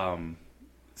also,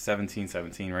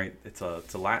 1717, right? It's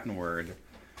a Latin word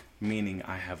meaning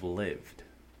I have lived.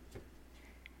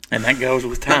 And that goes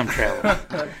with time travel.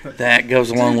 That goes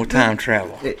along with time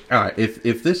travel. All right,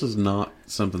 if this is not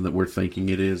something that we're thinking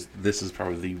it is, this is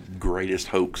probably the greatest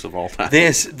hoax of all time.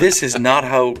 This is not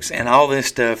hoax, and all this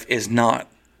stuff is not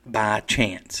by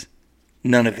chance.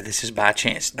 None of this is by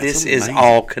chance. This is amazing.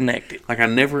 all connected. Like I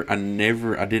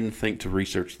didn't think to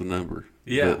research the number.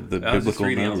 Yeah, the I was just biblical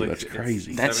reading, I was number. like, That's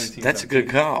crazy. That's a good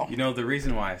call. You know, the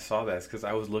reason why I saw that is because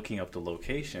I was looking up the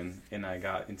location, and I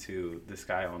got into this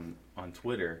guy on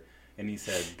Twitter, and he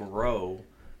said, bro,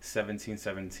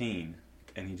 1717,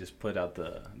 and he just put out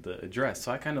the address.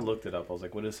 So I kind of looked it up. I was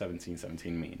like, what does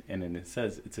 1717 mean? And then it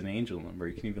says it's an angel number.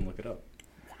 You can even look it up.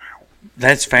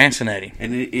 That's fascinating.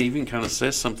 And it even kind of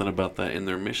says something about that in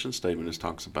their mission statement. It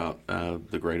talks about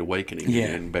the Great Awakening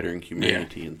and bettering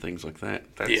humanity and things like that.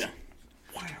 That's,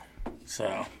 wow.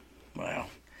 So, wow.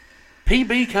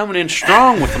 PB coming in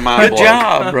strong with the mind Good blow.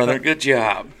 job, brother. Good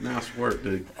job. Nice work,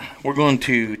 dude. We're going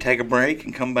to take a break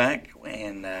and come back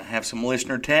and have some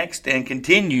listener text and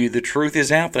continue the Truth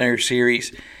is Out There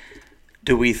series.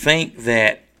 Do we think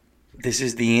that this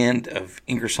is the end of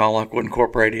Ingersoll Lockwood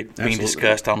Incorporated being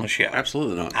discussed on the show?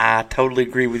 Absolutely not. I totally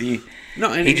agree with you.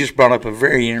 No, and he just brought up a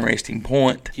very interesting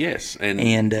point. Yes, and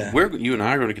you and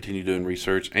I are going to continue doing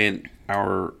research, and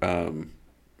our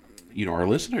our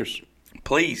listeners.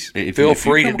 Please Feel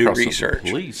free to do research.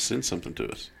 Please send something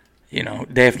to us.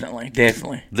 Definitely.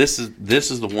 This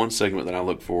is the one segment that I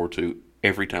look forward to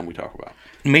every time we talk about.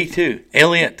 Me too,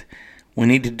 Elliot. We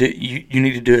need to do. You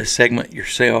need to do a segment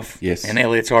yourself. Yes. And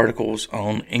Elliot's articles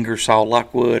on Ingersoll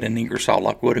Lockwood and Ingersoll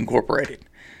Lockwood Incorporated.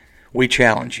 We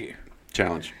challenge you.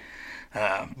 Challenge.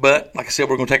 But like I said,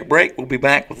 we're going to take a break. We'll be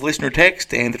back with listener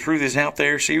text and the Truth is Out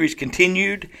There series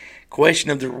continued. Question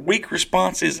of the week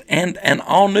responses and an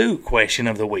all new question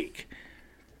of the week.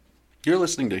 You're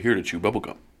listening to Here to Chew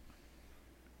Bubblegum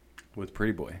with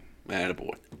Pretty Boy.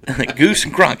 Attaboy. Goose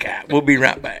and Cronkite. We'll be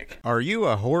right back. Are you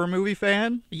a horror movie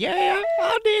fan? Yeah,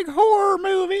 I dig horror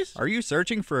movies. Are you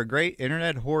searching for a great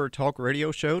internet horror talk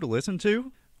radio show to listen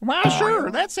to? Why,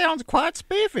 sure, that sounds quite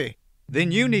spiffy.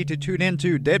 Then you need to tune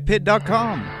into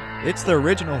deadpit.com. It's the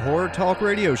original horror talk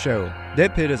radio show.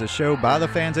 Dead Pit is a show by the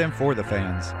fans and for the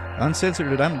fans. Uncensored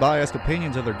and unbiased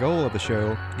opinions are the goal of the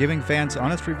show, giving fans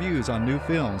honest reviews on new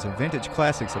films and vintage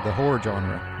classics of the horror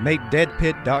genre. Make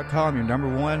deadpit.com your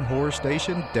 #1 horror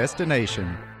station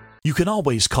destination. You can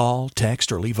always call,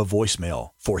 text, or leave a voicemail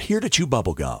for Here to Chew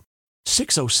Bubblegum.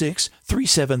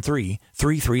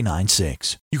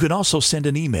 606-373-3396. You can also send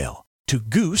an email to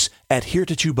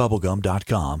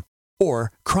goose@heretochewbubblegum.com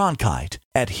or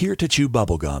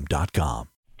cronkite@heretochewbubblegum.com.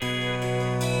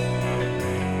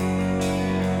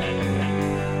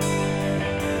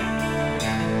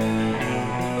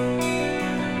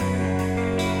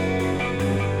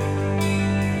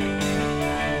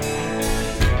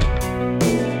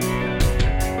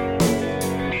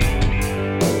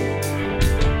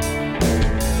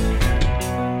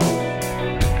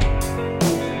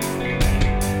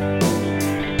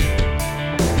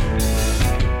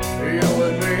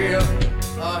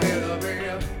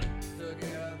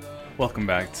 Welcome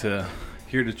back to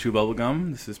Here to Chew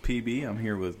Bubblegum. This is PB. I'm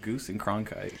here with Goose and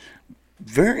Cronkite.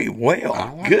 Very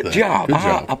well. Like Good that. job. Good I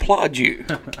job. applaud you.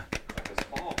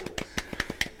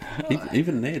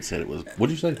 Even Ned said it was. What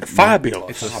did you say?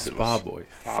 Fabulous. It's a spa boy.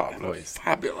 Fabulous.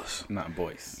 Fabulous. Not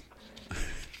boys.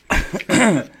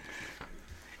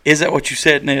 Is that what you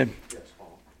said, Ned? I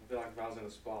feel like if I was in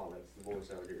a spa, that's the voice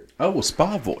I would hear. Oh, well,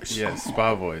 spa voice. Yeah,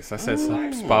 spa voice. I said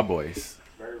spa boys.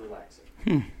 Very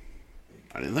relaxing.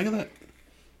 I didn't think of that.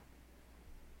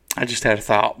 I just had a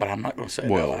thought, but I'm not going to say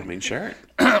Well, that. I mean, share it.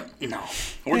 No.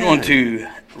 We're going to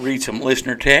read some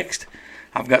listener text.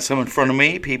 I've got some in front of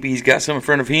me. PB's got some in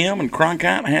front of him, and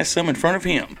Cronkite has some in front of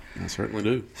him. I certainly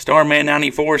do.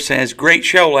 Starman94 says, great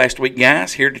show last week,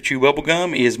 guys. Here to Chew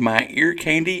Bubblegum is my ear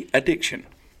candy addiction.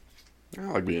 I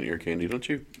like being ear candy, don't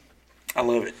you? I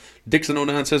love it.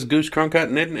 Dixon09 says, Goose, Cronkite,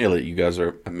 Ned, and Elliot, you guys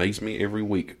amaze me every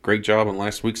week. Great job on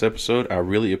last week's episode. I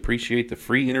really appreciate the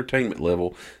free entertainment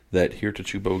level that Here to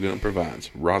Chew Bubblegum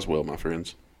provides. Roswell, my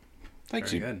friends.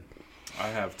 Thanks. Very good. I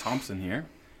have Thompson here.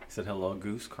 He said, hello,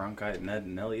 Goose, Cronkite, Ned,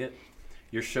 and Elliot.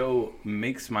 Your show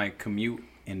makes my commute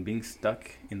and being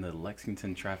stuck in the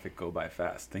Lexington traffic go by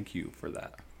fast. Thank you for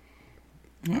that.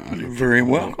 Very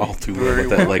well. All too well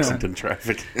with that Lexington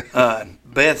traffic.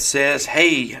 Beth says,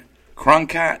 hey,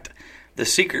 Cronkite, The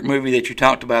secret movie that you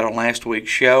talked about on last week's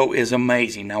show is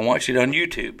amazing. I watched it on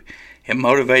YouTube. It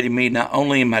motivated me not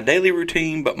only in my daily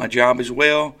routine, but my job as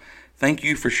well. Thank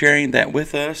you for sharing that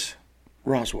with us,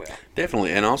 Roswell.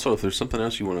 Definitely. And also, if there's something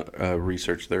else you want to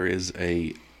research, there is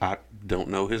I don't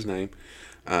know his name,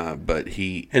 but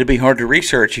he... It'll be hard to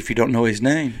research if you don't know his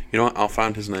name. You know what? I'll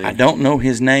find his name. I don't know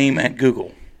his name at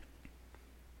Google.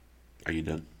 Are you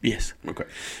done? Yes. Okay.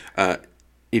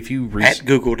 If you... At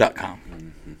google.com.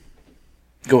 Mm-hmm.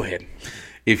 Go ahead.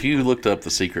 If you looked up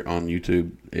The Secret on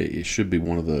YouTube, it should be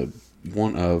one of the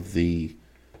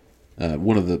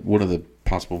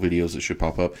possible videos that should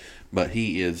pop up. But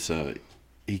he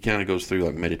kind of goes through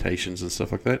like meditations and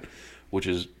stuff like that, which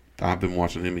is, I've been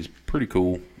watching him. He's pretty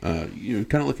cool. You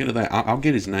kind of look into that. I'll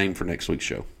get his name for next week's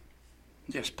show.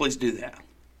 Yes, please do that.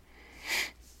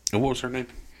 And what was her name?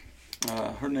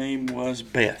 Her name was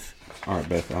Beth. All right,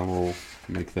 Beth. I will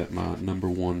make that my number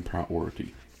one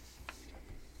priority.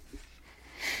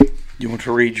 You want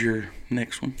to read your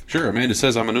next one? Sure. Amanda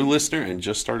says, I'm a new listener and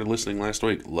just started listening last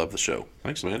week. Love the show.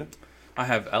 Thanks, Amanda. I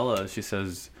have Ella. She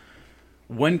says,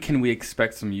 when can we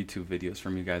expect some YouTube videos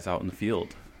from you guys out in the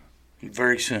field?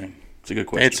 Very soon. It's a good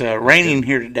question. It's raining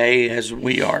here today as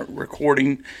we are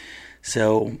recording.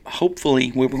 So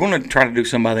hopefully, we were going to try to do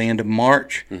some by the end of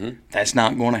March. Mm-hmm. That's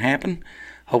not going to happen.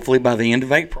 Hopefully by the end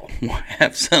of April, we'll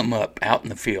have some up out in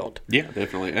the field. Yeah,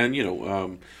 definitely. And,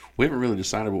 we haven't really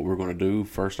decided what we're going to do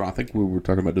first. I think we were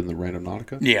talking about doing the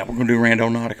Randonautica. Yeah, we're going to do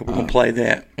Randonautica. We're going to play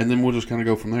that. And then we'll just kind of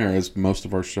go from there. As most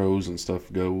of our shows and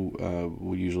stuff go,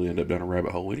 we usually end up down a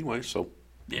rabbit hole anyway. So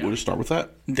we'll just start with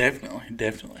that.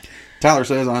 Definitely. Tyler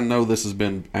says, I know this has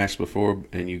been asked before,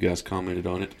 and you guys commented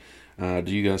on it.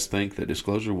 Do you guys think that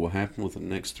disclosure will happen within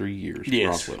the next 3 years?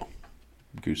 Yes. Roswell.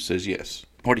 Goose says yes.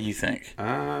 What do you think?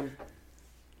 I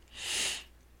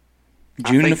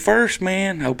June think the 1st,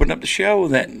 man. Opened up the show,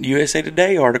 that USA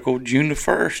Today article, June the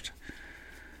 1st.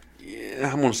 Yeah,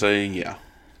 I'm going to say yeah.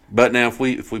 But now, if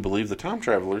we believe the time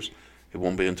travelers, it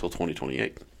won't be until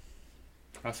 2028.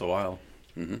 That's a while.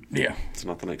 Mm-hmm. Yeah. It's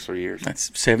not the next 3 years.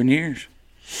 That's 7 years.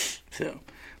 So,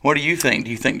 what do you think?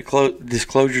 Do you think the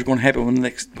disclosure is going to happen in the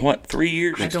next, 3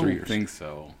 years? I don't think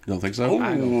so. You don't think so?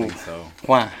 I don't think so.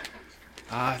 Why?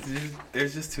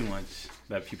 There's just too much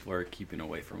that people are keeping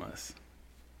away from us.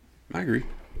 I agree.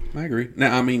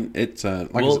 Now, I mean, it's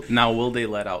will they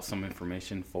let out some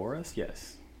information for us?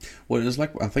 Yes. Well, it's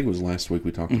like, I think it was last week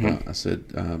we talked about. I said,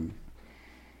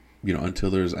 until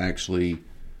there's actually,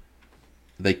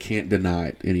 they can't deny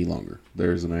it any longer.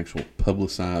 There's an actual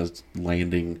publicized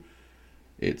landing.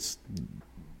 It's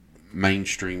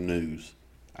mainstream news.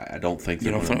 I don't think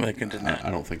they can deny it?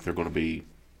 I don't think they're going to be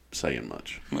saying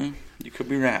much. Well, you could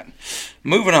be right.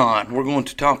 Moving on, we're going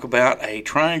to talk about a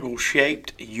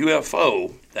triangle-shaped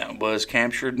UFO that was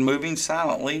captured moving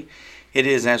silently. It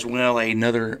is as well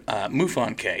another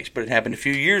MUFON case, but it happened a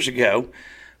few years ago.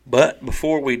 But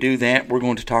before we do that, we're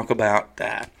going to talk about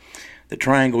the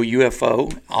triangle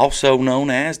UFO, also known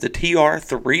as the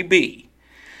TR-3B.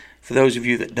 For those of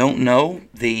you that don't know,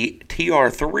 the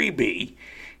TR-3B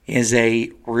is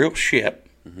a real ship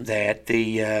that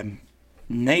the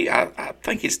I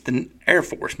think it's the Air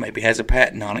Force maybe has a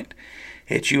patent on it.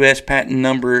 It's U.S. patent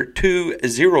number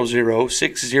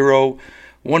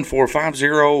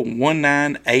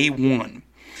 20060145019A1.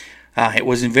 It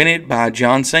was invented by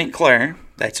John St. Clair.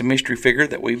 That's a mystery figure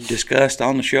that we've discussed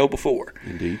on the show before.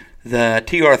 Indeed. The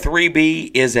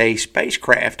TR-3B is a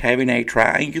spacecraft having a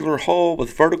triangular hull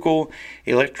with vertical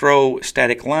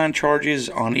electrostatic line charges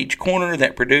on each corner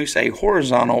that produce a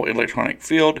horizontal electronic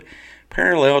field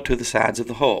parallel to the sides of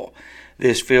the hull.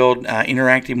 This field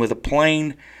interacting with a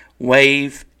plane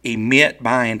wave emit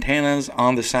by antennas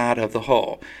on the side of the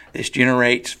hull. This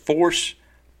generates force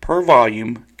per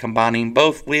volume, combining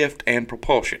both lift and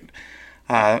propulsion.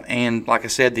 And like I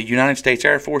said, the United States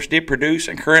Air Force did produce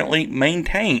and currently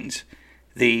maintains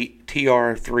the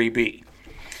TR-3B.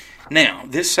 Now,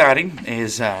 this sighting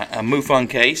is a MUFON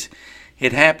case.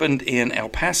 It happened in El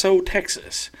Paso,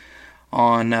 Texas,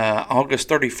 on August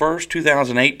 31st,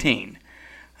 2018.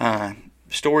 The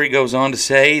story goes on to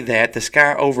say that the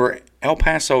sky over El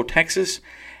Paso, Texas,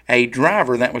 a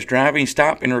driver that was driving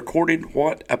stopped and recorded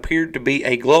what appeared to be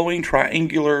a glowing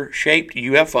triangular-shaped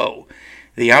UFO.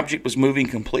 The object was moving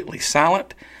completely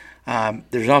silent.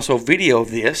 There's also video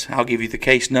of this. I'll give you the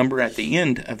case number at the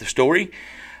end of the story.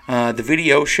 The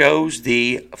video shows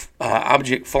the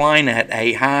object flying at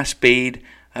a high speed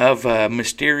of a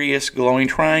mysterious glowing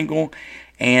triangle,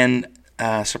 and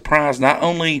surprised not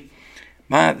only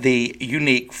by the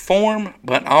unique form,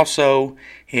 but also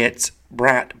its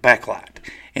bright backlight.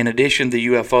 In addition, the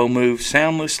UFO moved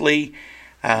soundlessly,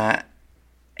 and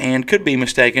and could be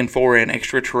mistaken for an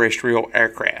extraterrestrial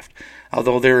aircraft.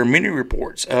 Although there are many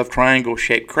reports of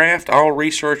triangle-shaped craft, all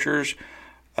researchers,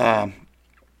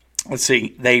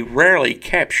 they rarely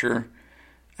capture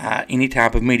any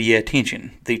type of media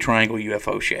attention, the triangle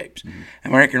UFO shapes.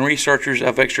 American researchers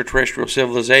of extraterrestrial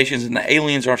civilizations and the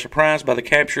aliens are surprised by the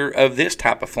capture of this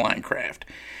type of flying craft.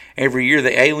 Every year,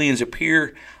 the aliens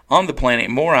appear on the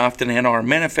planet more often and are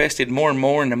manifested more and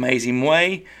more in an amazing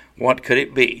way. What could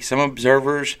it be? Some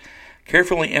observers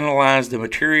carefully analyzed the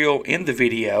material in the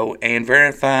video and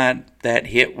verified that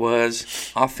it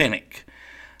was authentic.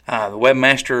 The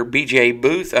webmaster B.J.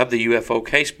 Booth of the UFO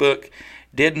Casebook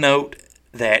did note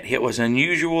that it was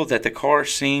unusual that the car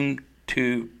seemed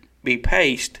to be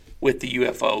paced with the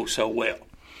UFO so well.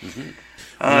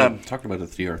 Talking about the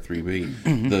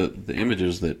TR-3B, the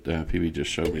images that PB just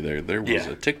showed me there was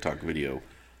a TikTok video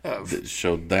that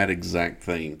showed that exact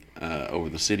thing over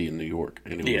the city in New York,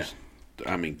 and it was,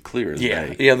 I mean, clear as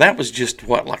day. Yeah, that was just,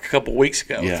 like a couple weeks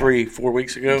ago, 3-4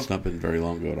 weeks ago? It's not been very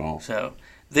long ago at all. So,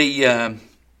 the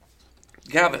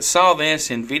guy that saw this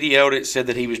and videoed it said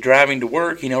that he was driving to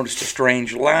work. He noticed a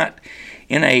strange light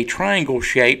in a triangle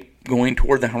shape going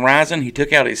toward the horizon. He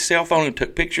took out his cell phone and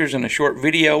took pictures and a short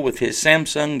video with his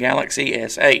Samsung Galaxy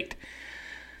S8.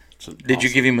 Did you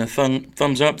give him a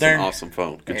thumbs up there? It's an awesome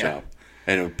phone. Good job.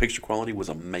 And the picture quality was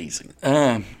amazing.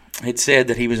 It said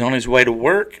that he was on his way to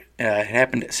work. It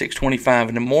happened at 6:25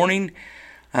 in the morning.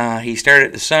 He stared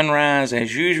at the sunrise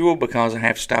as usual because I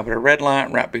have to stop at a red light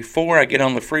right before I get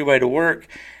on the freeway to work.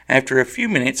 After a few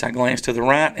minutes, I glanced to the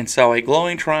right and saw a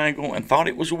glowing triangle and thought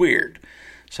it was weird.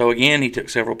 So again, he took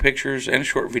several pictures and a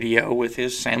short video with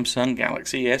his Samsung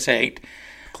Galaxy S8.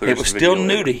 It was still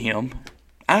new to him.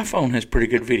 iPhone has pretty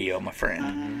good video, my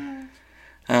friend.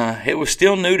 It was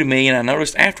still new to me, and I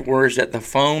noticed afterwards that the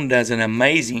phone does an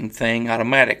amazing thing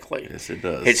automatically. Yes, it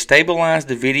does. It stabilized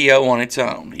the video on its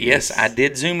own. Yes, I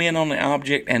did zoom in on the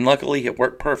object, and luckily it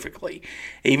worked perfectly.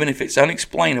 Even if it's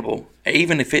explainable,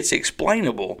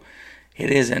 it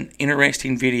is an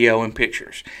interesting video and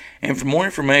pictures. And for more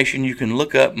information, you can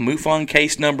look up MUFON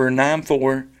case number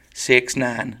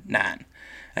 94699.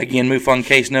 Again, MUFON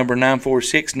case number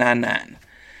 94699.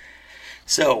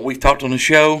 So, we've talked on the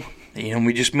show, and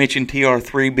we just mentioned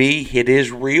TR-3B. It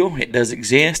is real. It does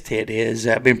exist. It has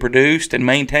been produced and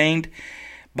maintained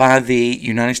by the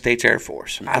United States Air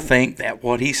Force. I think that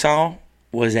what he saw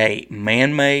was a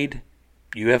man-made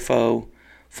UFO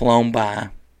flown by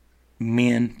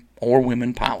men or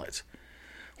women pilots.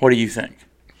 What do you think?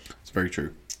 It's very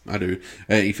true. I do.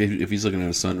 If he's looking at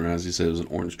a sunrise, he said it was an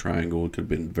orange triangle. It could have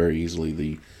been very easily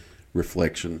the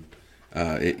reflection.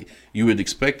 You would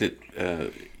expect it.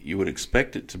 You would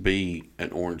expect it to be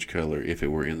an orange color if it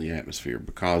were in the atmosphere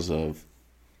because of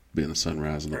being the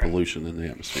sunrise and the pollution in the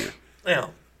atmosphere. Now,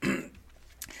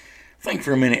 think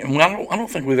for a minute. And I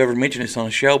don't think we've ever mentioned this on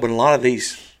the show, but a lot of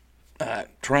these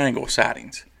triangle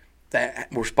sightings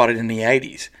that were spotted in the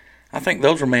 80s, I think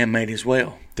those were man-made as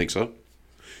well. Think so?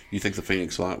 You think the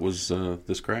Phoenix Light was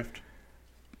this craft?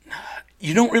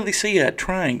 You don't really see a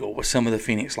triangle with some of the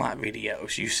Phoenix Light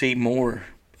videos. You see more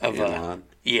of line.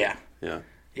 Yeah.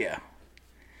 Yeah.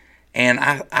 And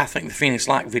I think the Phoenix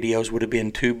Light videos would have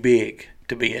been too big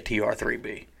to be a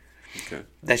TR-3B. Okay.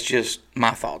 That's just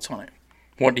my thoughts on it.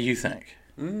 What do you think?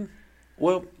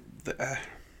 Well,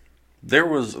 there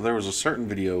was a certain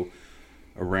video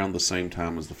around the same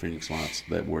time as the Phoenix Lights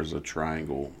that was a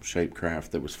triangle-shaped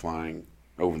craft that was flying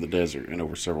over the desert and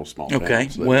over several small towns. Okay,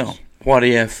 well, what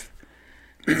if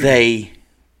the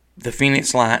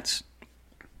Phoenix Lights,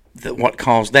 what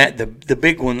caused that, the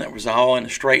big one that was all in a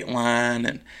straight line,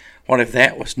 and what if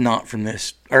that was not from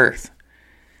this Earth?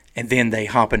 And then they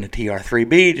hop into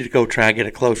TR-3B to go try to get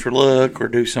a closer look or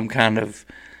do some kind of,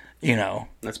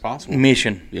 that's possible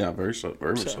mission. Yeah, very so.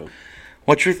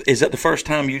 Is that the first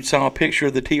time you saw a picture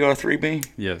of the TR-3B?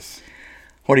 Yes.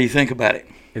 What do you think about it?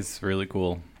 It's really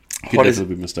cool. Could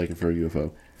definitely be mistaken for a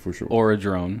UFO, for sure. Or a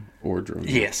drone.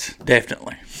 Yes,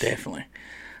 definitely.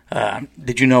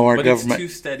 Did you know our government...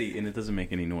 It's too steady and it doesn't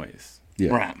make any noise.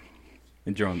 Yeah. Right.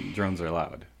 And drones are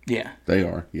loud. Yeah. They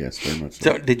are, yes, very much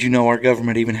so. So, did you know our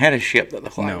government even had a ship that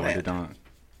looked like that? No, I did not.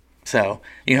 So,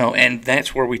 and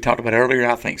that's where we talked about earlier.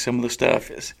 I think some of the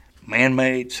stuff is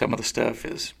man-made, some of the stuff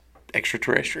is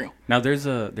extraterrestrial. Now, there's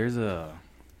a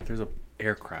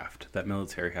aircraft that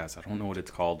military has. I don't know what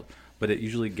it's called, but it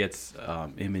usually gets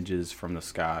images from the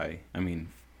sky. I mean,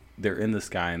 they're in the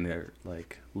sky and they're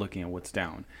like looking at what's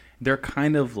down. They're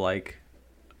kind of like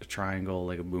a triangle,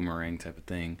 like a boomerang type of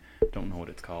thing. Don't know what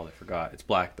it's called. I forgot. It's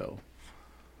black though.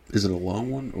 Is it a long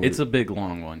one? It's a big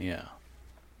long one. Yeah.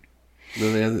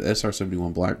 They had the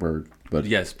SR-71 Blackbird, but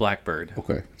Yes, Blackbird.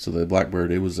 okay. So the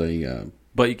Blackbird, it was a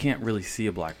But you can't really see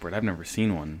a Blackbird. I've never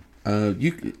seen one.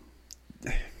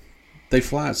 they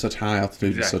fly at such high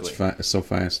altitude Exactly. and so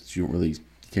fast that you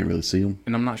can't really see them.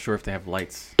 And I'm not sure if they have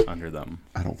lights under them.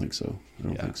 I don't think so. I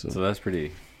don't think so. So that's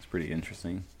pretty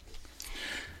interesting.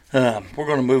 We're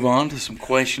going to move on to some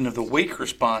question of the week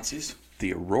responses.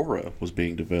 The Aurora was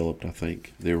being developed, I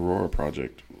think. The Aurora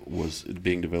project was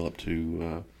being developed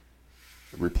to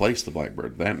replace the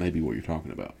Blackbird. That may be what you're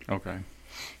talking about. Okay.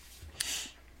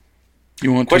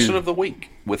 You want Question to? of the week.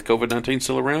 With COVID-19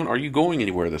 still around, are you going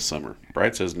anywhere this summer?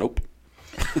 Brad says nope.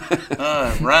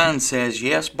 Ryan says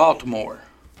yes, Baltimore.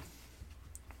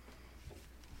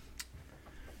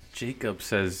 Jacob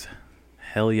says,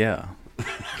 hell yeah.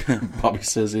 Bobby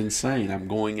says insane. I'm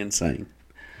going insane.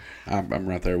 I'm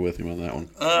right there with him on that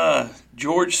one.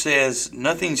 George says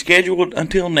nothing scheduled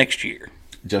until next year.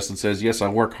 Justin says, yes, I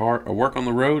work hard. I work on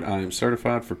the road. I am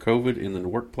certified for COVID in the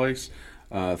workplace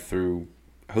through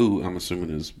WHO, I'm assuming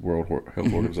is World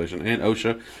Health Organization, and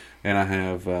OSHA. And I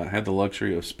have had the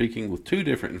luxury of speaking with 2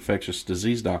 different infectious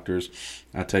disease doctors.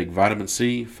 I take vitamin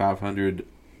C, 500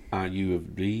 IU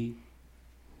of D.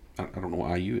 I don't know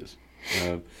what IU is.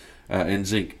 And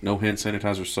zinc. No hand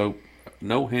sanitizer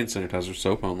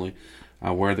soap only.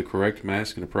 I wear the correct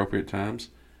mask in appropriate times.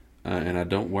 And I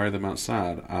don't wear them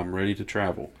outside. I'm ready to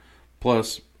travel.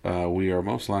 Plus, we are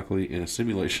most likely in a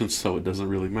simulation, so it doesn't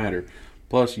really matter.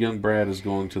 Plus, young Brad is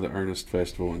going to the Ernest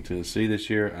Festival in Tennessee this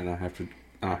year, and I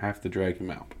have to drag him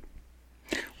out.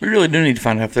 We really do need to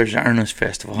find out if there's an Ernest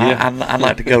Festival. Yeah. I'd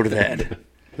like to go to that.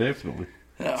 Definitely.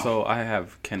 So I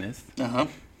have Kenneth. Uh-huh.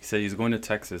 He said he's going to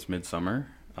Texas midsummer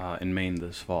in Maine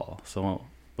this fall. So,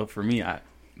 but for me,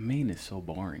 Maine is so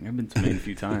boring. I've been to Maine a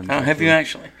few times. Oh, have you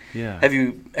actually? Yeah. Have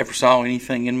you ever saw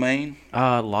anything in Maine?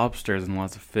 Lobsters and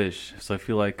lots of fish. So I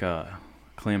feel like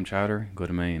clam chowder, go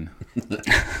to Maine.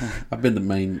 I've been to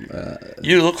Maine.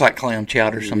 You look like clam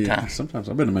chowder Yeah, sometimes. sometimes.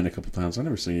 I've been to Maine a couple times. I've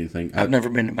never seen anything. I've never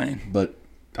been to Maine. But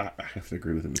I have to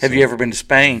agree with him. It's Have you ever been to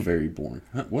Spain? Very boring.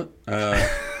 Huh, what?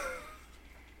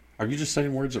 Are you just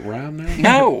saying words that rhyme now?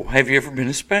 No. Have you ever been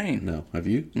to Spain? No. Have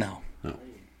you? No. No.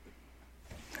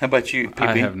 How about you, PB?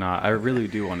 I have not. I really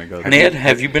do want to go there. Ned,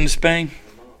 have you been to Spain?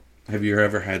 Have you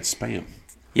ever had Spam?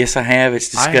 Yes, I have. It's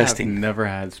disgusting. I have never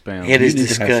had Spam. It is need to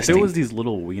have disgusting. There was these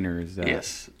little wieners. That,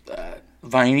 Yes.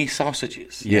 Viney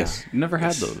sausages. Yes. Never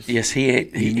had those. Yes,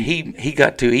 he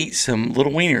got to eat some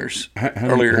little wieners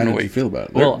earlier in the How did you week. feel about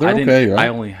it? Well, they're I didn't. okay, right? I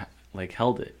only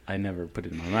held it. I never put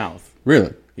it in my mouth.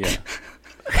 Really? Yeah.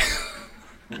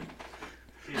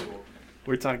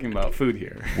 We're talking about food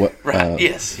here. What? Right.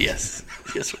 Yes.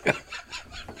 We are.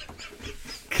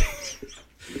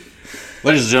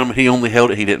 Ladies and gentlemen, he only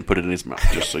held it. He didn't put it in his mouth,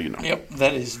 just so you know. Yep,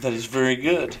 that is very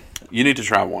good. You need to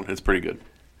try one. It's pretty good.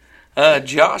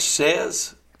 Josh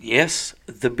says, yes,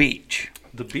 the beach.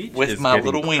 The beach With is my getting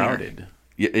little wiener. crowded.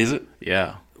 Yeah, is it?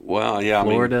 Yeah. Well, yeah.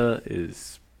 Florida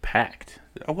is packed.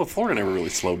 Well, Florida never really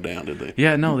slowed down, did they?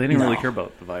 Yeah, no, they didn't really No. care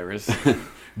about the virus.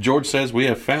 George says we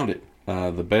have found it.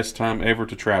 The best time ever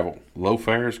to travel. Low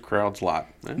fares, crowds lot.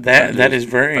 That is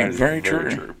very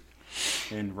true.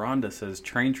 And Rhonda says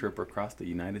train trip across the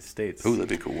United States. Ooh, that'd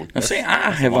be a cool one. Now, see,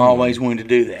 I have always wanted to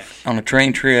do that on a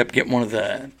train trip. Get one of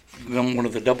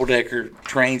the double decker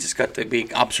trains. It's got the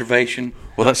big observation.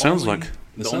 Well, that sounds like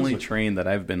The only train that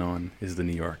I've been on is the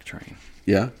New York train.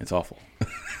 yeah. It's awful.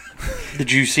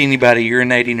 Did you see anybody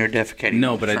urinating or defecating?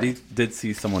 No, on the but I train? did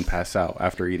see someone pass out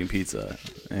after eating pizza.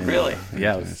 And, Really?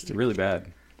 Yeah, it was really bad.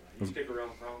 Stick around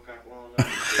Cronkite long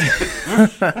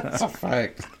enough. That's a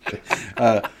fact.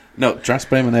 No, try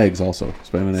Spam and eggs also.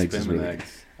 Spam and eggs is Spam and really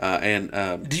eggs.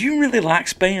 And Do you really like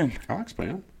Spam? I like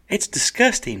Spam. It's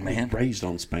disgusting, man. Raised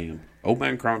on Spam. Old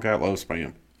man Cronkite loves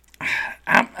Spam.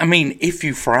 I mean, if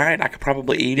you fry it, I could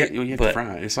probably eat Yeah, it. you have but to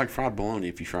fry it. It's like fried bologna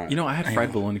if you fry it. You know, I had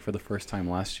fried bologna for the first time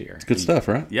last year. Good stuff,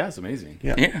 right? Yeah, it's amazing.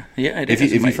 Yeah. Yeah, it If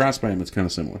is you amazing. fry Spam, it's kind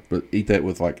of similar, but eat that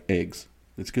with like eggs.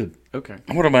 It's good. Okay.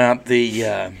 What about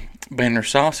the Banner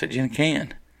sausage in a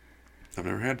can? I've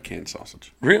never had canned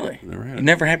sausage. Really? Never had You it.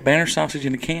 never had Banner sausage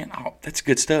in a can? Oh, that's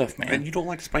good stuff, man. And you don't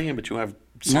like Spam, but you have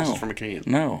sausage No. from a can.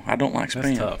 No, I don't like That's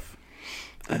Spam. tough.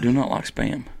 I do not like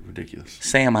Spam. Ridiculous.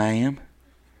 Sam, I am.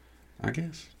 I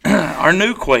guess. Our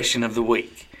new question of the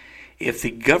week. If the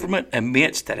government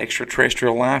admits that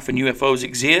extraterrestrial life and UFOs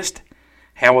exist,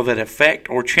 how will that affect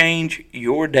or change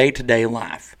your day-to-day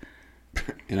life?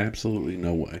 In absolutely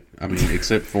no way. I mean,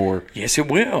 except for Yes, it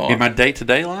will. in my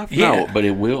day-to-day life, Yeah. no. But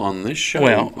it will on this show.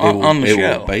 Well, it will, on the it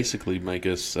show. will basically make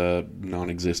us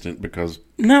non-existent because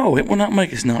No, it will not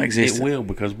make us it non-existent. will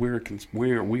because we are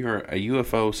a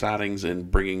UFO sightings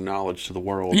and bringing knowledge to the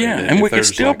world. Yeah, then and if we they're can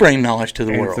just still like- bring knowledge to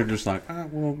the and if world. they're just like,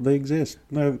 well, they exist.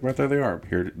 No, right there they are.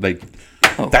 Here they.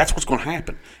 Oh. That's what's going to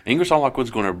happen. Ingersoll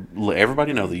Lockwood's going to let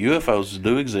everybody know the UFOs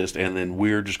do exist, and then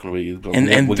we're just going to be.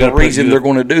 And we the gotta put reason they're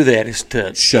going to do that is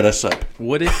to shut us up.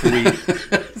 What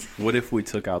if we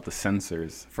took out the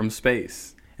sensors from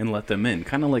space and let them in,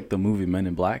 kind of like the movie Men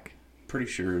in Black? Pretty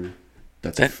sure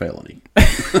that's a felony.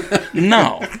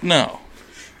 No.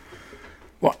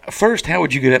 Well, first, how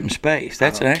would you get up in space?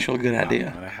 That's an actual good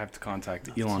idea. I have to contact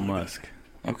Elon Musk.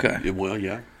 Okay. It will,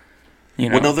 yeah. You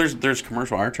know. Well, no, there's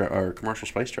commercial or commercial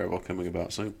space travel coming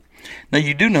about soon. Now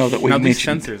you do know that we Now these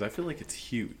mentioned sensors, I feel like it's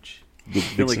huge. The I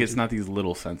feel big like it's sensor? not these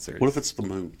little sensors. What if it's the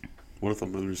moon? What if the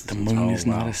moon is the, the sensor? moon Oh, is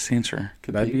not wow. a sensor.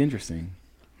 Could That'd be. be interesting.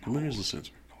 The moon is the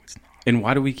sensor. And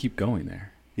why do we keep going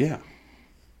there? Yeah,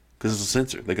 because it's a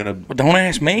sensor. They're gonna Well, don't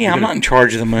ask me. I'm not in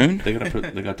charge of the moon. they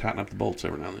gotta tighten up the bolts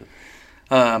every now and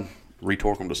then.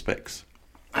 Retorque them to specs.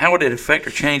 How would it affect or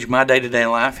change my day-to-day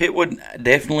life? It would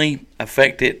definitely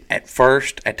affect it at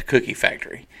first at the cookie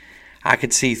factory. I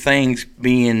could see things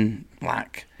being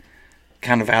like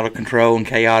kind of out of control and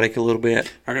chaotic a little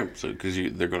bit. Okay, so because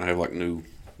they're gonna have like new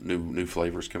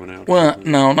flavors coming out. Well,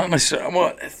 no, not necessarily.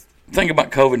 Well, think about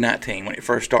COVID-19 when it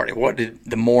first started. What did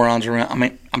the morons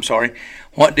around?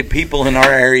 What did people in our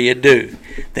area do?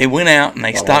 They went out and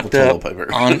they stocked the up toilet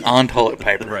paper. on toilet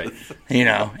paper. Right. You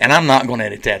know, and I'm not going to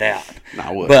edit that out. No,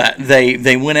 I wouldn't. But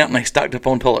they went out and they stocked up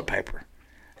on toilet paper.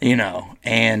 You know,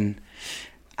 and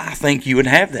I think you would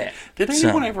have that. Did So-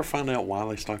 anyone ever find out why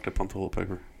they stocked up on toilet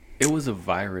paper? It was a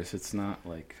virus. It's not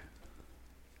like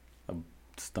a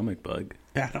stomach bug.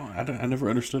 Yeah, I never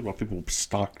understood why people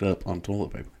stocked up on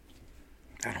toilet paper.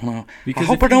 I don't know. Because I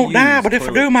hope if I don't you die, use but if I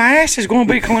toilet- do, my ass is going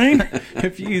to be clean.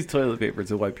 If you use toilet paper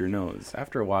to wipe your nose,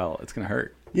 after a while, it's going to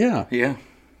hurt. Yeah, Yeah,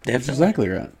 that's definitely. exactly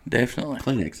right. Definitely.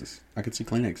 Kleenexes. I could see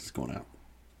Kleenexes going out.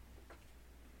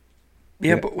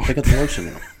 Yeah, they, but they got the lotion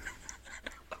in them.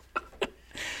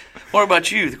 what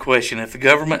about you? The question: if the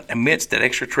government admits that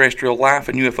extraterrestrial life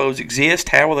and UFOs exist,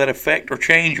 how will that affect or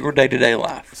change your day-to-day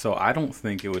life? So I don't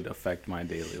think it would affect my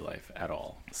daily life at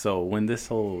all. So when this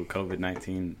whole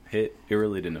COVID-19 hit, it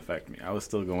really didn't affect me. I was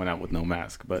still going out with no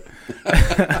mask, but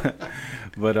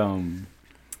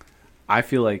I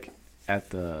feel like at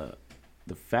the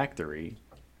factory,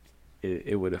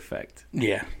 it would affect.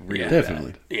 Yeah, Really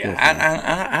Definitely. bad.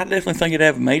 yeah. I definitely think it'd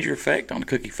have a major effect on the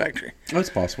cookie factory. That's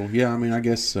possible. Yeah, I mean, I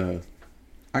guess I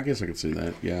could see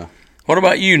that. Yeah. What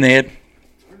about you, Ned?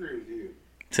 I agree with you.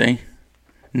 See,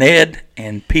 Ned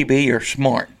and PB are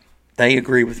smart. They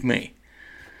agree with me.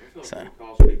 It's not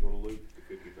going to cause people to loot the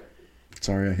cookie factory.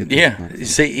 Sorry, I hit. the Yeah, microphone.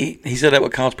 see, he said that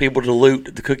would cause people to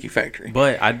loot the cookie factory.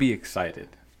 But I'd be excited,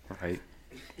 right?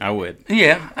 I would.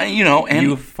 Yeah, and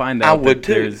you find I out would that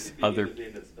too. there's other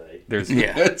Independence Day. there's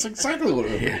Yeah, That's exactly what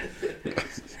it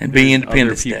is. and be other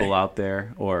Independence people Day. out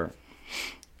there or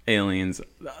aliens,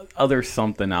 other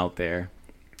something out there.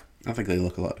 I think they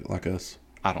look a lot like us.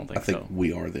 I don't think, I think so.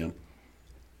 we are them.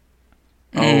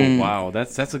 Oh wow,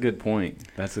 that's a good point.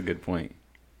 That's a good point.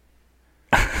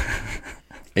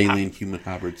 Alien human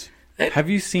hybrids. Have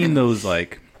you seen those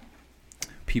like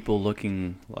people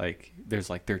looking like there's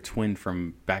like their twin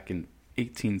from back in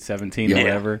 1817 Yeah. or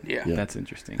whatever? Yeah. Yeah. That's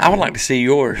interesting. I would like to see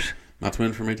yours. My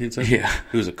twin from 1870. Yeah.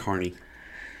 Who was a carny?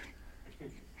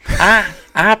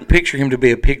 I picture him to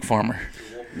be a pig farmer.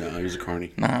 No, he was a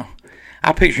carny. No,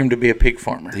 I picture him to be a pig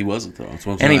farmer. He wasn't though. That's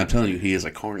what I'm And saying. he- I'm telling you, he is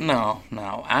a carny. No,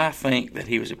 I think that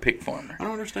he was a pig farmer. I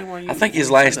don't understand why you. I think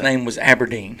his why you last say that. name was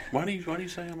Aberdeen. Why do you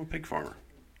say I'm a pig farmer?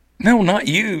 No, not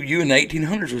you. You in the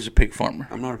 1800s was a pig farmer.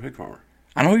 I'm not a pig farmer.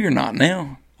 I know you're not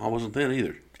now. I wasn't then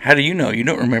either. How do you know? You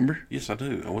don't remember? Yes, I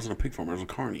do. I wasn't a pig farmer. I was a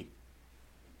carny.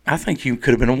 I think you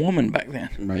could have been a woman back then.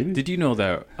 Maybe. Did you know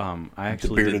that I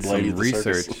actually did bearded lady some at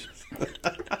the circus.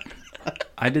 research?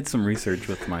 I did some research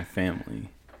with my family,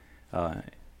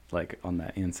 like on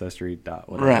that Ancestry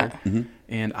whatever. Right. Mm-hmm.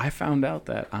 And I found out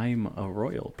that I'm a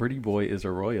royal. Pretty Boy is a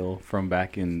royal from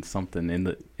back in something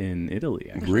in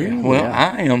Italy. Actually. Really? Well,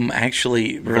 Yeah. I am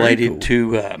actually related cool.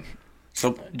 to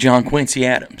So, John Quincy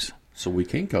Adams. so we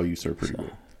can call you Sir Pretty Boy.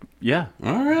 Yeah.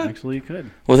 All right. Actually, you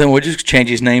could. Well, then we'll just change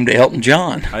his name to Elton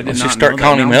John. I did Let's not just start know that.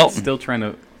 calling him Now I'm Elton. Still trying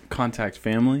to contact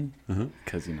family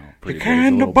because Uh-huh. Pretty The Boy is a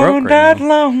kind little of broke bone right died now.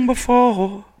 long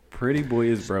before. Pretty Boy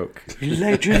is broke.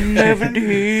 Legend never You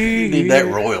did. need that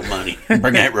royal money.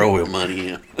 Bring that royal money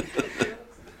in.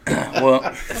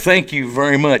 Well, thank you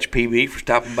very much, PB, for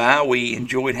stopping by. We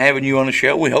enjoyed having you on the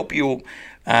show. We hope you'll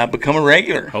become a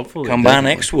regular. Hopefully, come by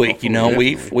definitely. next week.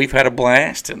 Hopefully, We've had a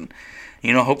blast, and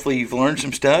hopefully you've learned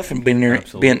some stuff and been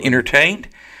entertained.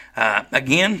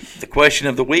 Again, the question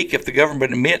of the week: if the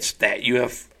government admits that you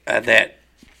have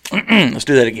let's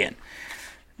do that again.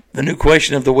 The new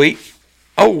question of the week.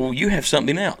 Oh, you have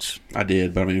something else. I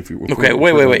did, but I mean, if you Okay,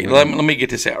 wait. Let me get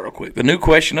this out real quick. The new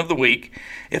question of the week: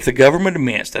 if the government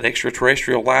admits that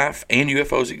extraterrestrial life and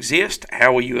UFOs exist,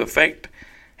 how will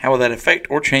that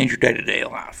affect or change your day-to-day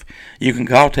life? You can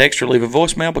call, text, or leave a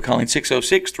voicemail by calling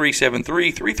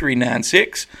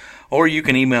 606-373-3396, or you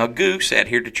can email Goose at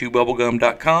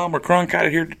here2chewbubblegum.com or Cronkite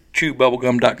at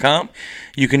here2chewbubblegum.com.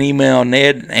 You can email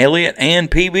Ned and Elliot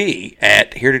and PB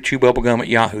at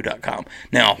here2chewbubblegum@yahoo.com.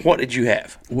 Now, what did you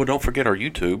have? Well, don't forget our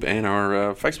YouTube and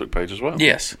our Facebook page as well.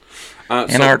 Yes,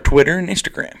 and our Twitter and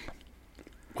Instagram.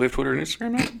 We have Twitter and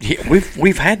Instagram now? Yeah,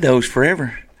 we've had those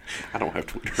forever. I don't have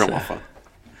Twitter on my phone.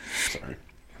 Sorry.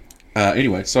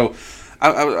 Anyway, so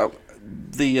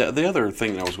the other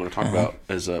thing that I was going to talk about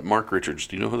is Mark Richards.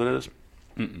 Do you know who that is?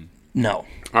 No.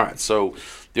 All right. So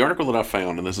the article that I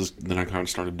found, and then I kind of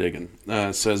started digging,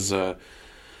 says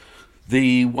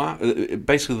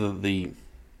basically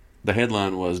the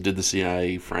headline was, "Did the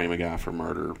CIA frame a guy for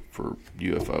murder for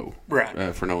UFO?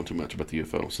 Right. For knowing too much about the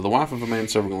UFO." So the wife of a man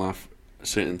serving a life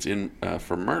sentence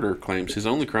for murder claims his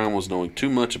only crime was knowing too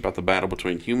much about the battle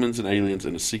between humans and aliens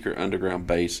in a secret underground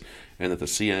base, and that the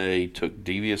CIA took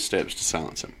devious steps to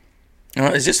silence him.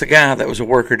 Is this the guy that was a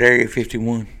worker at Area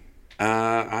 51?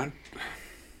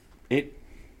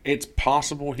 It's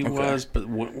possible he was, but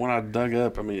when I dug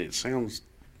up, I mean, it sounds...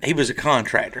 He was a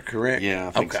contractor, correct? Yeah,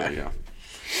 I think so, yeah.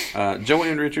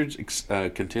 Joanne Richards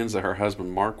contends that her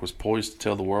husband Mark was poised to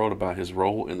tell the world about his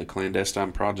role in the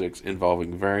clandestine projects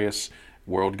involving various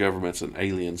world governments and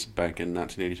aliens back in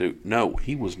 1982. No,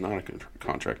 he was not a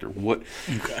contractor. What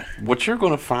you're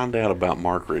going to find out about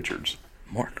Mark Richards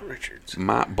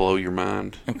might blow your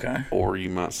mind. Okay. Or you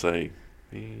might say,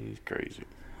 he's crazy.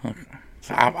 Okay.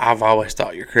 I've always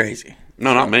thought you're crazy.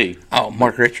 No, not me. Oh,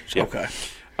 Mark Richards. Yeah. Okay.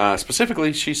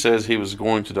 Specifically, she says he was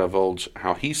going to divulge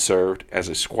how he served as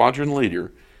a squadron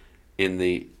leader in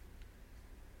the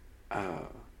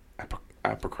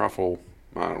apocryphal,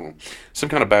 I don't know, some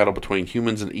kind of battle between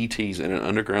humans and ETs in an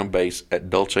underground base at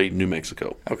Dulce, New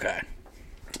Mexico. Okay.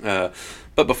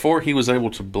 But before he was able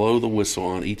to blow the whistle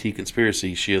on ET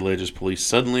conspiracy, she alleges police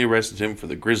suddenly arrested him for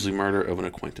the grisly murder of an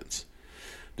acquaintance.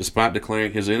 Despite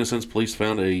declaring his innocence, police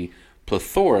found a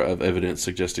plethora of evidence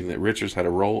suggesting that Richards had a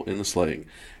role in the slaying.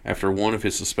 After one of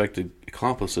his suspected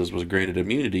accomplices was granted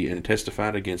immunity and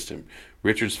testified against him,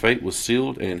 Richards' fate was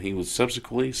sealed, and he was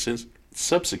subsequently sentenced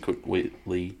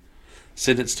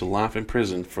to life in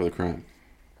prison for the crime.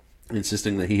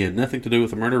 Insisting that he had nothing to do with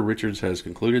the murder, Richards has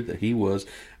concluded that he was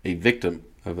a victim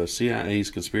of a CIA's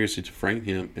conspiracy to frame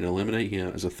him and eliminate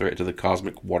him as a threat to the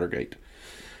cosmic Watergate.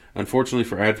 Unfortunately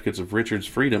for advocates of Richards'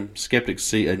 freedom, skeptics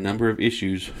see a number of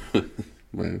issues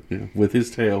with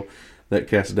his tale that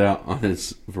cast doubt on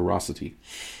his veracity.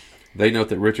 They note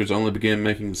that Richards only began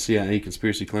making the CIA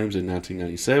conspiracy claims in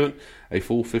 1997, a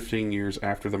full 15 years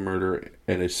after the murder,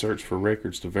 and a search for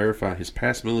records to verify his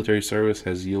past military service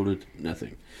has yielded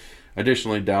nothing.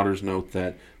 Additionally, doubters note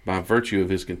that by virtue of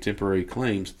his contemporary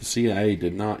claims, the CIA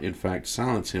did not in fact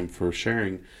silence him for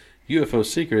sharing UFO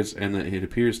secrets, and that it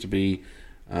appears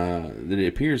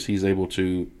he's able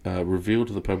to reveal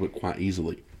to the public quite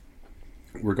easily.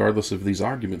 Regardless of these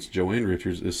arguments, Joanne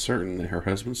Richards is certain that her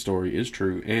husband's story is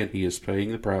true, and he is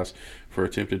paying the price for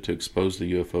attempting to expose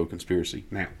the UFO conspiracy.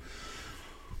 Now,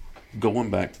 going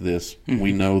back to this,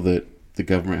 we know that the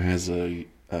government has a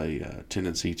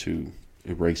tendency to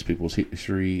erase people's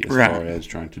history as far as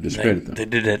trying to discredit them. They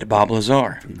did that to Bob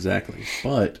Lazar. Exactly.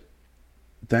 But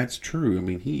that's true. I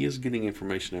mean, he is getting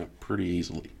information out pretty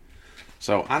easily.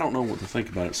 So I don't know what to think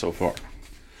about it so far.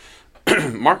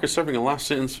 Mark is serving a life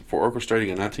sentence for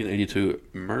orchestrating a 1982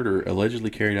 murder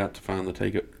allegedly carried out to fund the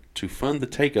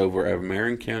takeover of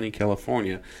Marin County,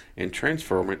 California, and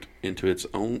transform it into his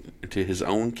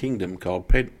own kingdom called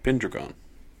Pendragon.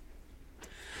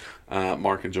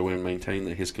 Mark and Joanne maintain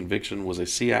that his conviction was a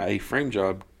CIA frame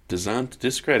job designed to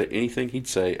discredit anything he'd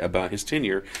say about his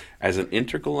tenure as an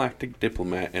intergalactic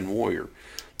diplomat and warrior.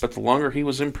 But the longer he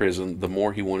was in prison, the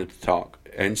more he wanted to talk.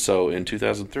 And so, in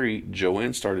 2003,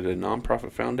 Joanne started a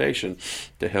nonprofit foundation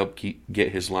to help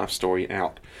get his life story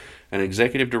out. An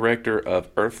executive director of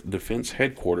Earth Defense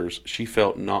Headquarters, she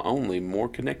felt not only more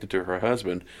connected to her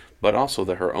husband, but also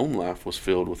that her own life was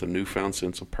filled with a newfound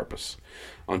sense of purpose.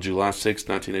 On July 6,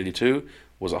 1982,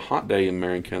 was a hot day in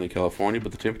Marion County, California,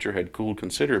 but the temperature had cooled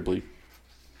considerably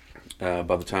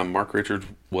by the time Mark Richards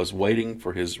was waiting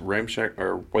in his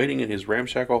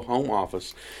ramshackle home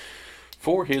office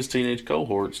for his teenage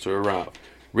cohorts to arrive.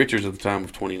 Richards, at the time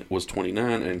was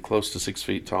 29 and close to 6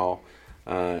 feet tall,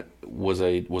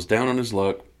 was down on his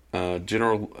luck.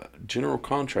 General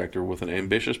contractor with an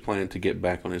ambitious plan to get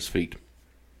back on his feet.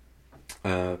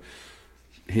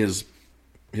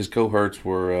 His cohorts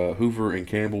were Hoover and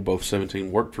Campbell, both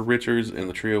 17, worked for Richards, and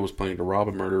the trio was planning to rob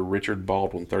and murder Richard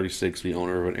Baldwin, 36, the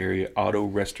owner of an area auto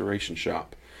restoration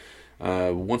shop.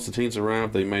 Once the teens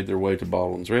arrived, they made their way to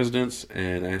Baldwin's residence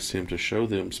and asked him to show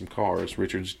them some cars.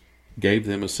 Richards gave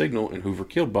them a signal, and Hoover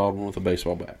killed Baldwin with a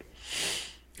baseball bat.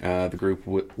 The group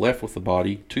left with the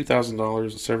body,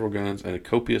 $2,000, several guns, and a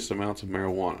copious amounts of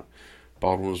marijuana.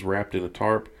 Baldwin was wrapped in a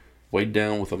tarp, weighed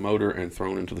down with a motor, and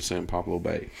thrown into the San Pablo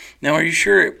Bay. Now, are you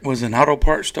sure it was an auto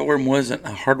parts store and wasn't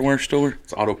a hardware store?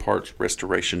 It's an auto parts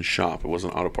restoration shop. It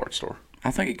wasn't an auto parts store.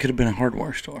 I think it could have been a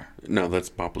hardware store. No, that's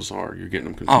Bob Lazar. You're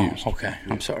getting them confused. Oh, okay.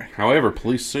 I'm sorry. However,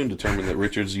 police soon determined that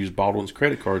Richards used Baldwin's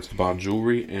credit cards to buy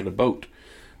jewelry and a boat.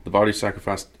 The body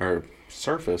surfaced 10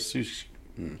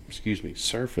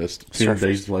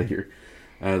 days later.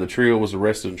 The trio was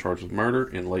arrested and charged with murder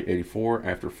in late '84.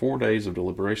 After 4 days of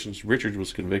deliberations, Richards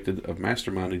was convicted of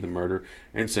masterminding the murder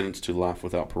and sentenced to life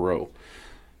without parole.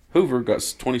 Hoover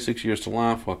got 26 years to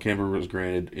life, while Campbell was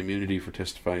granted immunity for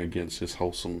testifying against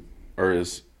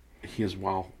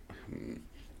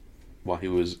while he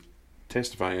was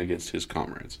testifying against his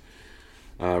comrades.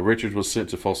 Richards was sent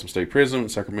to Folsom State Prison in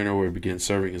Sacramento, where he began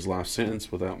serving his life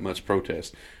sentence without much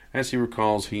protest. As he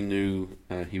recalls, he knew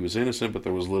he was innocent, but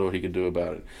there was little he could do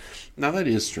about it. Now, that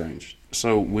is strange.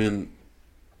 So when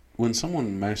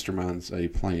someone masterminds a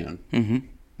plan,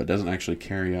 but doesn't actually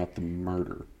carry out the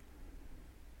murder,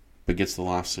 but gets the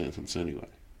life sentence anyway,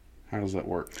 how does that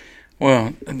work?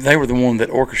 Well, they were the one that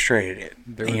orchestrated it.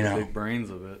 They were the big brains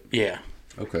of it. Yeah.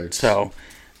 Okay. So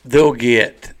they'll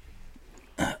get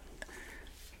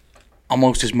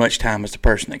almost as much time as the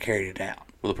person that carried it out.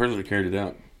 Well, the person that carried it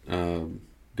out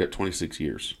got 26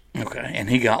 years. Okay, and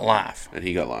he got life.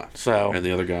 So, and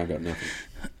the other guy got nothing.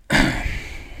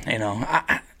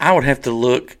 I would have to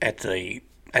look at the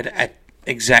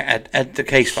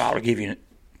case file to give you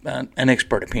an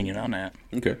expert opinion on that.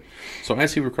 Okay. So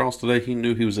as he recalls today, he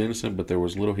knew he was innocent, but there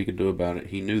was little he could do about it.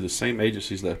 He knew the same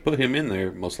agencies that put him in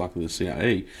there, most likely the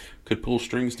CIA, could pull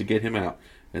strings to get him out,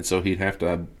 and so he'd have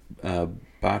to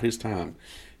bide his time.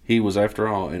 He was, after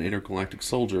all, an intergalactic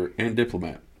soldier and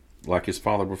diplomat, like his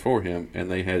father before him,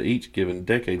 and they had each given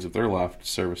decades of their life to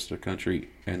service their country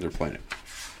and their planet.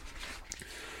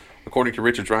 According to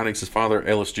Richard's writings, his father,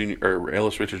 Ellis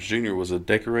Richards Jr., was a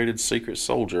decorated secret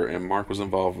soldier, and Mark was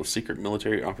involved with secret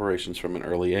military operations from an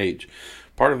early age.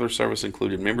 Part of their service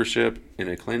included membership in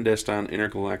a clandestine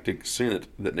intergalactic senate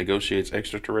that negotiates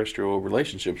extraterrestrial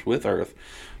relationships with Earth.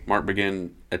 Mark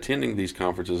began attending these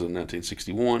conferences in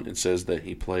 1961 and says that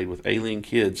he played with alien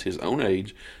kids his own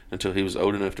age until he was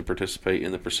old enough to participate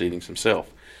in the proceedings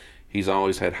himself. He's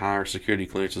always had higher security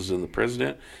clearances than the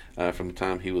president from the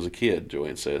time he was a kid,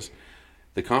 Joanne says.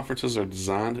 The conferences are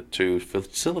designed to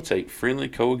facilitate friendly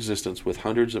coexistence with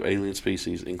hundreds of alien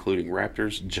species, including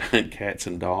raptors, giant cats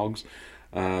and dogs,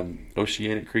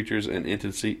 oceanic creatures, and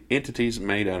entities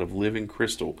made out of living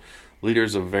crystal.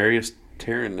 Leaders of various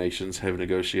Terran nations have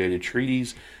negotiated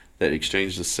treaties that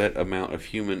exchange a set amount of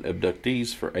human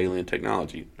abductees for alien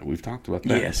technology. And we've talked about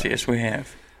that. Yes, we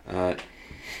have.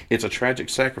 It's a tragic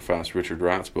sacrifice, Richard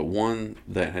writes, but one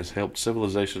that has helped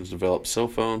civilizations develop cell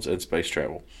phones and space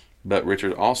travel. But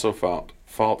Richard also fought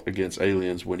against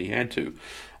aliens when he had to,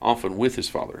 often with his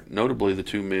father. Notably, the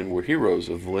two men were heroes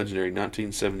of the legendary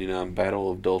 1979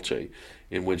 Battle of Dulce,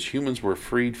 in which humans were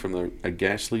freed from the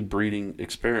ghastly breeding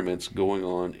experiments going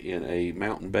on in a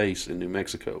mountain base in New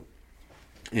Mexico.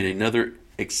 In another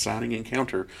exciting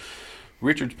encounter,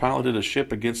 Richards piloted a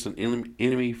ship against an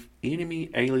enemy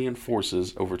alien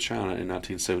forces over China in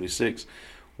 1976,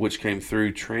 which came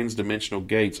through transdimensional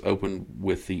gates opened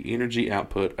with the energy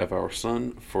output of our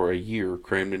sun for a year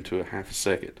crammed into a half a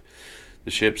second. The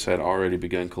ships had already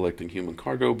begun collecting human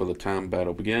cargo by the time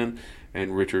battle began,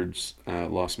 and Richards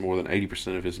lost more than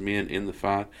 80% of his men in the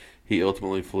fight. He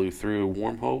ultimately flew through a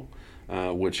wormhole,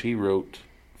 which he wrote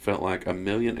felt like a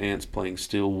million ants playing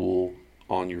steel wool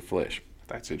on your flesh.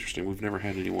 That's interesting. We've never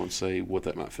had anyone say what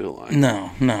that might feel like.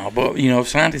 No. But,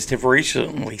 scientists have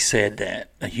recently said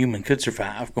that a human could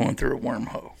survive going through a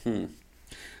wormhole.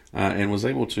 And was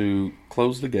able to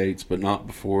close the gates, but not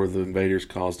before the invaders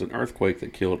caused an earthquake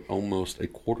that killed almost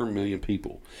 250,000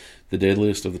 people, the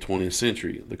deadliest of the 20th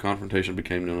century. The confrontation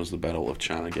became known as the Battle of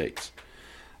China Gates.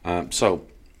 So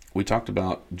we talked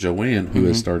about Joanne, who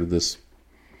has started this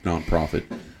nonprofit,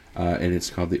 and it's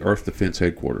called the Earth Defense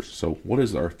Headquarters. So what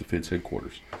is the Earth Defense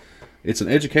Headquarters? It's an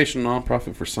educational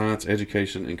nonprofit for science,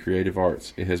 education, and creative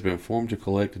arts. It has been formed to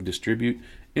collect and distribute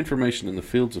information in the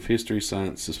fields of history,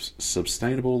 science,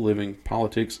 sustainable living,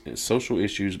 politics, and social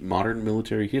issues, modern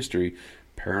military history,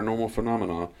 paranormal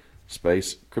phenomena,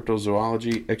 space,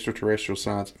 cryptozoology, extraterrestrial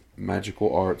science,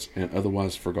 magical arts, and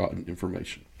otherwise forgotten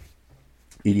information.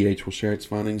 EDH will share its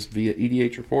findings via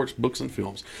EDH reports, books, and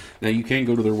films. Now, you can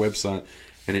go to their website,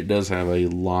 and it does have a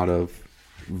lot of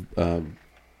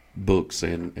books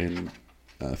and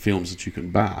films that you can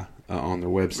buy on their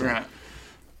website. Right.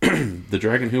 The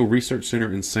Dragon Hill Research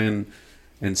Center in San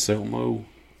Anselmo,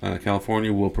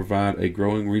 California, will provide a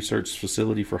growing research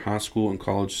facility for high school and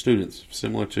college students,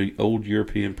 similar to old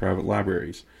European private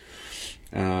libraries.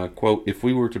 Quote, if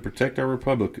we are to protect our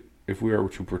republic,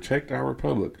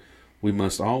 we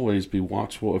must always be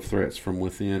watchful of threats from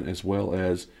within as well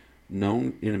as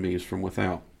known enemies from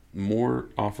without. More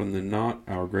often than not,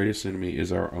 our greatest enemy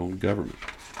is our own government.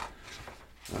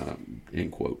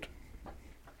 End quote.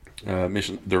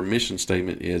 Their mission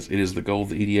statement is: it is the goal of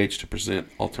the EDH to present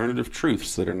alternative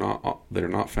truths that are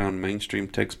not found in mainstream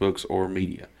textbooks or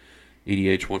media.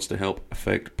 EDH wants to help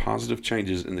effect positive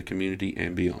changes in the community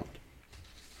and beyond.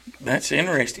 That's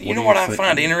interesting. You know what I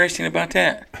find interesting about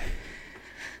that?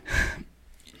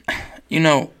 You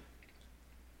know,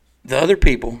 the other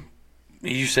people,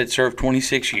 you said served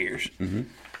 26 years.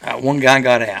 Mm-hmm. One guy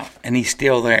got out, and he's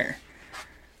still there.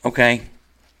 Okay?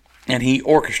 And he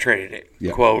orchestrated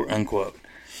it, quote, unquote.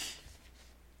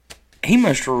 He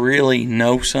must really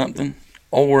know something,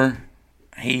 or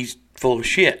he's full of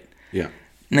shit. Yeah.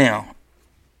 Now,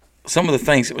 some of the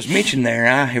things that was mentioned there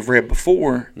I have read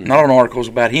before, not on articles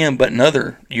about him, but in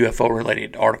other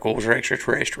UFO-related articles or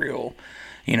extraterrestrial,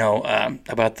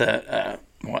 about the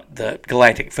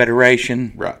Galactic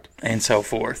Federation, right, and so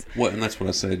forth. Well, and that's what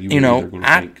I said.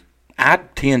 I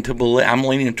tend to believe, I'm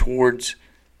leaning towards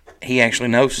he actually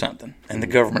knows something, and the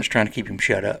government's trying to keep him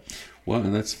shut up. Well,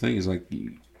 and that's the thing is, like,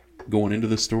 going into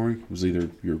this story was either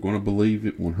you're going to believe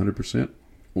it 100%,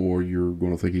 or you're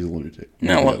going to think he's a lunatic.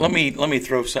 Now, let me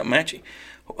throw something at you.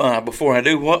 Before I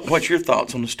do, what's your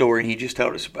thoughts on the story he just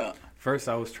told us about? First,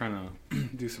 I was trying to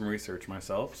do some research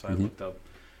myself, so I looked up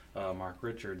Mark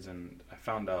Richards, and I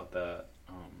found out that,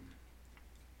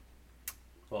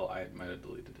 I might have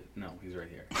deleted it. No, he's right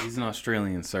here. He's an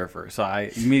Australian surfer, so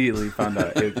I immediately found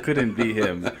out it couldn't be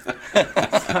him. So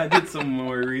I did some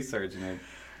more research, and it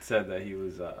said that he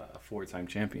was a 4-time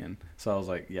champion. So I was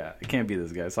like, yeah, it can't be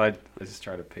this guy. So I just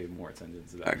tried to pay more attention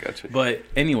to that. I got you. But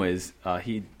anyways,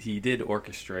 he did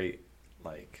orchestrate,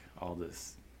 like, all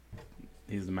this.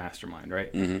 He's the mastermind,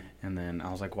 right? Mm-hmm. And then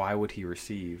I was like, why would he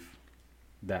receive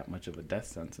that much of a death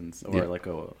sentence or like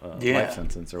a life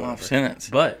sentence or whatever? Life sentence.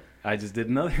 But I just did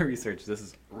another research. This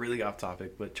is really off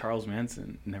topic, but Charles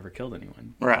Manson never killed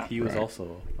anyone. Right. He was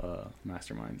also a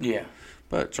mastermind. Yeah.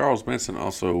 But Charles Manson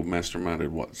also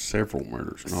masterminded, several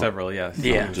murders? Several, yes.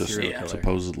 Yeah. Just Yeah.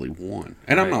 supposedly one.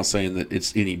 And I'm not saying that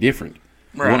it's any different.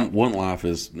 Right. One life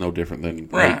is no different than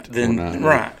 8 or 9.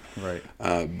 Right.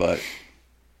 But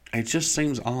it just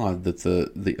seems odd that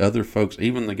the other folks,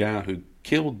 even the guy who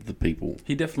killed the people,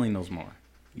 he definitely knows more.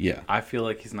 Yeah. I feel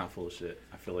like he's not full of shit.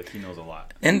 I feel like he knows a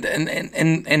lot. And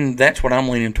that's what I'm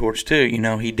leaning towards too.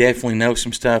 He definitely knows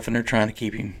some stuff, and they're trying to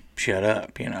keep him shut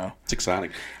up. It's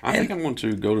exciting. I think I'm going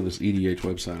to go to this EDH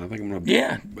website. I think I'm going to.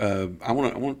 Yeah. I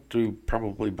want to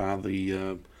probably buy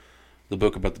the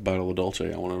book about the Battle of Dulce.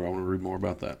 I want to read more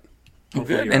about that. Well,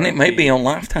 good. And it may be on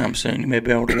Lifetime soon. You may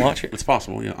be able to watch it. It's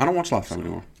possible. Yeah. I don't watch Lifetime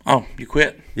anymore. Oh, you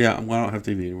quit? Yeah. Well, I don't have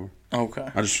TV anymore. Okay.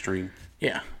 I just stream.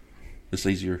 Yeah. It's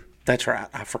easier. That's right.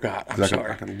 I forgot. I'm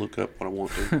sorry. I can look up what I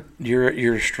want to. You're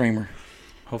a streamer.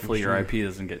 Hopefully your IP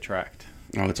doesn't get tracked.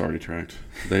 Oh, it's already tracked.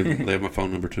 They have my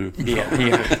phone number too.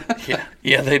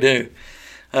 Yeah, they do.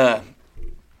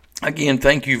 Again,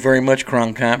 thank you very much,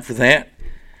 Cronkite, for that.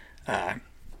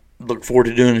 Look forward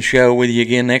to doing a show with you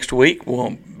again next week.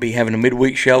 We'll be having a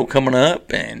midweek show coming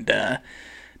up, and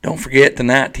don't forget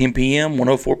tonight, 10 p.m.,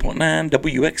 104.9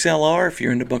 WXLR, if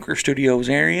you're in the Bunker Studios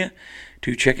area,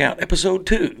 to check out episode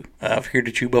 2 of Here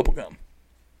to Chew Bubblegum.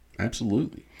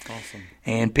 Absolutely. Awesome.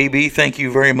 And PB, thank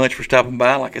you very much for stopping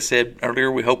by. Like I said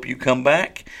earlier, we hope you come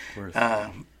back. Of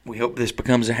course. We hope this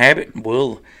becomes a habit.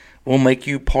 We'll make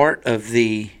you part of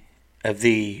the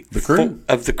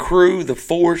crew, the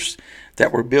force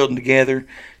that we're building together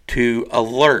to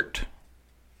alert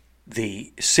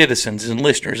the citizens and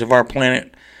listeners of our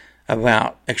planet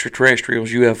about extraterrestrials,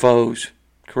 UFOs.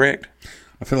 Correct?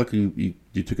 I feel like you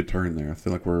took a turn there. I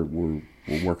feel like we're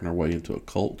we're working our way into a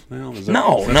cult now? Is that,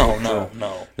 No.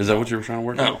 Is that what you were trying to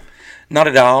work on? No, not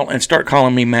at all. And start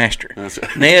calling me Master.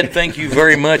 Ned, thank you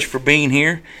very much for being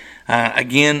here.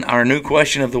 Again, our new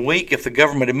question of the week: if the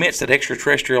government admits that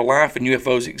extraterrestrial life and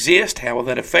UFOs exist, how will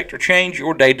that affect or change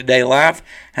your day-to-day life?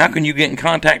 How can you get in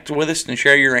contact with us and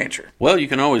share your answer? Well, you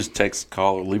can always text,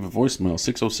 call, or leave a voicemail,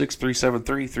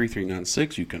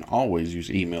 606-373-3396. You can always use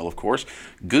email, of course,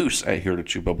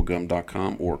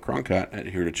 goose@heretotchewbubblegum.com or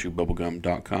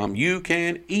cronkite@heretotchewbubblegum.com. You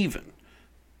can even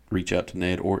reach out to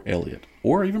Ned or Elliot,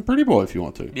 or even Pretty Boy if you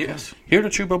want to. Yes. Here to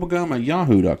Chew Bubblegum at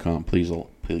yahoo.com. Please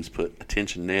put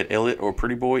attention Ned, Elliot, or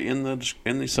Pretty Boy in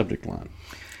the subject line.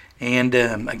 And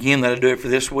again, that'll do it for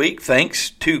this week.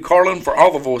 Thanks to Carlin for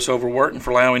all the voiceover work and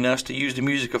for allowing us to use the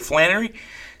music of Flannery,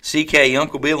 CK,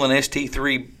 Uncle Bill, and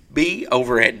ST3B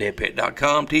over at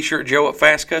deadpit.com, T-Shirt Joe at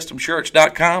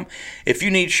fastcustomshirts.com. If you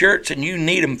need shirts and you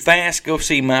need them fast, go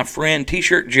see my friend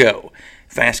T-Shirt Joe,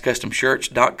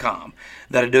 fastcustomshirts.com.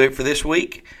 That'll do it for this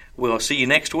week. We'll see you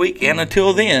next week, and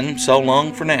until then, so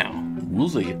long for now. We'll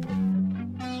see you.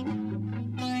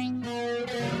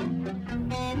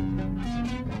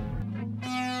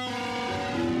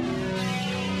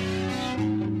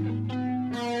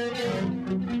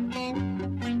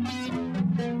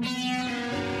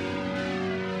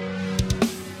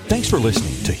 Thanks for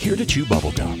listening to Here to Chew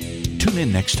Bubblegum. Tune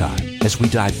in next time as we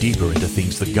dive deeper into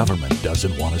things the government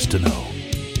doesn't want us to know.